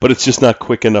 But it's just not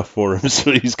quick enough for him,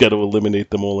 so he's got to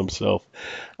eliminate them all himself.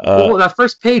 That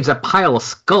first page, that pile of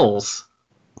skulls.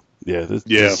 Yeah,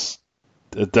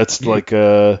 that's like,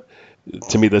 to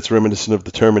me, that's reminiscent of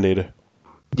the Terminator.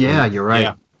 Yeah, you're right.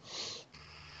 Yeah.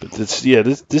 But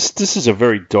this is a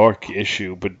very dark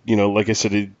issue, but, like I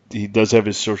said, he does have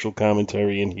his social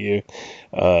commentary in here.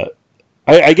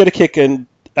 I get a kick, and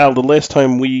Al, the last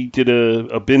time we did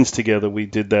a bins together, we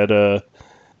did that.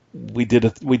 We did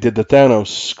the Thanos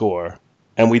score,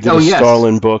 and we did a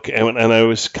Starlin book, and I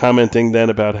was commenting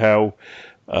then about how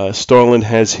Starlin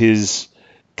has his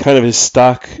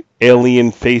stock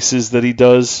alien faces that he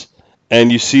does,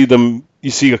 and you see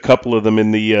a couple of them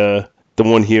in the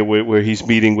one here where he's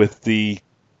meeting with the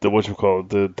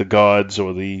the gods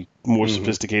or the more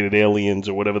sophisticated aliens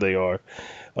or whatever they are.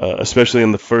 Especially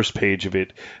on the first page of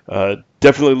it,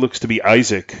 definitely looks to be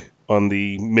Isaac on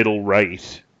the middle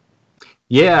right.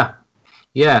 Yeah,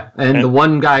 and the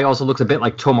one guy also looks a bit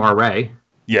like Tomar Ray.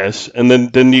 Yes, and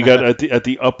then you got at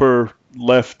the upper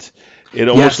left, it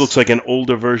almost looks like an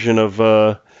older version of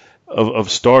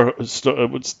Star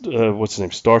what's his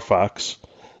name, Star Fox,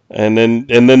 and then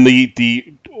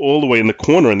the all the way in the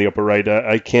corner in the upper right,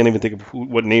 I can't even think of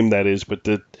what name that is, but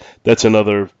that's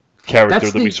another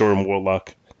character that we saw in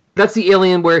Warlock. That's the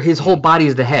alien where his whole body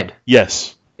is the head.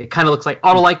 Yes. It kind of looks like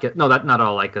Autolycus. No, not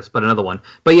Autolycus, but another one.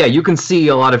 But yeah, you can see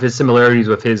a lot of his similarities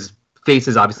with his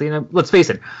faces, obviously. And let's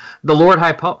face it, the Lord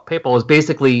High Papal is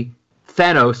basically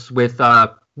Thanos with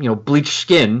bleached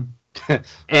skin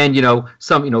and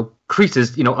some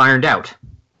creases ironed out.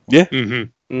 Yeah.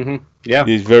 Mm-hmm. Mm-hmm. Yeah.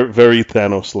 He's very very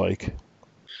Thanos-like.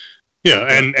 Yeah,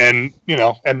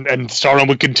 and Starlin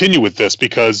would continue with this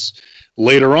because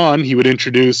later on he would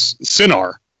introduce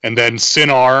Sinar. And then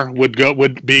Sinar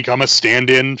would become a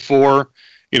stand-in for,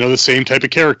 the same type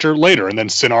of character later. And then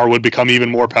Sinar would become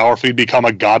even more powerful. He'd become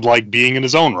a godlike being in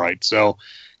his own right. So,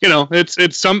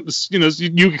 it's some,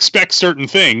 you expect certain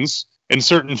things and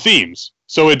certain themes.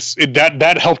 So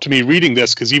that helped me reading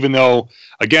this because even though,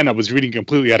 again, I was reading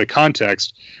completely out of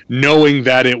context, knowing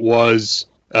that it was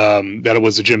a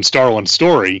Jim Starlin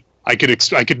story, I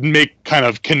could make kind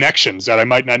of connections that I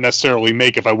might not necessarily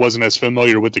make if I wasn't as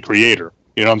familiar with the creator.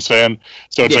 You know what I'm saying?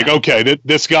 So it's like, okay,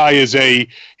 this guy is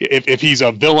if he's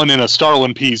a villain in a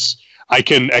Starlin piece, I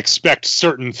can expect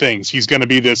certain things. He's going to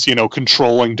be this,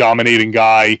 controlling, dominating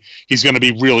guy. He's going to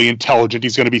be really intelligent.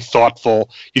 He's going to be thoughtful.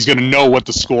 He's going to know what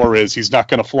the score is. He's not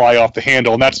going to fly off the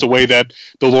handle. And that's the way that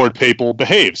the Lord Papal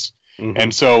behaves. Mm-hmm.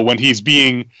 And so when he's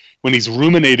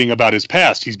ruminating about his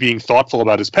past, he's being thoughtful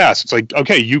about his past. It's like,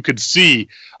 okay, you could see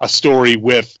a story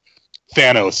with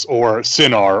Thanos or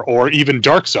Sinar or even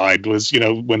Darkseid was,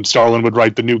 when Starlin would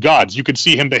write The New Gods, you could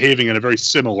see him behaving in a very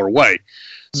similar way.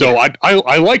 So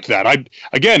I like that.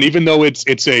 Again, even though it's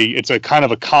a kind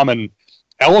of a common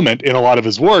element in a lot of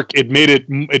his work, it made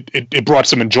it brought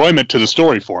some enjoyment to the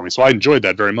story for me. So I enjoyed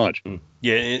that very much.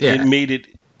 Yeah, it made it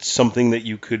something that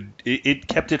you could. It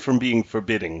kept it from being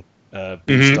forbidding,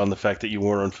 based on the fact that you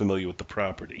weren't unfamiliar with the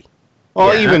property.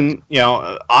 Well, even,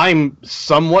 I'm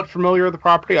somewhat familiar with the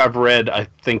property. I've read, I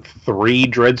think, 3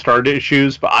 Dreadstar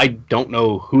issues, but I don't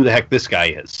know who the heck this guy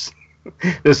is.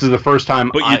 This is the first time.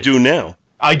 But you do now.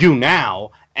 I do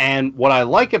now, and what I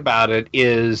like about it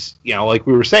is, like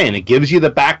we were saying, it gives you the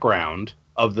background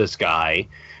of this guy,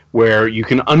 where you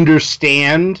can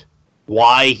understand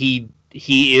why he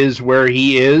is where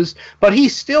he is, but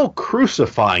he's still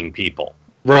crucifying people.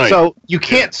 Right. So you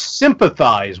can't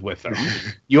sympathize with him.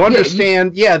 You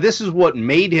understand, this is what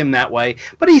made him that way,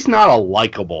 but he's not a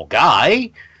likable guy.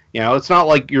 It's not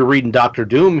like you're reading Dr.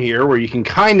 Doom here where you can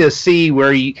kind of see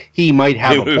where he might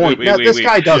have a point. This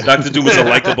guy doesn't. Dr. Doom is a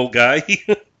likable guy?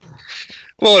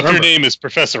 Well, if your name is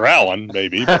Professor Allen,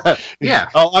 maybe. Yeah.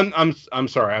 Oh, I'm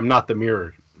sorry. I'm not the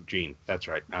mirror gene. That's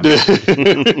right.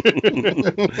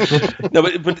 No,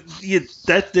 but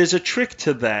there's a trick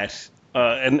to that.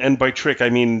 And by trick I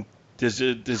mean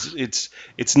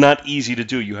it's not easy to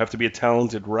do. You have to be a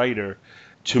talented writer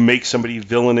to make somebody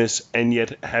villainous and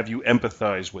yet have you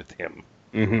empathize with him.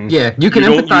 Mm-hmm. Yeah, you can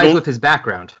empathize with his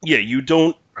background. Yeah, you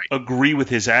don't agree with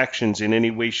his actions in any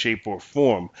way, shape, or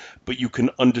form, but you can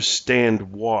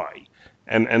understand why.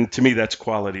 And to me, that's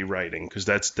quality writing because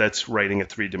that's writing a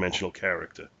 3-dimensional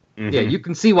character. Mm-hmm. Yeah, you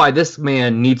can see why this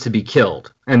man needs to be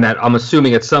killed, and that I'm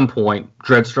assuming at some point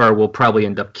Dreadstar will probably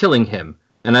end up killing him.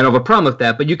 And I don't have a problem with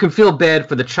that, but you can feel bad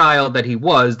for the child that he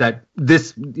was, that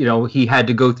this, he had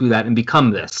to go through that and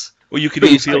become this. Well, you could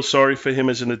even feel sorry for him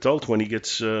as an adult when he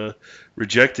gets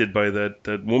rejected by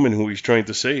that woman who he's trying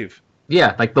to save.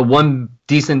 Yeah, like the one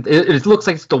decent, it looks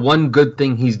like it's the one good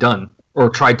thing he's done, or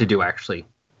tried to do actually,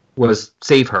 was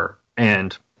save her.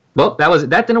 And, well,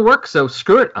 that didn't work, so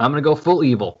screw it, I'm going to go full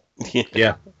evil.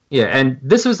 Yeah. Yeah, and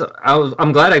this was,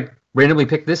 I'm glad I randomly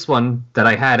picked this one that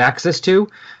I had access to,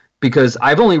 because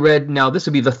I've only read, now this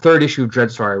would be the 3rd issue of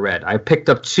Dreadstar I read. I picked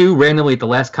up 2 randomly at the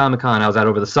last Comic-Con I was at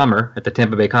over the summer, at the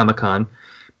Tampa Bay Comic-Con,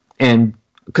 and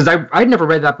because I'd never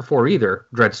read that before either,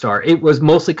 Dreadstar. It was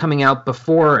mostly coming out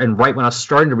before and right when I was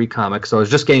starting to read comics, so I was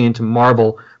just getting into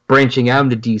Marvel, branching out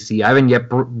into DC. I haven't yet,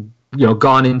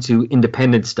 gone into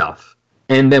independent stuff.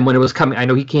 And then when it was coming, I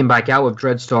know he came back out with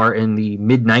Dreadstar in the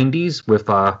mid-90s with,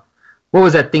 what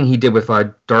was that thing he did with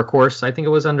Dark Horse? I think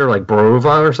it was under, like,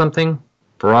 Barova or something?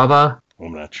 Barava?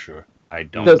 I'm not sure. I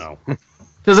don't know.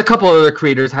 There's a couple other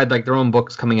creators had, like, their own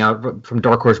books coming out from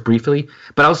Dark Horse briefly,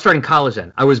 but I was starting college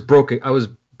then. I was broke.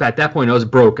 At that point, I was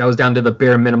broke. I was down to the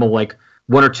bare minimal, like,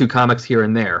 1 or 2 comics here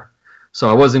and there. So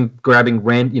I wasn't grabbing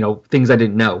things I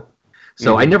didn't know.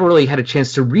 So I never really had a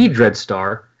chance to read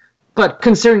Dreadstar. But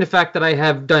considering the fact that I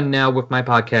have done now with my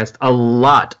podcast a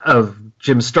lot of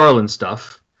Jim Starlin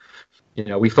stuff,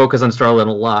 we focus on Starlin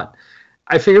a lot,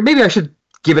 I figured maybe I should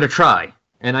give it a try.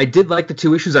 And I did like the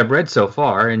 2 issues I've read so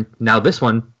far, and now this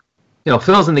one,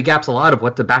 fills in the gaps a lot of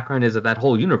what the background is of that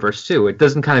whole universe, too. It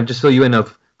doesn't kind of just fill you in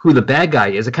of who the bad guy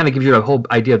is. It kind of gives you a whole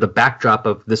idea of the backdrop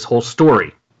of this whole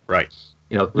story. Right.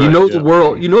 The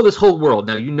world, this whole world.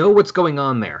 Now, you know what's going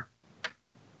on there,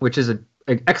 which is an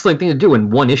excellent thing to do in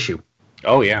 1 issue.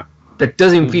 Oh, yeah. That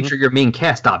doesn't even feature your main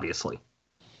cast, obviously.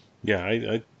 Yeah,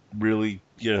 I really,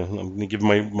 I'm going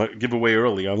to give away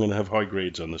early. I'm going to have high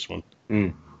grades on this one.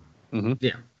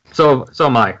 Yeah. So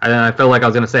am I. I feel like I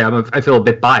was going to say I feel a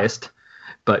bit biased,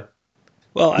 but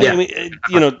well, I mean,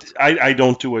 I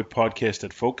don't do a podcast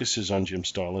that focuses on Jim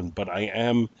Starlin, but I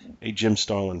am a Jim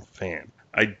Starlin fan.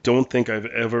 I don't think I've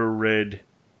ever read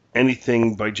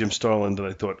anything by Jim Starlin that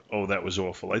I thought, oh, that was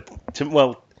awful. I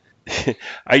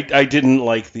didn't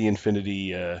like the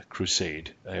Infinity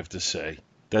Crusade, I have to say.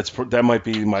 That might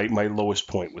be my lowest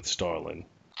point with Starlin.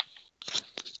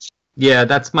 Yeah,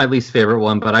 that's my least favorite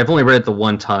one, but I've only read it the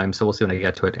 1 time, so we'll see when I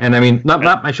get to it. And I mean,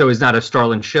 not my show is not a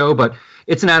Starlin show, but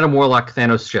it's an Adam Warlock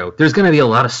Thanos show. There's going to be a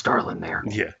lot of Starlin there.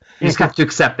 Yeah. You just have to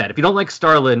accept that. If you don't like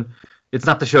Starlin, it's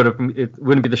not the show it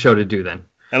wouldn't be the show to do then.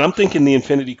 And I'm thinking the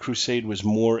Infinity Crusade was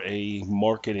more a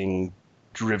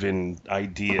marketing-driven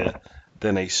idea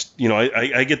than I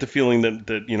get the feeling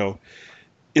that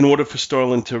in order for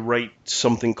Starlin to write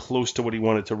something close to what he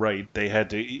wanted to write, they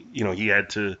had to, he had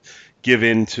to give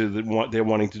in to they're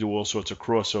wanting to do all sorts of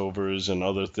crossovers and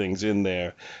other things in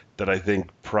there that I think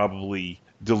probably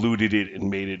diluted it and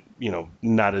made it,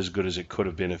 not as good as it could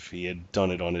have been if he had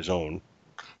done it on his own.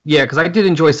 Yeah, because I did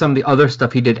enjoy some of the other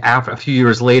stuff he did a few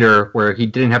years later where he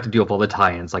didn't have to deal with all the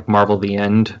tie-ins, like Marvel The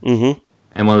End. Mm-hmm.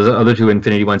 And one of the other 2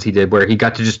 Infinity ones he did where he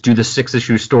got to just do the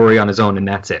 6-issue story on his own and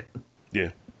that's it. Yeah.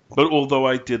 But although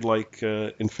I did like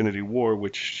Infinity War,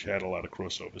 which had a lot of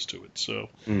crossovers to it, so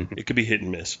it could be hit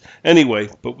and miss. Anyway,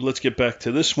 but let's get back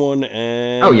to this one,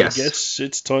 and I guess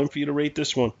it's time for you to rate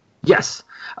this one. Yes.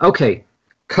 Okay.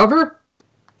 Cover,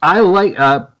 I like.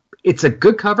 It's a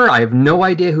good cover. I have no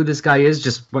idea who this guy is.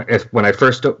 Just when I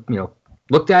first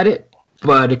looked at it,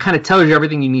 but it kind of tells you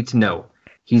everything you need to know.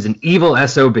 He's an evil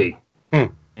SOB,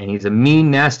 and he's a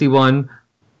mean, nasty one.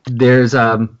 There's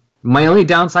my only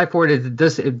downside for it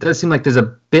is it does seem like there's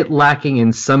a bit lacking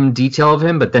in some detail of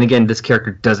him, but then again, this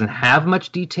character doesn't have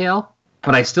much detail.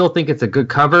 But I still think it's a good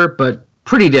cover, but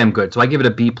pretty damn good. So I give it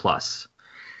a B+.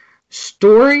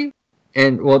 Story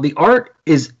the art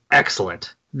is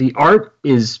excellent. The art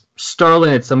is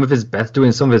Starlin at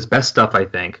doing some of his best stuff, I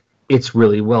think. It's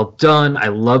really well done. I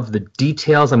love the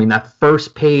details. I mean, that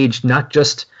first page, not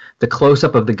just the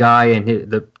close-up of the guy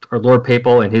and Lord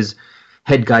Papal and his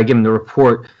head guy giving the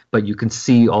report, but you can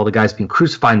see all the guys being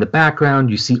crucified in the background.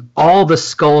 You see all the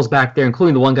skulls back there,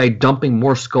 including the one guy dumping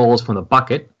more skulls from the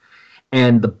bucket,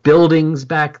 and the buildings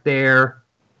back there.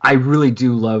 I really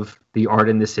do love the art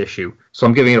in this issue, so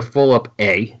I'm giving it a full-up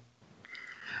A.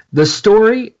 The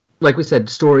story, like we said,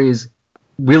 story is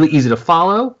really easy to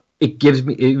follow. It gives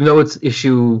me, even though it's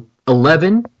issue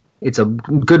 11, it's a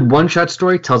good one-shot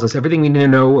story. It tells us everything we need to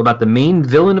know about the main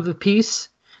villain of the piece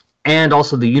and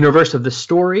also the universe of the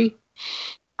story.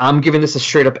 I'm giving this a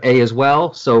straight-up A as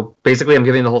well, so basically I'm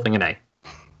giving the whole thing an A.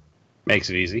 Makes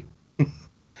it easy.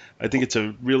 I think it's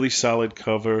a really solid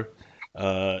cover.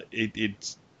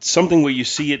 It's something where you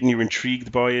see it and you're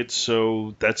intrigued by it,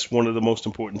 so that's one of the most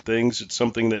important things. It's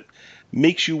something that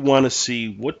makes you want to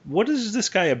see what is this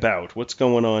guy about? What's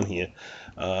going on here?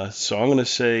 So I'm going to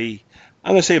say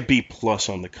a B+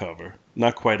 on the cover.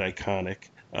 Not quite iconic.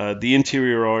 The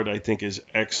interior art, I think, is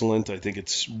excellent. I think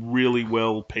it's really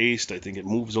well paced. I think it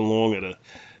moves along at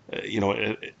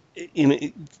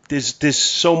there's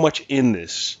so much in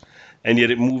this, and yet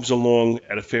it moves along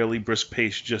at a fairly brisk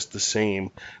pace, just the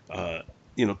same.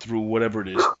 Through whatever it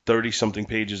is, 30-something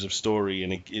pages of story,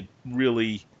 and it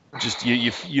really just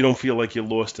you don't feel like you're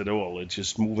lost at all. It's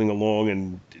just moving along,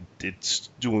 and it's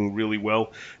doing really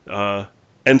well.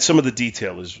 And some of the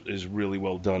detail is really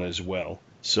well done as well.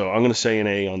 So I'm going to say an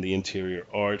A on the interior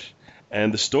art.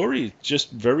 And the story,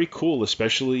 just very cool,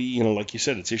 especially, like you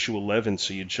said, it's issue 11,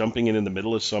 so you're jumping in the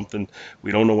middle of something.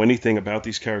 We don't know anything about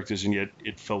these characters, and yet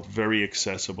it felt very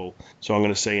accessible. So I'm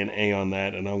going to say an A on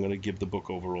that, and I'm going to give the book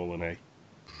overall an A.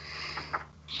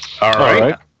 All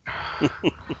right. Go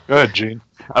ahead, Gene.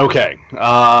 Okay.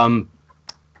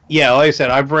 Yeah, like I said,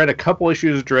 I've read a couple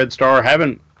issues of Dreadstar.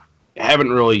 Haven't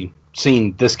really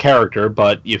seen this character,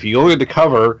 but if you look at the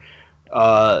cover,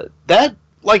 that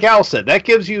like Al said, that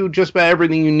gives you just about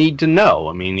everything you need to know.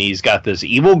 I mean, he's got this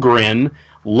evil grin,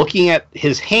 looking at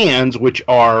his hands, which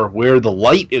are where the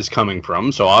light is coming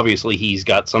from. So obviously he's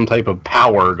got some type of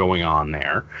power going on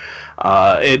there.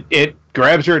 It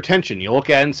grabs your attention. You look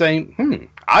at it and say,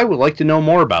 I would like to know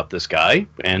more about this guy,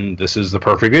 and this is the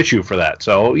perfect issue for that.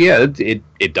 So yeah,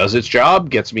 it does its job,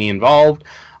 gets me involved.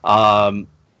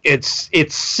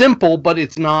 It's simple, but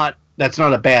it's not. That's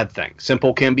not a bad thing.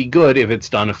 Simple can be good if it's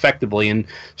done effectively, and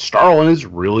Starlin is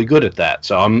really good at that.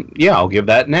 So I'll give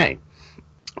that an A.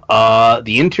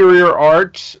 The interior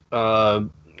art,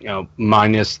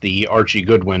 minus the Archie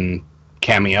Goodwin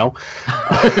cameo.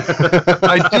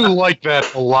 I do like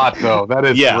that a lot, though. That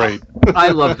is great. I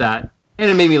love that, and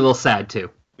it made me a little sad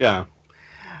too. Yeah.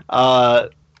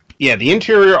 The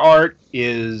interior art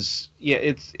is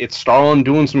it's Starlin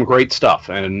doing some great stuff,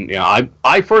 and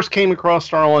I first came across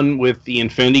Starlin with the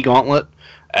Infinity Gauntlet,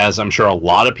 as I'm sure a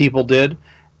lot of people did,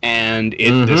 and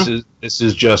this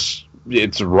is just,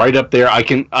 it's right up there. I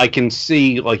can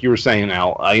see, like you were saying,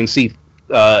 Al, I can see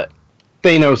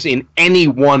Thanos in any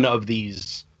one of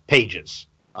these pages,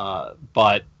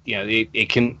 but it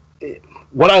can.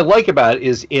 What I like about it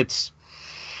is it's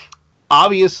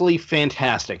obviously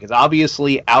fantastic. It's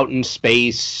obviously out in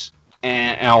space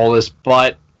and all this,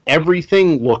 but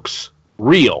everything looks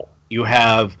real. You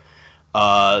have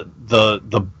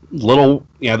the little,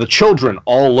 the children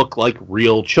all look like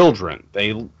real children.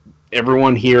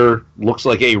 Everyone here looks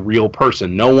like a real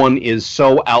person. No one is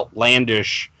so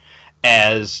outlandish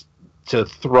as to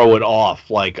throw it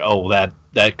off like, oh,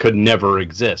 that could never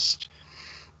exist.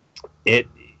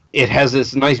 It has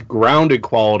this nice grounded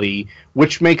quality,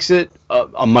 which makes it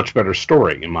a much better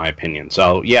story, in my opinion.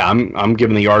 So yeah, I'm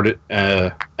giving the art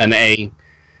an A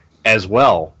as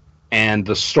well. And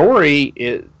the story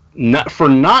is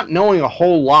not knowing a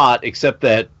whole lot, except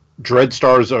that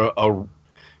Dreadstar's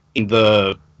in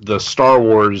the Star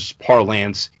Wars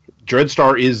parlance,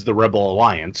 Dreadstar is the Rebel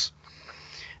Alliance.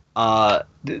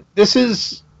 This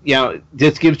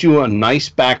gives you a nice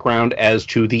background as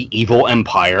to the evil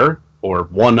empire, or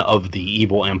one of the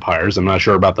evil empires, I'm not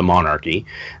sure about the monarchy,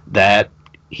 that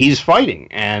he's fighting.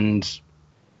 And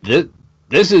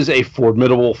this is a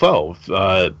formidable foe.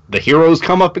 The heroes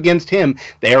come up against him,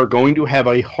 they are going to have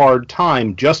a hard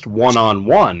time just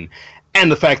one-on-one.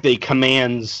 And the fact that he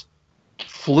commands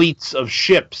fleets of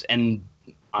ships and,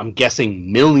 I'm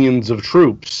guessing, millions of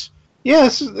troops,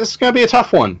 this is going to be a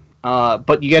tough one.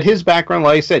 But you get his background,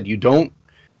 like I said, you don't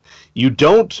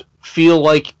feel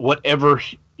like whatever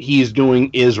he's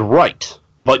doing is right,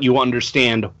 but you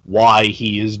understand why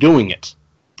he is doing it,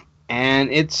 and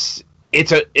it's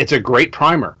a great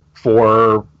primer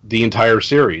for the entire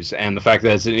series. And the fact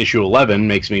that it's in issue 11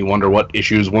 makes me wonder what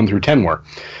issues 1 through 10 were.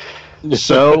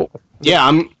 So yeah,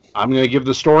 I'm going to give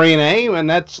the story an A, and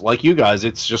that's like you guys,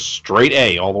 it's just straight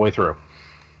A all the way through.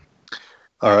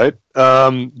 All right,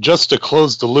 just to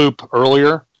close the loop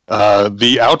earlier.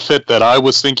 The outfit that I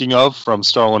was thinking of from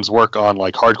Starlin's work on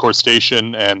like Hardcore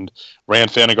Station and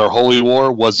Rand Thanagar Holy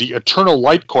War was the Eternal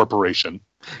Light Corporation.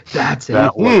 That's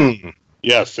it.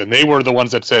 Yes, and they were the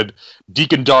ones that said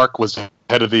Deacon Dark was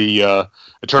head of the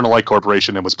Eternal Light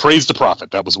Corporation and was praised the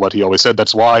prophet. That was what he always said.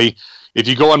 That's why if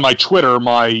you go on my Twitter,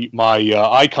 my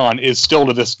icon is still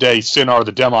to this day Sinar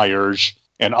the Demiurge,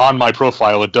 and on my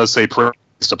profile it does say praise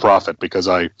the prophet, because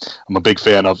I'm a big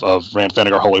fan of Rand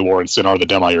Thanagar Holy War and Sinar the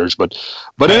Demiurge. But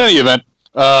in any event,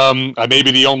 I may be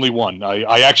the only one.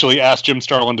 I actually asked Jim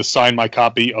Starlin to sign my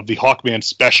copy of the Hawkman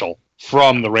special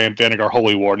from the Rand Thanagar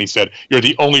Holy War, and he said, "You're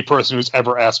the only person who's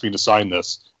ever asked me to sign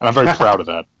this," and I'm very proud of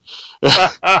that.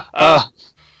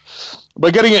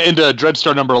 But getting into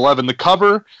Dreadstar number 11, the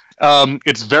cover,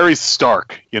 it's very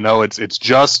stark. It's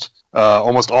just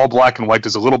almost all black and white.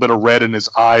 There's a little bit of red in his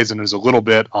eyes, and there's a little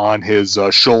bit on his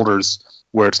shoulders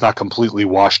where it's not completely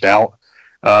washed out.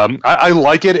 I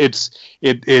like it.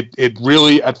 It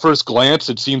really, at first glance,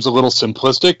 it seems a little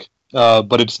simplistic,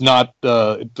 but it's not.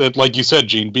 Like you said,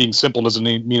 Gene, being simple doesn't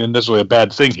mean necessarily a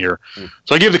bad thing here.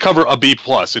 So I give the cover a B+.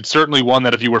 It's certainly one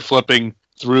that if you were flipping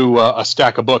through a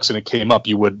stack of books and it came up,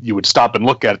 you would stop and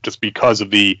look at it just because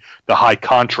of the high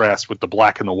contrast with the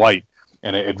black and the white,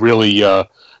 and it really.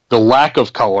 The lack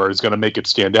of color is going to make it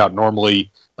stand out. Normally,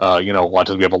 a lot of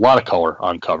times we have a lot of color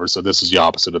on covers, so this is the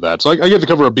opposite of that. So I give the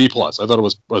cover a B+. I thought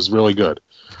it was really good.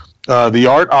 The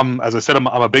art, as I said, I'm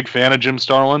a big fan of Jim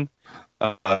Starlin,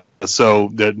 so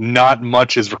that not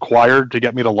much is required to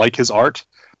get me to like his art.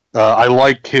 I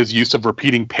like his use of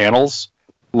repeating panels,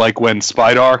 like when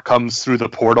Spydar comes through the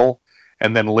portal,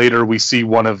 and then later we see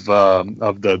one of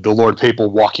the Lord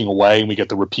Papal walking away, and we get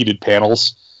the repeated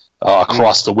panels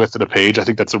across the width of the page. I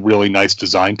think that's a really nice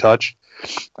design touch.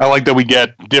 I like that we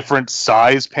get different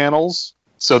size panels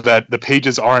so that the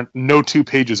pages no two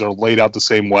pages are laid out the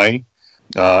same way.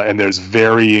 And there's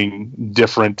varying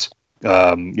different,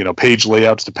 page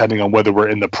layouts depending on whether we're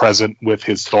in the present with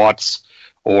his thoughts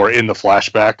or in the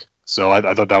flashback. So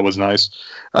I thought that was nice.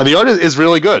 The art is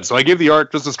really good. So I give the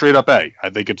art just a straight up A. I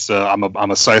think it's I'm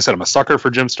a sucker for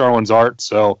Jim Starlin's art.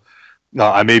 So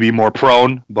I may be more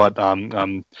prone, but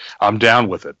I'm down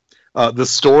with it. The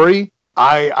story,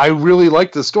 I really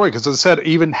like the story because, as I said,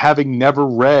 even having never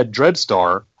read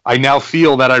Dreadstar, I now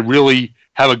feel that I really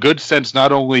have a good sense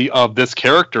not only of this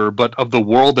character but of the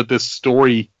world that this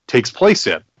story takes place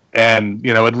in, and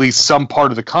at least some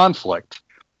part of the conflict.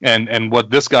 And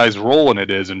what this guy's role in it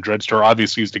is, and Dreadstar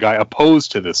obviously is the guy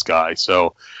opposed to this guy.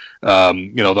 So, all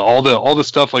the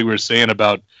stuff like we were saying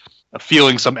about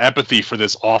feeling some empathy for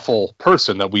this awful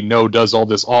person that we know does all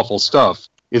this awful stuff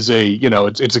is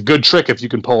it's a good trick if you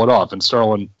can pull it off. And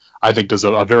Starlin, I think, does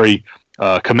a very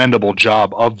commendable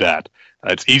job of that.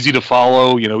 It's easy to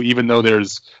follow, even though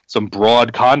there's some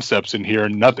broad concepts in here,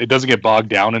 and it doesn't get bogged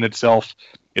down in itself.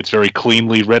 It's very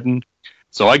cleanly written.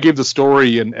 So I gave the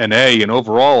story an A, and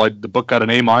overall, the book got an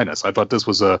A-. I thought this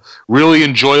was a really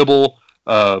enjoyable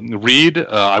read.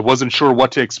 I wasn't sure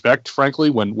what to expect, frankly,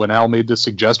 when Al made this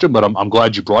suggestion, but I'm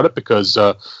glad you brought it because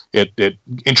it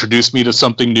introduced me to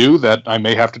something new that I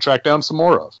may have to track down some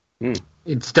more of.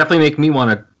 It's definitely making me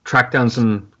want to track down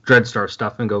some Dreadstar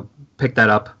stuff and go pick that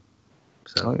up.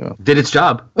 So did its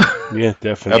job. Yeah,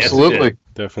 definitely. Absolutely.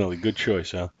 Definitely. Good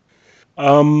choice, Al.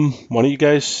 Why don't you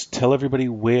guys tell everybody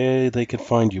where they can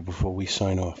find you before we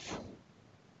sign off?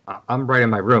 I'm right in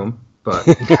my room, but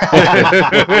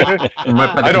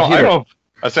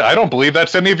I don't believe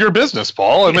that's any of your business,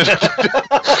 Paul. I mean,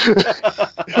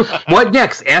 what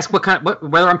next? Ask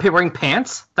whether I'm wearing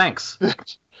pants? Thanks.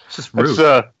 It's just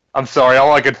rude. I'm sorry.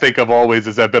 All I could think of always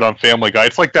is that bit on Family Guy.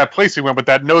 It's like that place we went with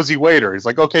that nosy waiter. He's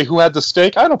like, "Okay, who had the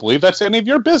steak? I don't believe that's any of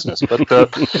your business." But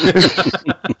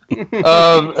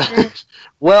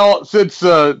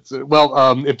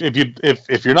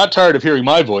if you're not tired of hearing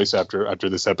my voice after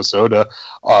this episode,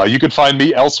 you can find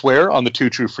me elsewhere on the Two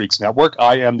True Freaks Network.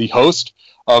 I am the host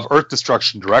of Earth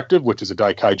Destruction Directive, which is a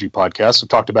Daikaiju podcast. I've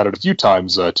talked about it a few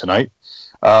times tonight.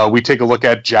 We take a look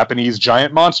at Japanese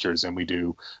giant monsters, and we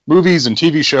do movies and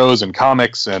TV shows and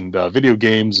comics and video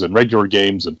games and regular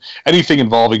games and anything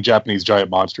involving Japanese giant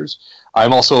monsters.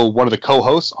 I'm also one of the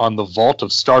co-hosts on the Vault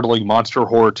of Startling Monster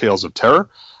Horror Tales of Terror,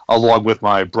 along with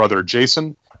my brother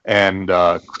Jason and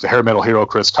the hair metal hero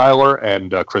Chris Tyler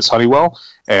and Chris Honeywell.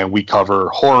 And we cover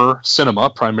horror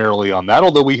cinema primarily on that,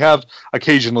 although we have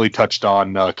occasionally touched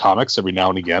on comics every now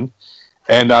and again.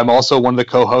 And I'm also one of the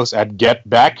co-hosts at Get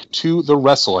Back to the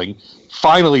Wrestling.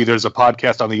 Finally, there's a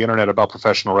podcast on the internet about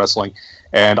professional wrestling,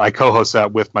 and I co-host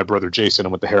that with my brother Jason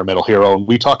and with the Hair Metal Hero, and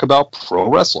we talk about pro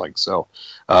wrestling. So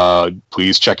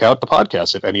please check out the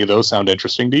podcast if any of those sound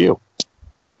interesting to you.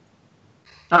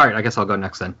 All right, I guess I'll go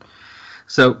next then.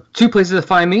 So 2 places to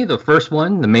find me. The first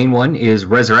one, the main one, is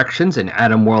Resurrections, an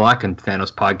Adam Warlock and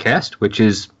Thanos podcast, which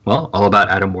is, well, all about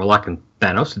Adam Warlock and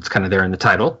Thanos. It's kind of there in the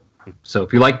title. So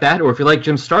if you like that, or if you like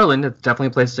Jim Starlin, it's definitely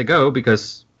a place to go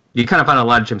because you kind of find a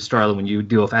lot of Jim Starlin when you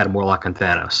deal with Adam Warlock and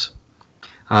Thanos.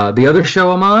 The other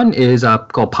show I'm on is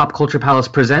called Pop Culture Palace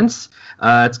Presents.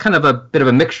 It's kind of a bit of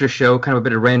a mixture show, kind of a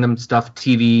bit of random stuff,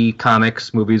 TV,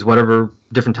 comics, movies, whatever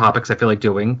different topics I feel like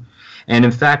doing. And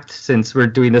in fact, since we're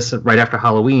doing this right after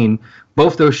Halloween,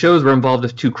 both those shows were involved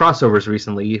with 2 crossovers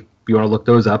recently. If you want to look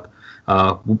those up.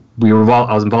 I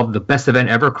was involved in the Best Event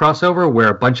Ever crossover, where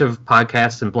a bunch of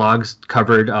podcasts and blogs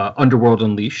covered Underworld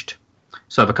Unleashed.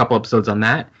 So I have a couple episodes on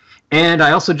that. And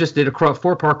I also just did a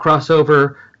 4-part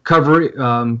crossover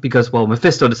cover because, well,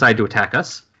 Mephisto decided to attack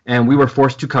us. And we were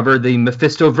forced to cover the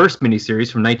Mephisto-verse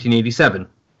miniseries from 1987,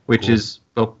 which is,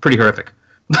 well, pretty horrific.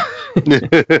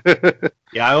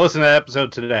 Yeah, I listened to that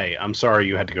episode today. I'm sorry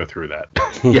you had to go through that.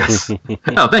 Yes.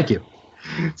 Oh, thank you.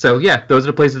 So, yeah, those are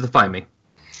the places to find me.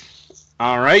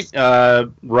 All right.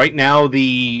 Right now,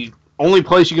 the only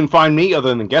place you can find me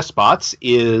other than guest spots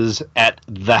is at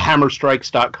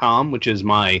thehammerstrikes.com, which is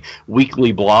my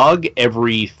weekly blog.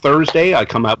 Every Thursday, I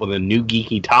come out with a new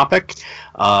geeky topic.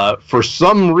 For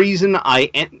some reason,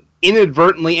 I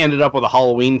inadvertently ended up with a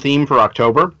Halloween theme for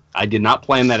October. I did not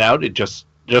plan that out. It just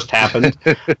happened.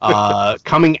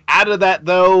 Coming out of that,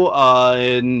 though,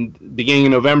 in beginning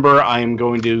of November, I am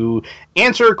going to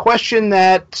answer a question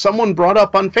that someone brought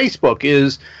up on Facebook,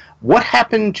 is what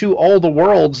happened to all the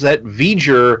worlds that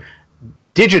V'ger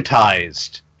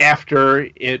digitized after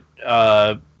it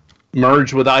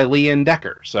merged with Ilea and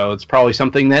Decker? So it's probably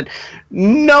something that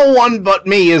no one but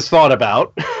me has thought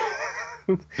about.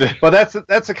 But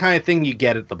that's the kind of thing you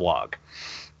get at the blog.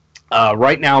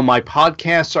 Right now, my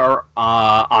podcasts are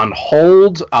on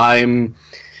hold. I'm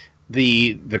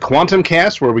the Quantum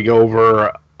Cast, where we go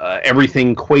over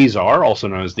everything Quasar, also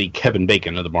known as the Kevin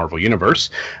Bacon of the Marvel Universe,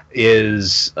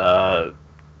 is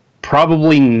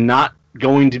probably not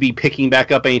going to be picking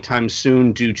back up anytime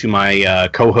soon due to my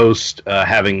co-host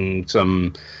having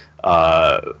some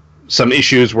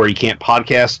issues where he can't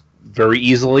podcast very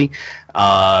easily.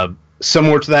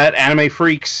 Similar to that, Anime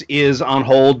Freaks is on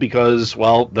hold because,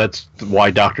 well, that's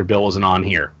why Dr. Bill isn't on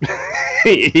here.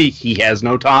 He has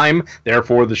no time,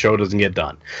 therefore the show doesn't get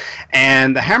done.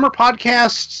 And the Hammer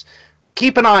podcasts,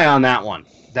 keep an eye on that one.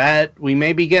 That we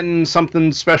may be getting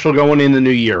something special going in the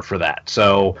new year for that.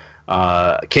 So,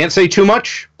 can't say too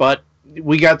much, but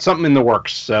we got something in the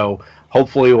works. So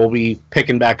hopefully we'll be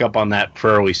picking back up on that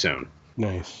fairly soon.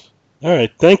 Nice. All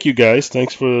right. Thank you, guys.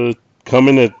 Thanks for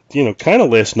coming at, kind of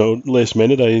last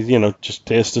minute. I, just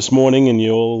asked this morning and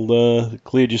you all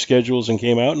cleared your schedules and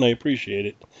came out, and I appreciate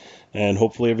it. And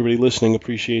hopefully everybody listening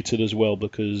appreciates it as well,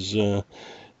 because I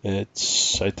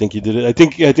think you did it. I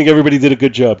think everybody did a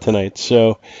good job tonight.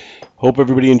 So hope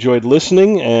everybody enjoyed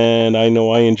listening, and I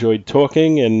know I enjoyed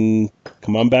talking, and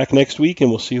come on back next week and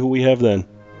we'll see who we have then.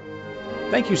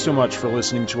 Thank you so much for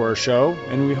listening to our show,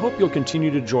 and we hope you'll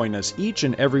continue to join us each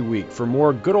and every week for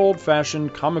more good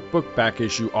old-fashioned comic book back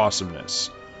issue awesomeness.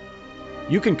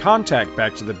 You can contact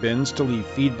Back to the Bins to leave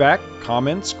feedback,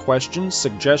 comments, questions,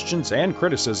 suggestions, and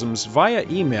criticisms via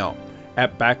email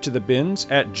at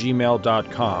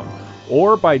backtothebins@gmail.com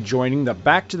or by joining the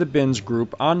Back to the Bins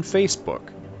group on Facebook.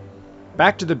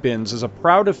 Back to the Bins is a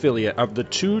proud affiliate of the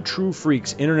Two True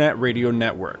Freaks Internet Radio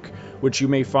Network, which you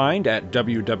may find at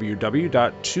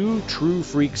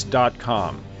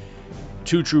www.twotruefreaks.com.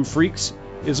 Two True Freaks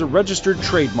is a registered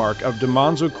trademark of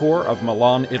DiManzo Corps of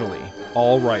Milan, Italy.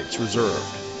 All rights reserved.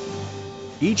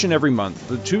 Each and every month,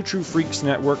 the Two True Freaks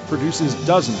Network produces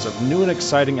dozens of new and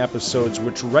exciting episodes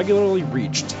which regularly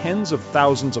reach tens of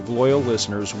thousands of loyal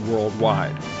listeners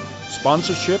worldwide.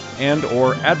 Sponsorship and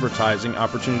or advertising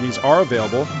opportunities are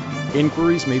available.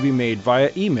 Inquiries may be made via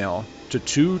email to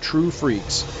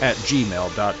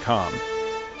twotruefreaks@gmail.com.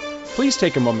 Please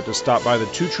take a moment to stop by the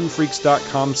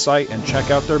twotruefreaks.com site and check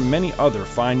out their many other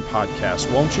fine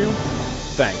podcasts, won't you?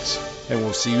 Thanks, and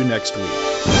we'll see you next week.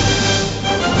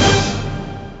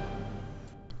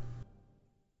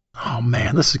 Oh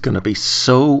man, this is going to be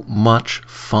so much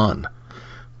fun.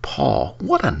 Paul,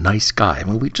 what a nice guy. I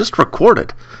mean, we just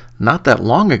recorded not that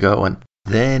long ago, and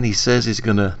then he says he's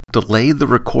going to delay the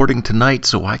recording tonight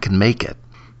so I can make it.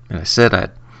 And I said I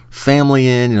had family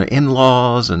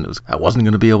in-laws, and I wasn't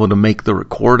going to be able to make the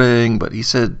recording, but he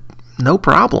said, no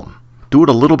problem. Do it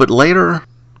a little bit later.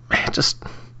 Man, just,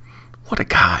 what a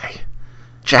guy.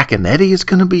 Jack and Eddie is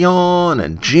going to be on,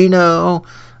 and Gino.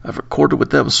 I've recorded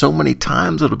with them so many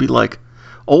times, it'll be like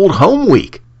old home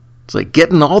week. It's like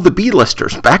getting all the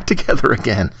B-listers back together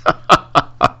again.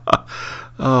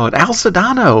 Oh, and Al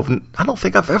Sedano, I don't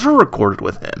think I've ever recorded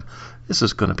with him. This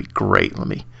is going to be great. Let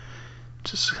me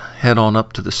just head on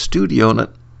up to the studio, and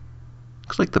it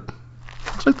looks like the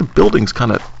building's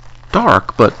kind of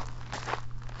dark, but,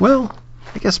 well,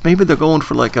 I guess maybe they're going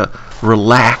for like a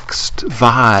relaxed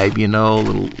vibe,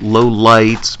 little low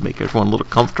lights, make everyone a little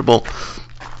comfortable.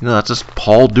 That's just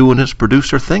Paul doing his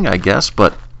producer thing, I guess,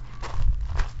 but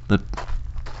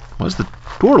what's the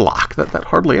door lock? That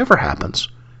hardly ever happens.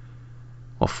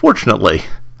 Well, fortunately,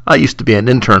 I used to be an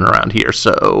intern around here,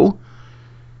 so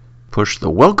push the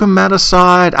welcome mat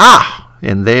aside.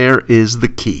 And there is the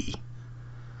key.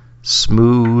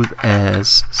 Smooth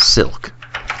as silk.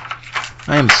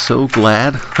 I am so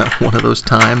glad one of those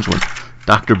times when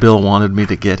Dr. Bill wanted me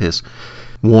to get his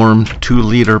warm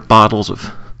 2-liter bottles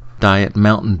of Diet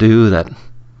Mountain Dew that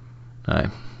I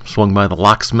swung by the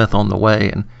locksmith on the way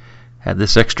and had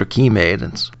this extra key made.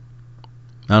 And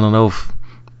I don't know if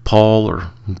Paul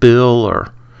or Bill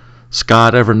or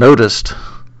Scott ever noticed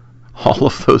all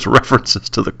of those references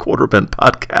to the Quarterbend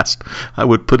podcast I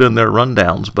would put in their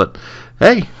rundowns, but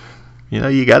hey,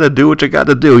 you got to do what you got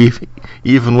to do,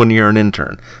 even when you're an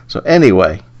intern. So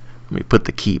anyway, let me put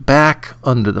the key back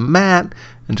under the mat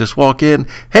and just walk in.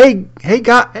 Hey,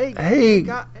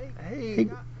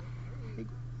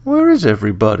 where is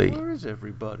everybody?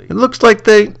 It looks like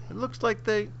they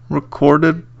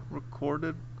recorded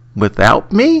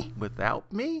without me.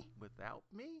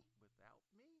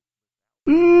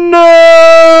 No!